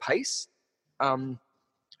the pace,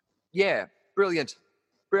 brilliant.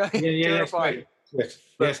 Terrifying.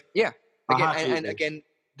 Yes. Yeah. Again, again,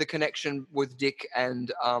 the connection with Dick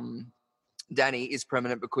and Danny is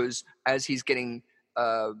permanent because as he's getting,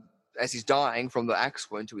 as he's dying from the axe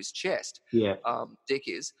wound to his chest, Dick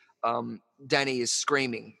is. Danny is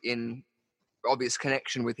screaming in obvious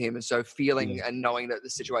connection with him, and so feeling and knowing that the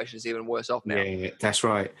situation is even worse off now. Yeah, that's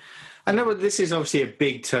right. I know this is obviously a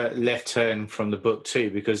big left turn from the book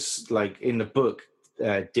too, because like in the book,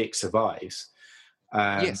 Dick survives.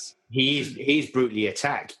 Yes, he's brutally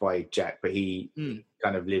attacked by Jack, but he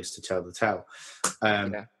kind of lives to tell the tale.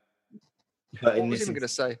 But I was even going to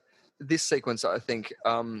say this sequence, I think,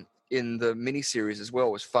 in the miniseries as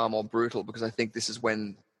well was far more brutal because I think this is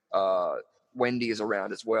when Wendy is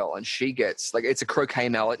around as well, and she gets it's a croquet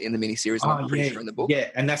mallet in the miniseries. I'm pretty sure in the book. Yeah,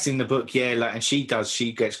 and that's in the book. Yeah, and she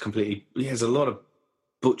gets completely. There's a lot of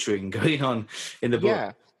butchering going on in the book.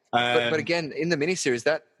 Yeah, but again, in the miniseries,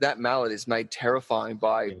 that mallet is made terrifying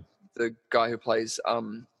by the guy who plays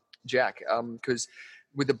Jack, because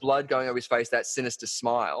with the blood going over his face, that sinister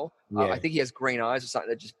smile. I think he has green eyes or something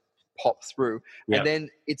that just pop through, and then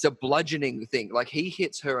it's a bludgeoning thing. Like he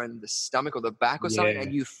hits her in the stomach or the back or something,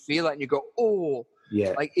 and you feel it, and you go, "Oh,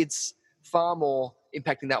 yeah!" Like it's far more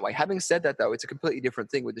impacting that way. Having said that, though, it's a completely different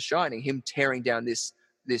thing with The Shining. Him tearing down this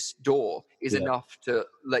door is enough to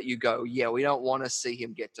let you go. Yeah, we don't want to see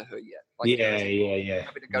him get to her yet.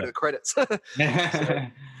 Happy to go to the credits.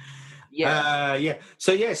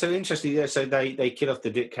 So interesting. Yeah, so they kill off the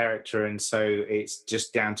Dick character, and so it's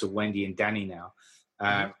just down to Wendy and Danny now.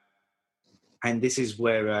 And this is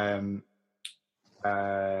where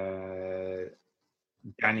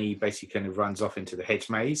Danny basically kind of runs off into the hedge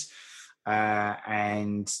maze,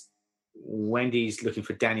 and Wendy's looking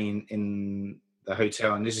for Danny in the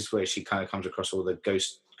hotel, and this is where she kind of comes across all the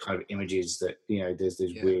ghost kind of images that, you know, there's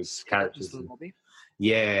these weird characters.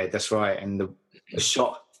 Yeah, that's right. And the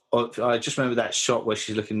shot, I just remember that shot where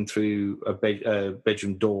she's looking through a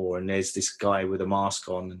bedroom door, and there's this guy with a mask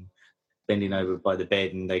on and bending over by the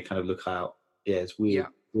bed, and they kind of look out. Yeah, it's weird,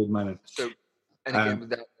 weird moment. So, and again, with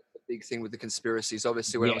that, the big thing with the conspiracies,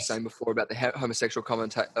 obviously, what I was saying before about the homosexual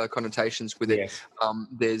connotations with it,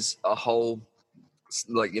 there's a whole,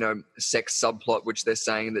 like, you know, sex subplot, which they're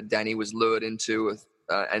saying that Danny was lured into,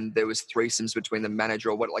 and there was threesomes between the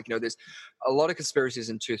manager or what, like, you know, there's a lot of conspiracies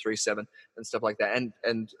in 237 and stuff like that,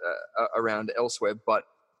 and around elsewhere. But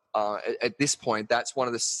at this point, that's one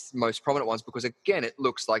of the most prominent ones, because again, it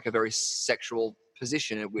looks like a very sexual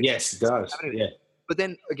position in which it does. Yeah. But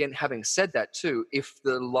then again, having said that too, if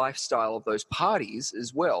the lifestyle of those parties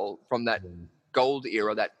as well from that gold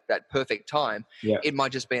era, that perfect time, it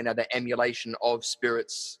might just be another emulation of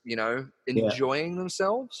spirits, you know, enjoying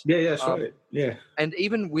themselves. Yeah, that's right. Yeah. And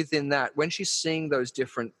even within that, when she's seeing those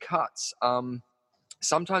different cuts,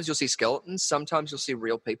 sometimes you'll see skeletons, sometimes you'll see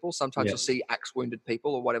real people, sometimes you'll see axe-wounded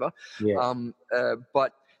people or whatever.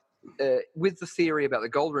 But with the theory about the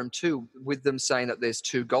gold room too, with them saying that there's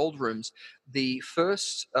two gold rooms, the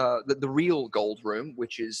first, the real gold room,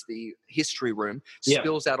 which is the history room,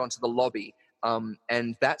 spills out onto the lobby.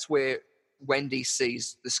 And that's where Wendy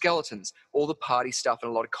sees the skeletons, all the party stuff,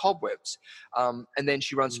 and a lot of cobwebs. And then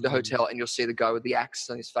she runs to the hotel, and you'll see the guy with the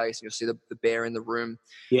axe on his face, and you'll see the bear in the room.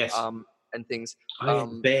 And things.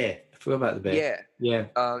 The bear. I forgot about the bear.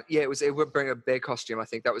 It would bring a bear costume. I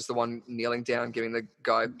think that was the one kneeling down, giving the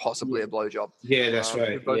guy possibly a blowjob. Yeah, that's right.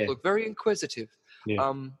 They both look very inquisitive.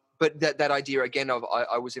 But that idea again of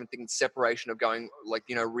I was even thinking separation of going, like,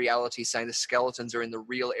 you know, reality, saying the skeletons are in the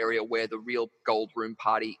real area where the real gold room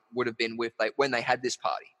party would have been when they had this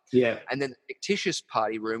party. And then the fictitious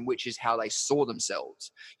party room, which is how they saw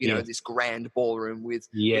themselves, you know, this grand ballroom with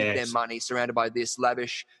their money, surrounded by this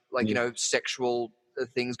lavish, like, you know, sexual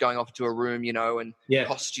things going off into a room, you know, and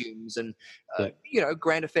costumes and, you know,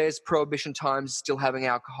 grand affairs, prohibition times, still having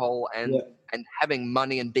alcohol and having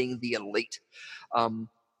money and being the elite.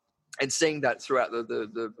 And seeing that throughout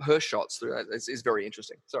her shots throughout is very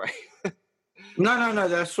interesting. Sorry. No,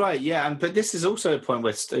 that's right. Yeah, but this is also a point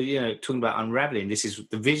where, you know, talking about unraveling, this is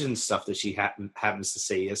the vision stuff that she happens to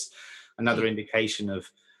see as another indication of,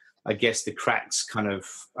 I guess, the cracks kind of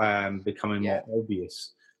becoming more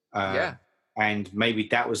obvious. And maybe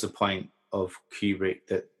that was the point of Kubrick,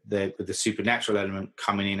 that the supernatural element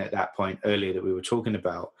coming in at that point earlier that we were talking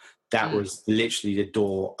about, that was literally the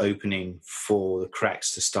door opening for the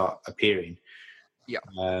cracks to start appearing.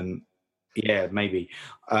 Maybe. Or maybe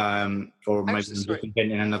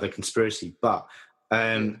inventing another conspiracy. But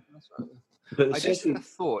I just had a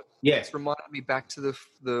thought. It's reminded me back to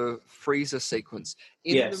the freezer sequence.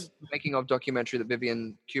 In the making of documentary that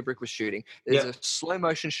Vivian Kubrick was shooting, there's a slow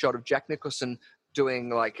motion shot of Jack Nicholson doing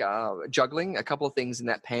like juggling a couple of things in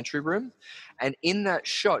that pantry room. And in that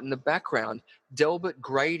shot, in the background, Delbert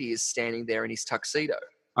Grady is standing there in his tuxedo.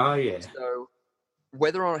 Oh, yeah. So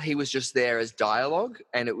whether or not he was just there as dialogue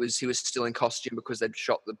and he was still in costume because they'd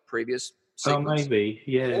shot the previous sequence,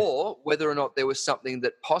 or whether or not there was something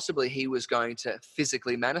that possibly he was going to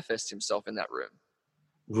physically manifest himself in that room.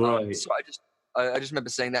 Right. So I just remember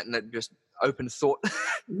seeing that, and it just opened thought.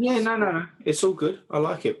 No. It's all good. I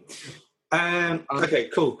like it. Okay,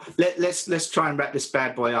 cool. Let's try and wrap this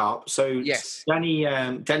bad boy up. So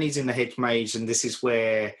Danny's in the hedge maze, and this is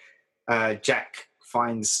where Jack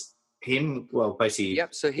finds him. Well, basically,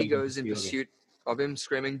 so he goes in pursuit of him,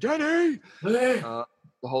 screaming "Danny!" the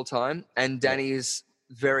whole time, and Danny is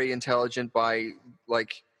very intelligent by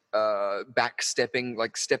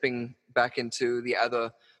stepping back into the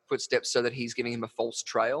other footsteps so that he's giving him a false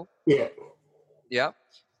trail. And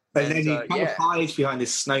then he kind of hides behind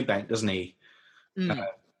this snowbank, doesn't he?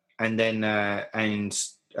 And then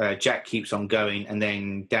Jack keeps on going, and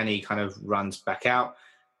then Danny kind of runs back out.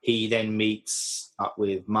 He then meets up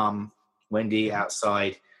with Mum, Wendy,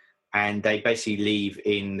 outside, and they basically leave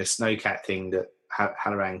in the snowcat thing that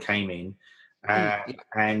Halloran came in.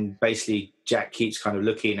 And basically Jack keeps kind of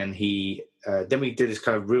looking, and he then we did this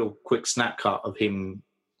kind of real quick snap cut of him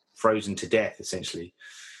frozen to death, essentially.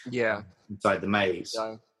 Inside the maze.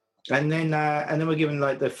 And then we're given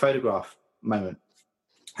like the photograph moment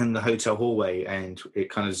in the hotel hallway, and it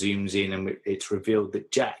kind of zooms in, and it's revealed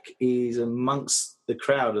that Jack is amongst the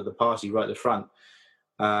crowd at the party right at the front.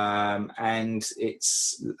 And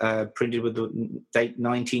it's printed with the date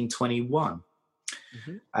 1921.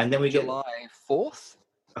 Mm-hmm. And then we July 4th?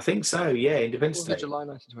 I think so, yeah, Independence 4th Day. of July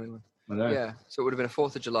 1921. I know. Yeah, so it would have been a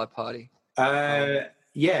 4th of July party.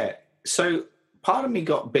 Yeah, so part of me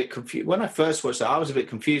got a bit confused. When I first watched that, I was a bit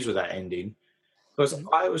confused with that ending. Because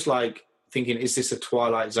I was like thinking, is this a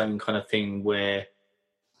Twilight Zone kind of thing where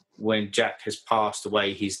when Jack has passed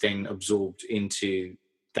away, he's then absorbed into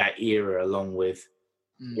that era along with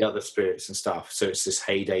the other spirits and stuff? So it's this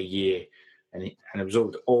heyday year and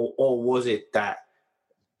absorbed. Or was it that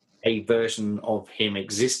a version of him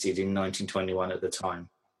existed in 1921 at the time?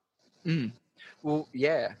 Well,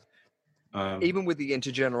 yeah. Even with the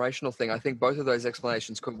intergenerational thing, I think both of those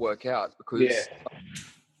explanations could work out because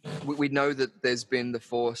we know that there's been the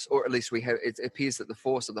force, or at least it appears that the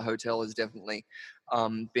force of the hotel has definitely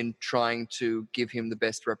been trying to give him the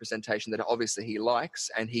best representation that obviously he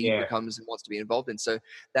likes and he becomes and wants to be involved in. So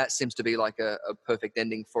that seems to be like a perfect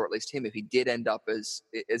ending for at least him if he did end up as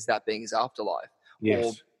that being his afterlife.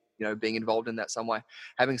 Or being involved in that some way.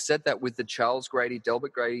 Having said that, with the Charles Grady,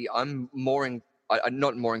 Delbert Grady, I'm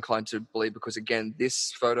not more inclined to believe because, again,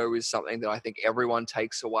 this photo is something that I think everyone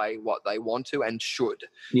takes away what they want to and should.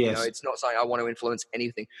 Yes. It's not saying I want to influence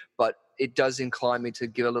anything, but it does incline me to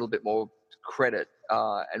give a little bit more credit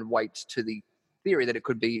and weight to the theory that it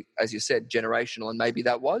could be, as you said, generational, and maybe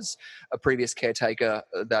that was a previous caretaker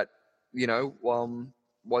that,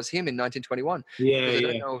 was him in 1921. I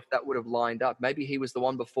don't know if that would have lined up. Maybe he was the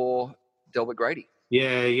one before Delbert Grady.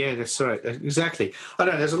 Yeah, that's right. Exactly. I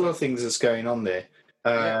don't know. There's a lot of things that's going on there.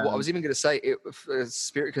 I was even going to say,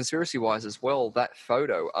 conspiracy-wise as well, that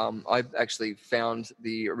photo, I actually found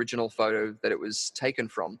the original photo that it was taken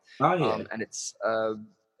from. Oh, yeah. And it's a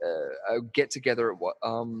get-together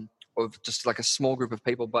of just like a small group of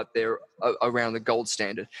people, but they're around the Gold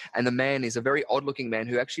Standard. And the man is a very odd-looking man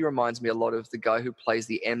who actually reminds me a lot of the guy who plays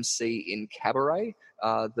the MC in Cabaret,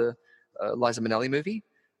 the Liza Minnelli movie.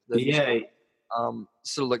 But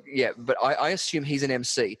I assume he's an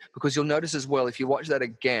MC because you'll notice as well, if you watch that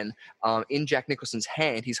again, in Jack Nicholson's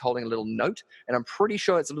hand, he's holding a little note, and I'm pretty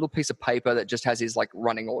sure it's a little piece of paper that just has his like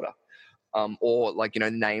running order, or like,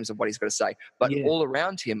 names of what he's got to say. But all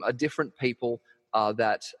around him are different people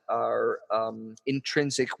that are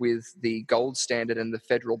intrinsic with the Gold Standard and the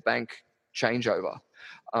Federal Bank changeover.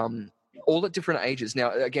 All at different ages.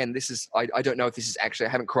 Now, again, this is, I don't know if this is actually, I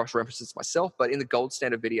haven't cross-referenced this myself, but in the Gold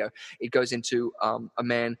Standard video, it goes into a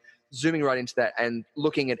man zooming right into that and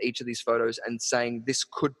looking at each of these photos and saying this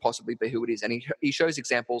could possibly be who it is. And he shows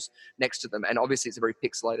examples next to them. And obviously it's very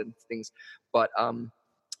pixelated things, but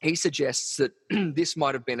he suggests that this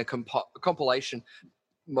might have been a compilation,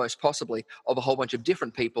 most possibly, of a whole bunch of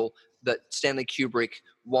different people that Stanley Kubrick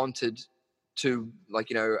wanted to,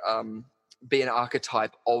 be an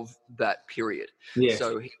archetype of that period. Yes.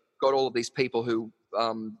 So he got all of these people who,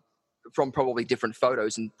 from probably different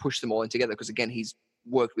photos, and pushed them all in together because, again, he's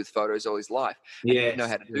worked with photos all his life and he know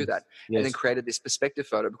how to do that. And then created this perspective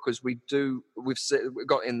photo because we've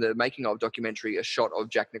got in the making of documentary a shot of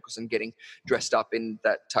Jack Nicholson getting dressed up in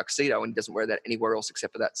that tuxedo, and he doesn't wear that anywhere else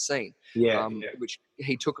except for that scene. Which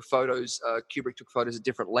he took photos, Kubrick took photos at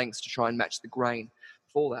different lengths to try and match the grain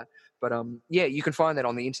for that. But you can find that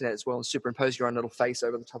on the internet as well and superimpose your own little face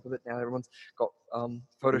over the top of it. Now everyone's got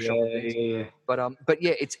Photoshop. But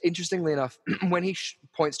it's interestingly enough, when he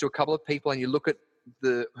points to a couple of people and you look at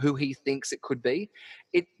who he thinks it could be,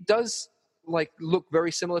 it does look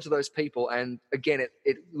very similar to those people. And again,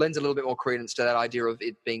 it lends a little bit more credence to that idea of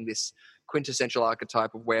it being this quintessential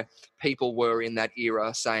archetype of where people were in that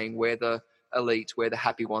era saying we're the elite, we're the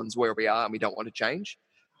happy ones, where we are, and we don't want to change.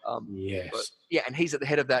 And he's at the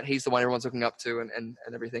head of that. He's the one everyone's looking up to and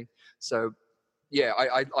everything. So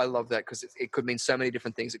I love that because it could mean so many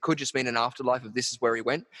different things. It could just mean an afterlife of this is where he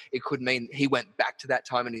went. It could mean he went back to that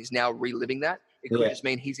time and he's now reliving that. It could just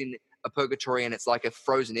mean he's in a purgatory and it's like a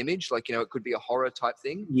frozen image. It could be a horror type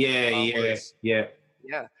thing. It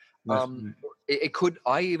could.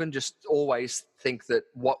 I even just always think that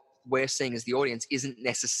what we're seeing as the audience isn't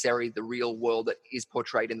necessarily the real world that is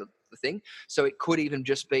portrayed in the thing. So it could even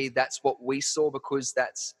just be that's what we saw because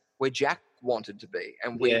that's where Jack wanted to be,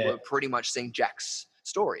 and we were pretty much seeing Jack's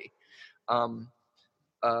story.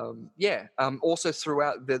 Also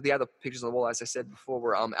throughout the other pictures on the wall, as I said before,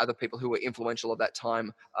 were other people who were influential at that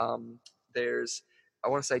time. There's, I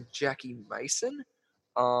want to say, Jackie Mason.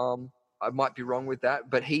 I might be wrong with that,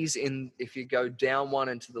 but he's in, if you go down one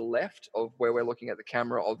and to the left of where we're looking at the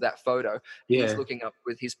camera of that photo, he's looking up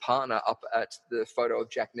with his partner up at the photo of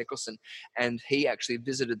Jack Nicholson. And he actually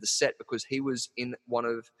visited the set because he was in one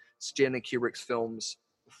of Stanley Kubrick's films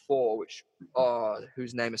before, which,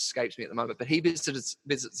 whose name escapes me at the moment, but he visits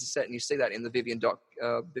the set, and you see that in the Vivian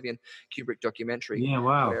Kubrick documentary. Yeah,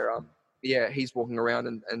 wow. Where, he's walking around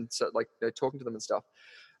and so, like, they're talking to them and stuff.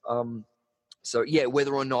 So yeah,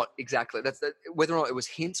 whether or not exactly whether or not it was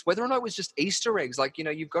hints, whether or not it was just Easter eggs, like,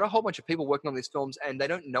 you've got a whole bunch of people working on these films and they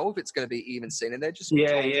don't know if it's going to be even seen, and they're just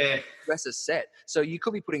dress a set. So you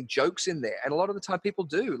could be putting jokes in there, and a lot of the time people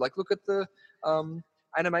do. Like, look at the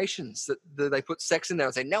animations that they put sex in there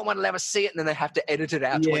and say no one will ever see it, and then they have to edit it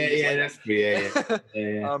out.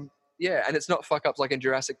 Yeah, and it's not fuck ups like in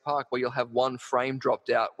Jurassic Park where you'll have one frame dropped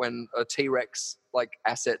out when a T-Rex like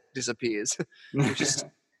asset disappears, which is.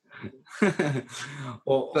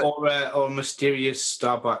 or mysterious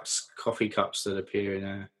Starbucks coffee cups that appear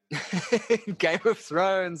in Game of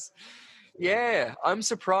Thrones. Yeah, I'm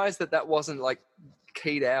surprised that wasn't like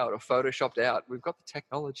keyed out or photoshopped out. We've got the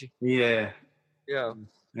technology. Yeah.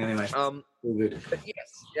 Anyway, all good. But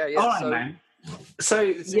yes, yeah. All right, man.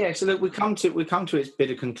 So look, we come to its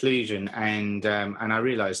bitter conclusion, and I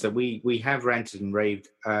realise that we have ranted and raved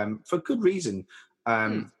for good reason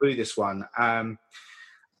through this one.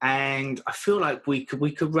 And I feel like we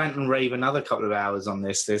could rant and rave another couple of hours on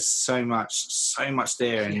this. There's so much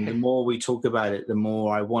there, and the more we talk about it, the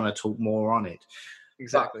more I want to talk more on it.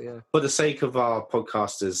 Exactly. But for the sake of our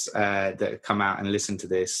podcasters that come out and listen to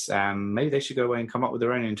this, maybe they should go away and come up with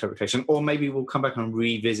their own interpretation, or maybe we'll come back and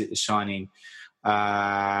revisit The Shining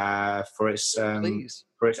for its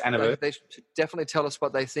anniversary. They should definitely tell us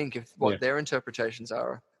what they think, what their interpretations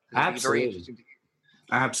are. Absolutely. Very interesting to hear.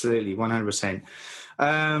 Absolutely, 100%.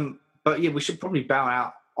 But yeah, we should probably bow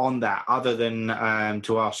out on that, other than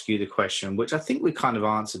to ask you the question, which I think we kind of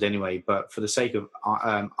answered anyway, but for the sake of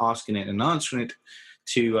asking it and answering it,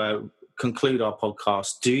 to conclude our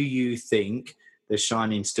podcast, do you think The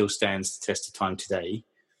Shining still stands the test of time today?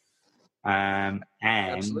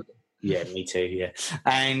 Absolutely. Yeah, me too, yeah.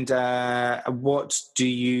 And what do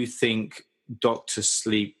you think Dr.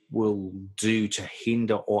 Sleep will do to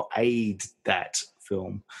hinder or aid that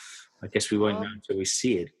film? I guess we won't know until we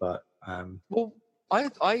see it, but... Well,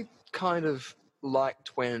 I kind of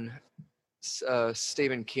liked when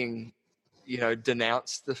Stephen King,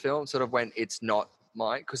 denounced the film, sort of when it's not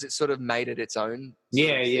mine, because it sort of made it its own.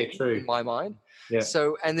 True. In my mind. Yeah.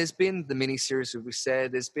 So, and there's been the miniseries, as we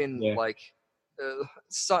said. There's been like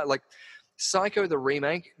Psycho the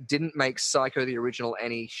remake didn't make Psycho the original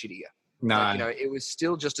any shittier. No. Like, it was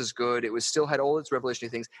still just as good. It was still had all its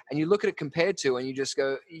revolutionary things. And you look at it compared to, and you just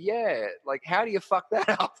go, yeah, like, how do you fuck that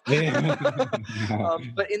up?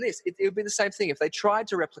 But in this, it would be the same thing. If they tried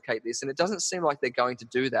to replicate this, and it doesn't seem like they're going to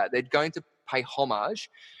do that, they're going to pay homage,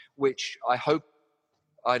 which I hope,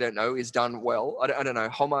 I don't know, is done well. I don't know.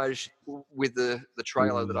 Homage with the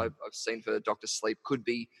trailer that I've seen for Dr. Sleep could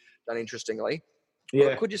be done interestingly. Yeah.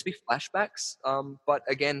 Or it could just be flashbacks. But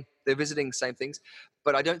again, they're visiting same things.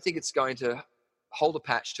 But I don't think it's going to hold a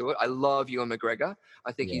patch to it. I love Ewan McGregor.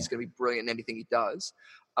 I think he's going to be brilliant in anything he does.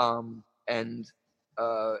 And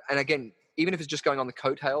again, even if it's just going on the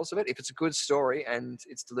coattails of it, if it's a good story and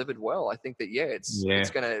it's delivered well, I think that it's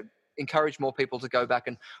going to encourage more people to go back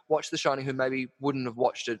and watch The Shining who maybe wouldn't have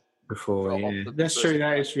watched it before. That's true.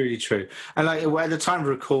 That is really true. And like at the time of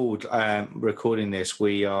recording this,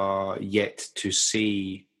 we are yet to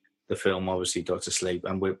see the film, obviously, Dr. Sleep,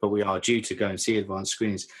 but we are due to go and see advanced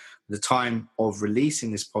screenings. At the time of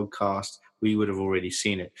releasing this podcast, we would have already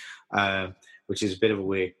seen it, which is a bit of a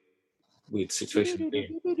weird situation.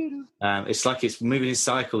 It's like it's moving in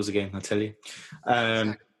cycles again, I tell you.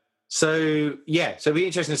 So it'll be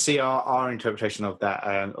interesting to see our interpretation of that,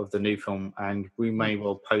 of the new film, and we may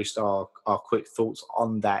well post our quick thoughts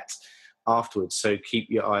on that afterwards. So keep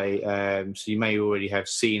your eye. So you may already have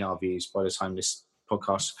seen our views by the time this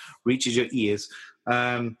podcast reaches your ears.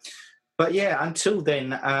 But yeah, until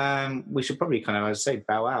then, we should probably kind of, as I say,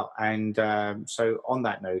 bow out. And so on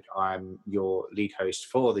that note, I'm your lead host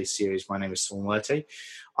for this series. My name is Saul Muerte.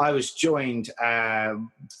 I was joined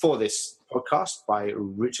for this podcast by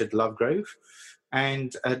Richard Lovegrove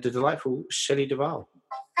and the delightful Shelley Duvall.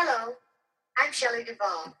 Hello, I'm Shelley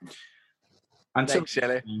Duvall. Until Thanks,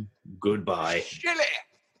 Shelley. Goodbye. Shelley!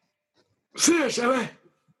 See you, Shelley.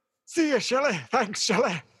 See you, Shelley. Thanks,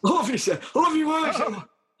 Shelley. Love you, sir. Love you, well, Shelley.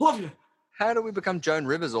 Love you. How do we become Joan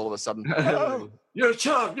Rivers all of a sudden? Oh, you're a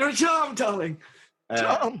charm. You're a charm, darling.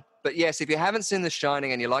 Charm. But yes, if you haven't seen The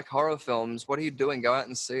Shining and you like horror films, what are you doing? Go out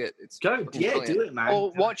and see it. It's Go. Yeah, brilliant. do it, man.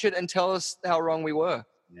 Or watch it and tell us how wrong we were.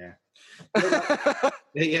 Yeah.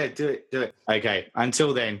 Yeah, do it. Okay,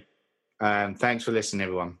 until then, thanks for listening,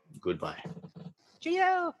 everyone. Goodbye.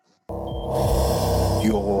 Cheerio.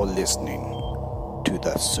 You're listening to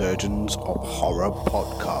the Surgeons of Horror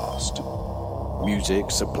podcast.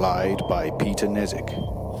 Music supplied by Peter Nezik.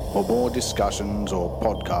 For more discussions or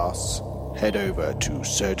podcasts, head over to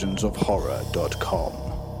surgeonsofhorror.com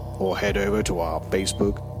or head over to our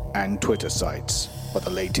Facebook and Twitter sites for the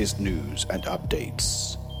latest news and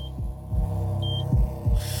updates.